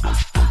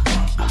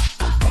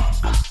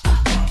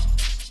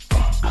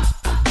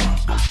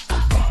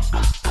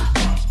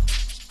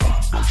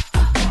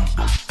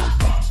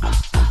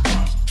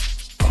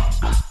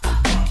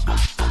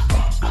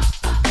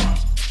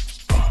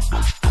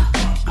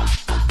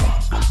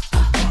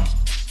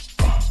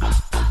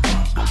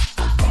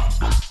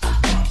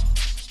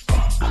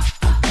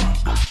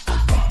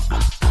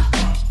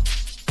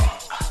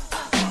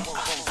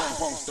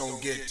 Punks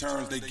don't get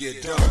turns, they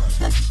get done.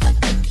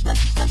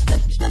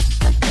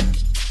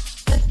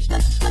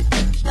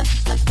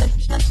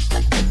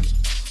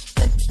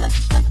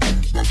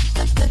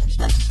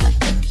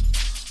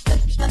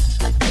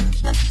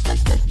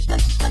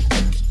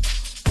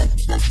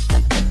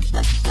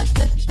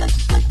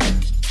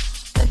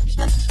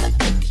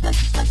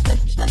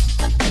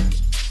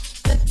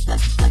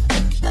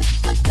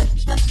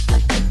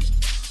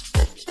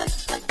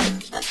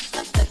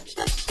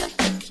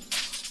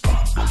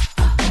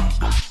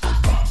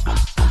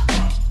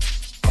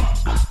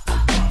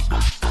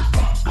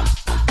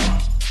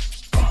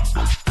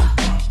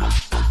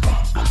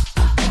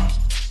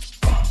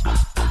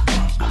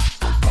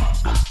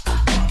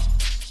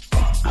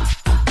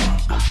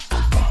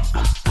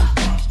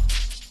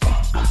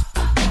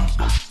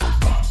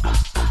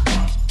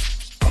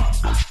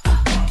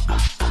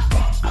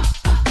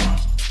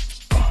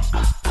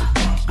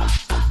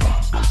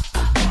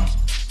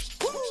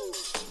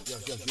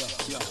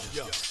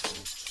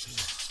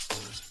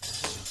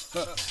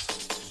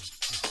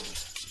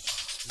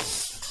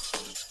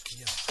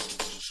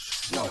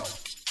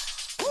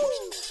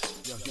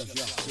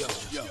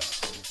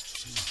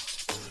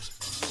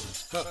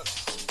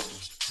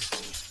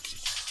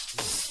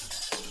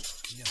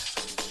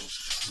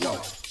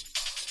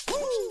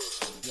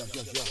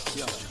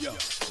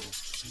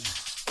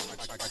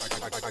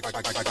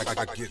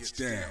 I gets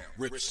down,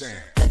 Rich Sam.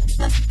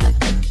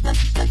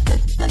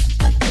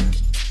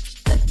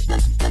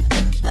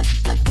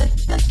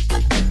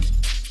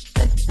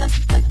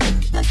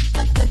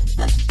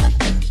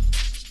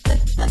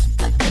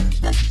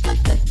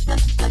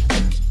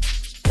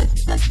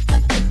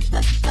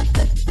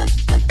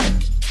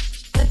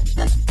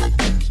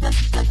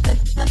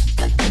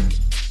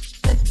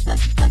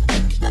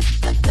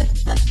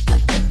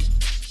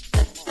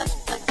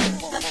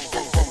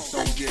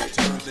 Don't get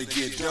turned, they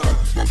get done.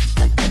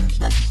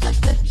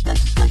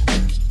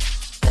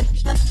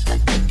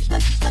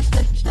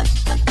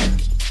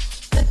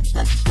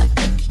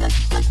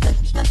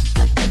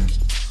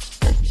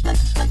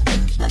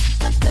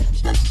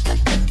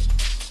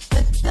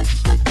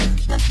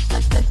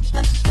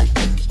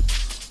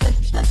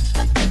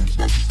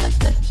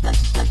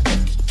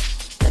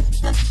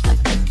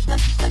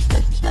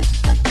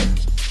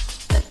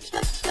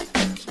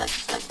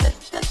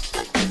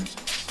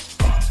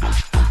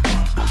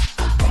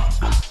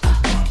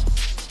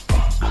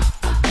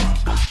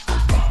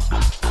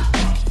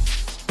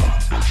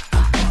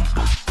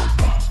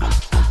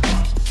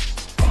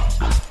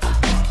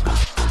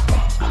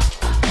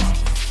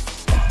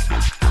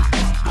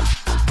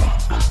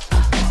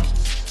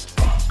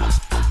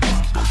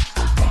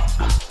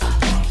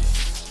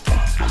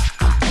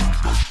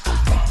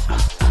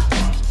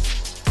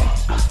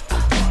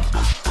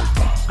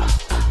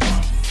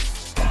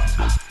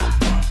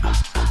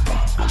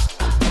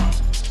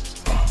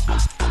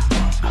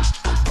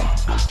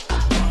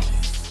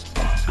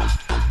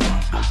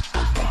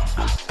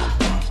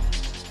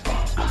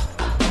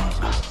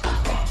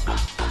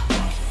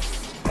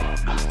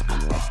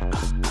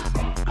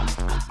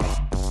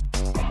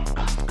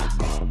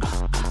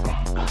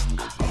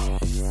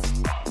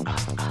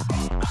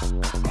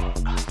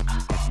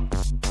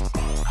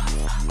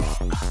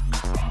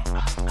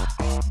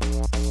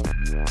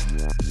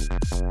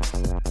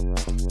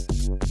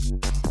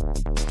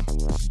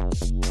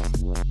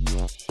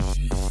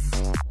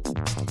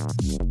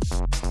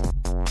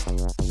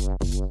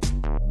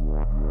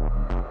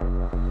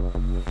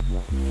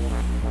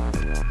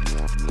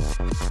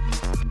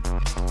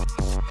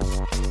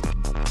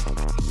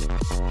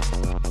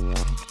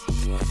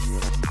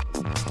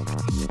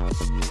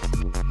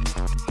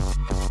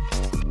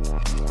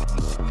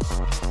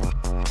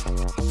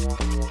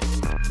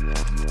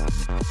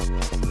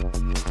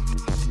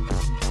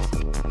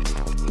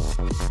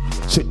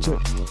 Shit.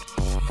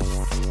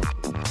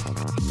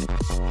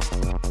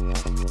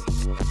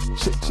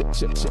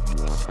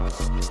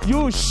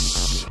 Yush.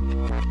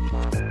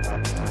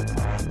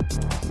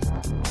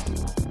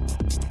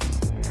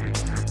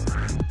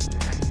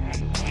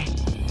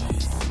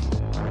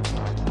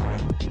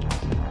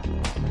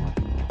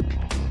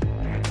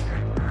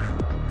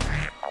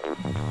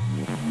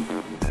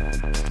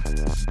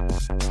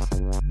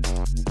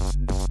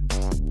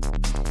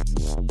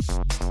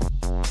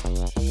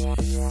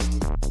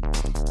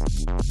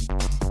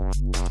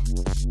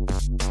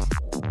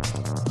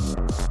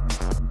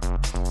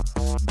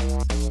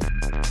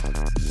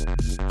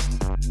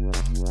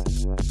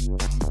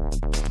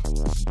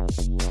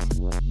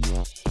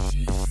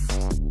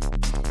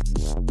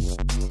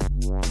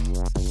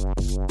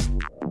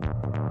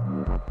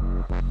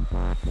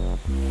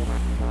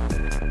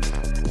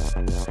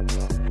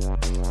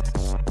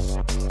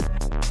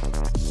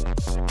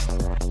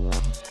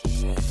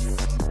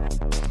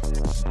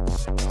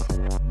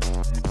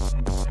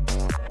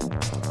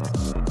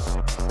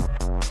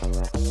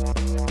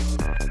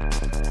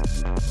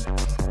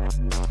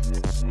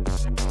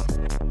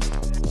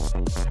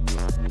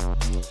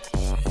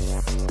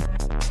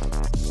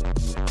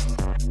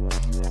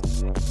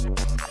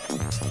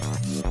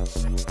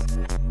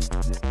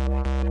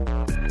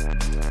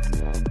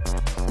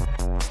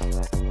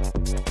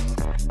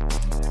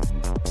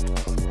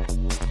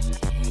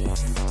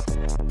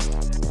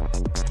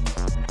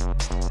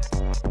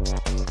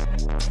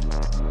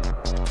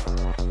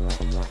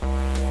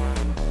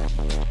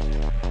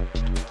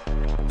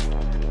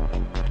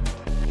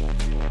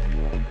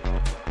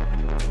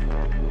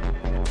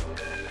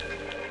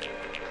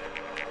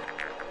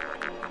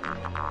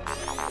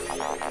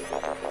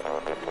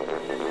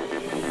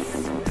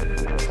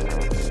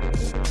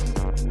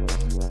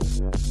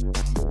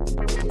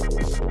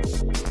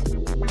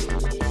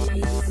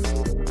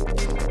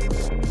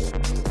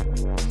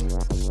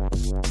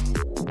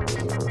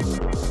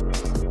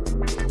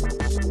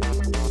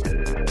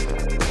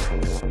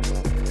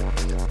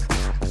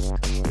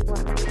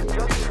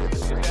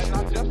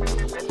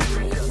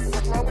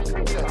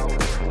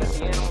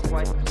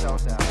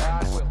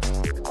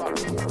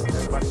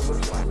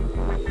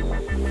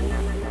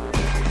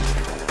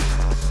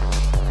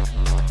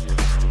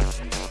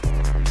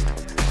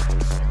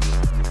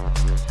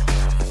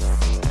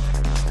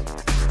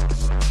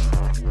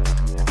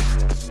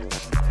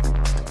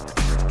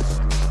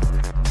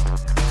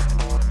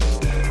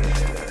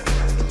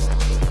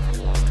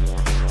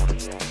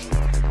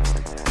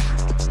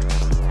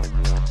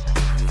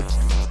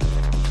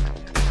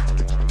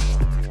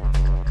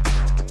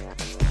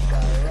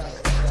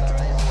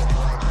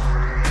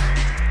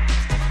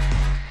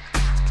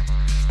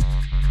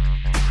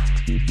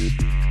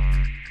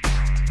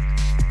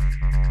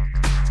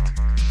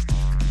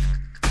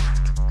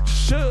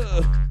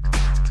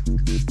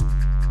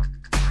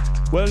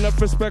 Well,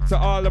 enough respect to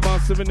all the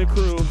massive in the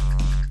crew.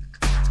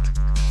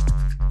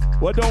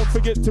 Well, don't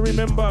forget to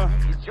remember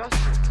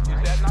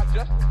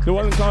the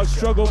one called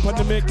Struggle on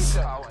the mix.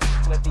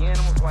 Let the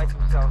animals wipe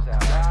themselves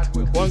out.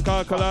 One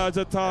called Collage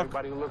Attack.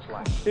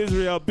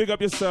 Israel, big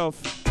up yourself.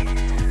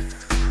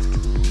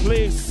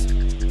 Please.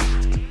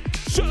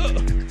 Sure.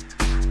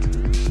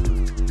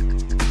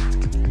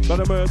 God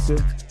of mercy.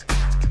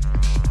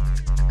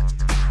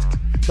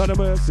 God of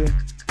mercy.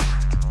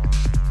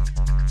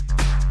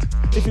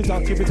 If you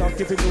talk, if you talk,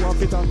 if you know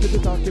if you talk, if you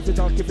talk, if you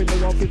talk, if you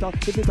know if you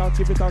talk, if you talk,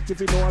 if you talk, if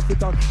you know if you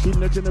talk, in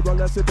the general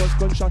let's say bus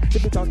gunshot.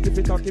 If you talk, if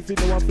you talk, if you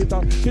know if you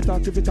talk, if you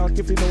talk, if you talk,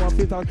 if you know if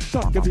you talk,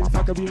 talk if you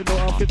talk, if you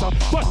know if you talk,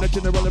 but the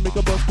general make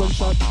a bus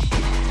gunshot.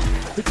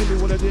 It can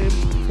be one of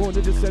them,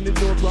 only the send it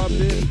no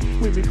problem.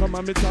 When me come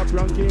on me top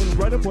ranking,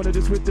 right up on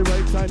this with the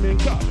right timing.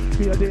 God,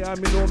 me a day and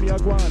me know me a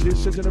go on.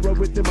 This shit general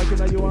with the mic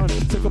and you on.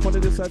 Take up on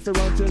this side for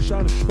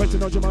rotation. Right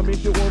now you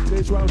make the whole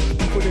place round.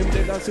 People them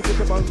dead and sick with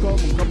the bank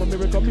come on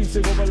America, me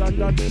sing over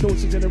London. Don't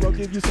see general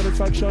give you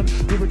satisfaction.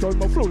 Give it all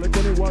my flow like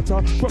running water.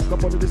 Rock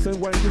up on this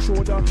and wind the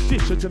shoulder.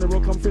 This shit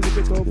general come fill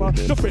it over.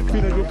 The fret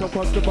feeling you can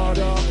cross the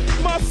border.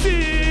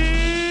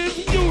 Massive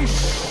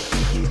douche.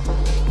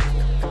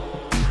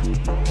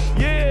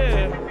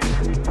 Yeah.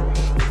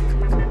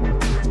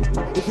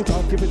 If you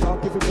talk, if you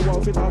talk, if you know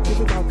if you talk, if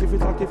you talk, if you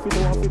talk, if you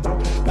know if you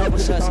talk, Double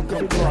shots and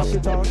come cross.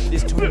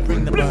 This tune will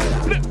bring the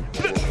murder.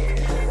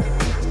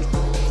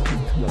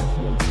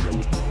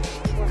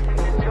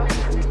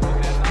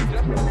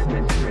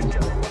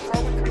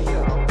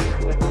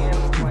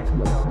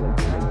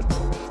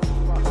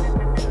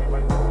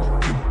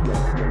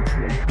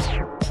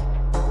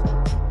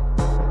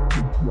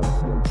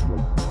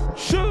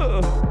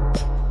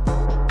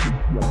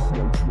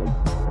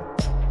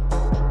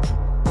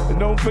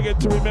 Don't forget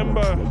to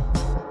remember,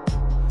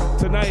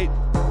 tonight,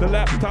 the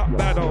laptop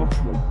battle.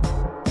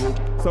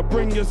 So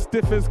bring your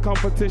stiffest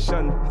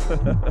competition.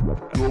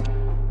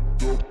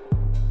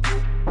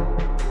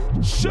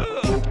 Sure.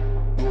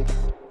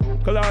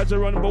 Collage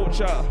run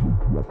Bocha.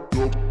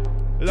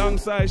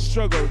 Alongside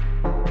Struggle.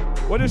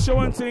 What is your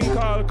one thing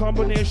called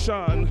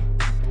combination?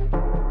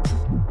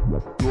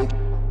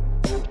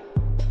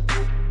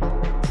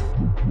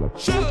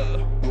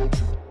 Sure.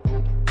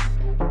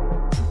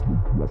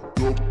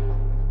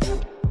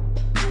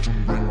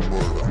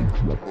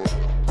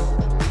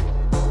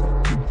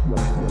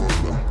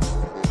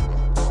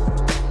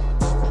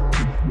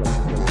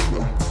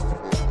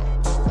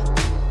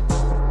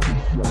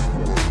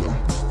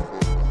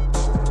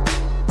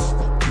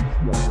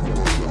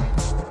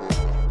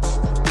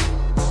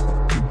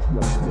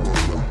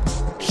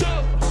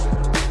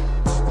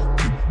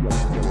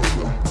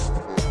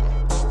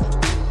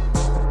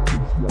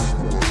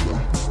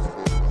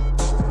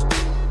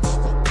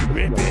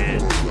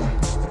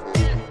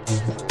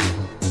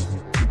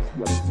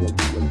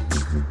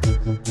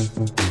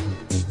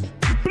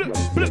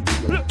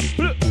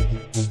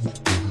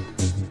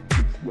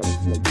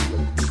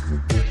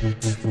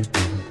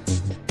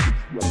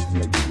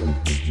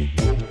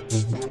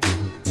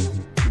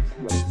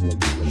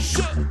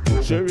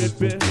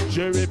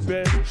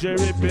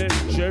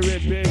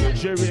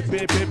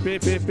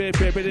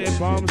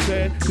 Palm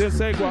say, they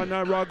say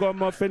Guana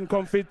Ragamuffin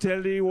come fi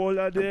tell the whole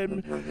of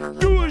them.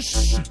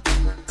 Douche,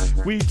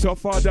 we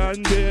tougher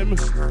than them.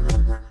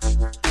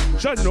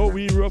 Shall know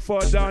we rougher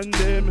than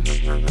them.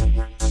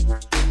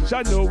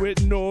 Shall know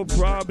it no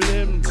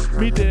problem.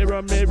 Me there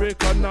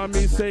American and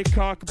me say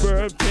cock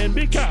burping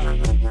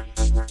because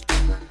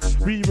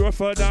we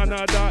rougher than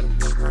a that.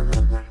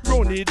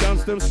 Ronnie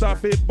dance them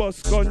stuff it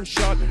bust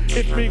gunshot.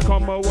 If me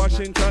come a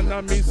Washington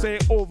and me say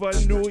over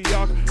New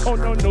York. Oh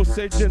no no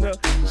say Jenna,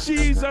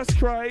 Jesus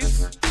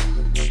Christ.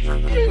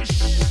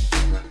 Yeesh.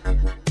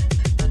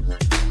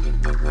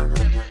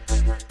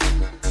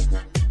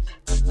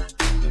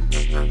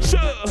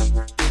 Sure.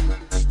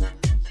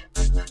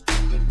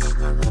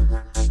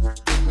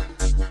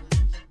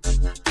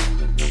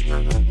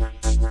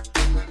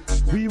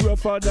 We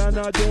rougher than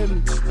a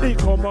them. They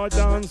come a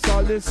dance,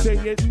 all they say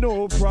it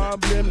no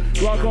problem.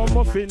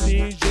 Ragamuffin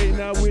DJ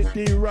now with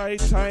the right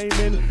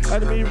timing.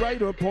 And me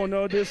right upon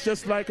all this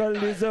just like a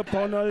lizard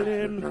upon a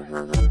limb.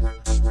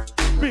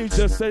 We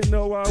just say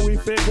no how we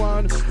fake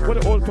one.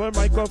 With the old per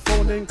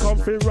microphone and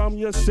comfy ram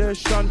your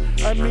session.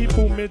 And me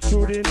boom it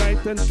through the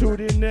night and to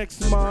the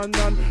next man.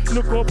 And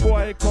look up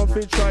boy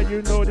comfy try,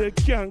 you know they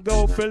can't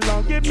go for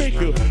long. Give me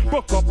you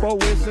buck up a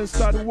waist and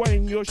start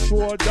whining your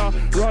shoulder.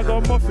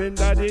 Ragamuffin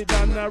daddy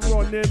done a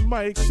running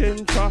mic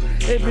center.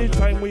 Every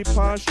time we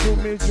pass through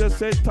me just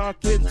say talk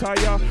it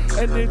tire.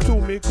 And they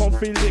to me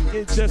comfy lick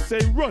it just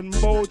say run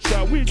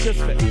voucher. We just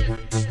say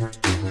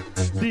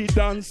the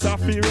dancer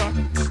fi rock.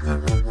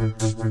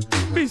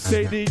 We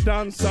say the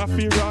dancer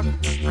fi rock.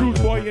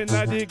 Rude boy in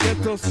the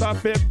ghetto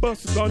stop a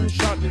bus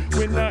gunshot.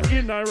 When I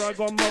in a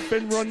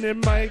Ragamuffin running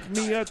mic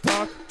me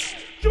attack.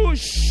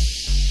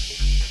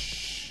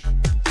 Juice.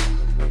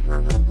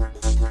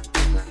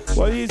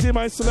 Well easy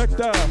my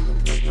selector.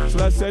 So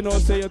let's say no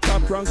say your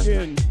top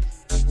ranking.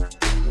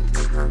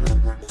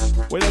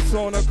 When the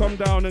sound come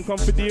down and come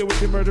to deal with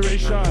the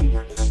murderation.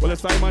 Well,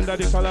 it's time under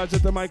the college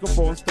at the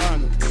microphone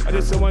stand. I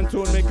just say one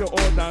tune make your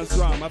all dance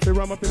ram. I feel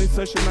ram up in the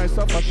session, nice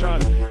up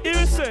fashion. Here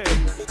you say.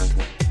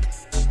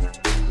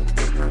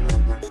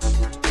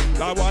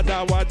 Da wa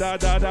da wa da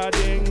da da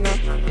ding.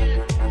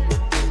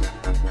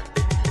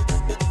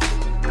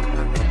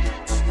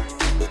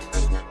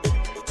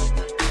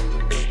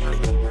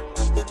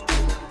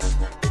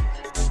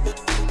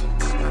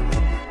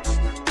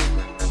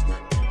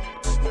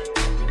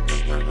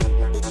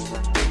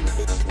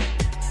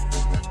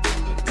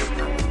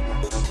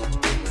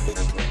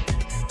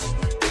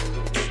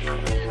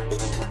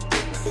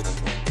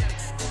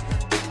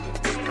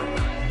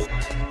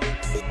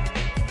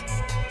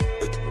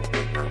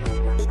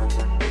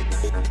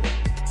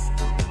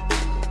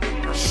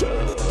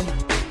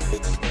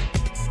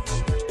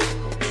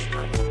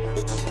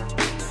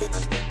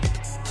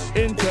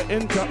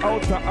 Inter,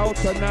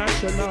 outer,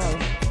 national.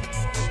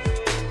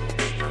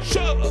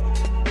 Sure.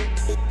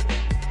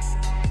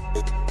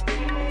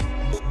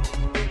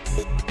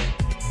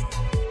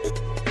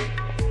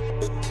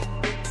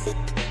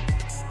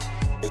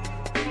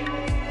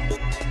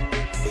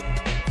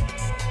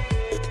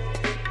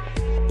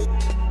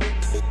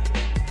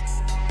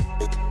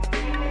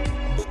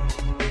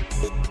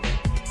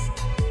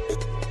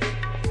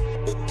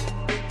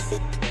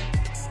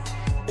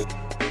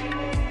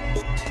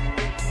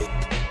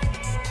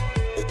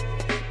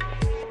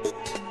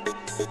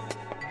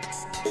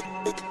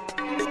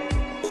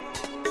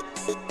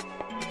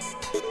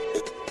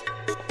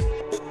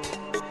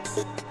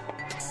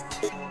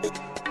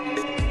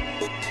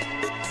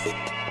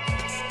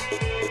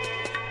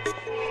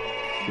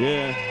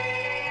 Yeah.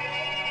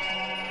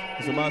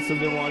 So massive,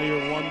 they want to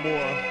hear one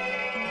more.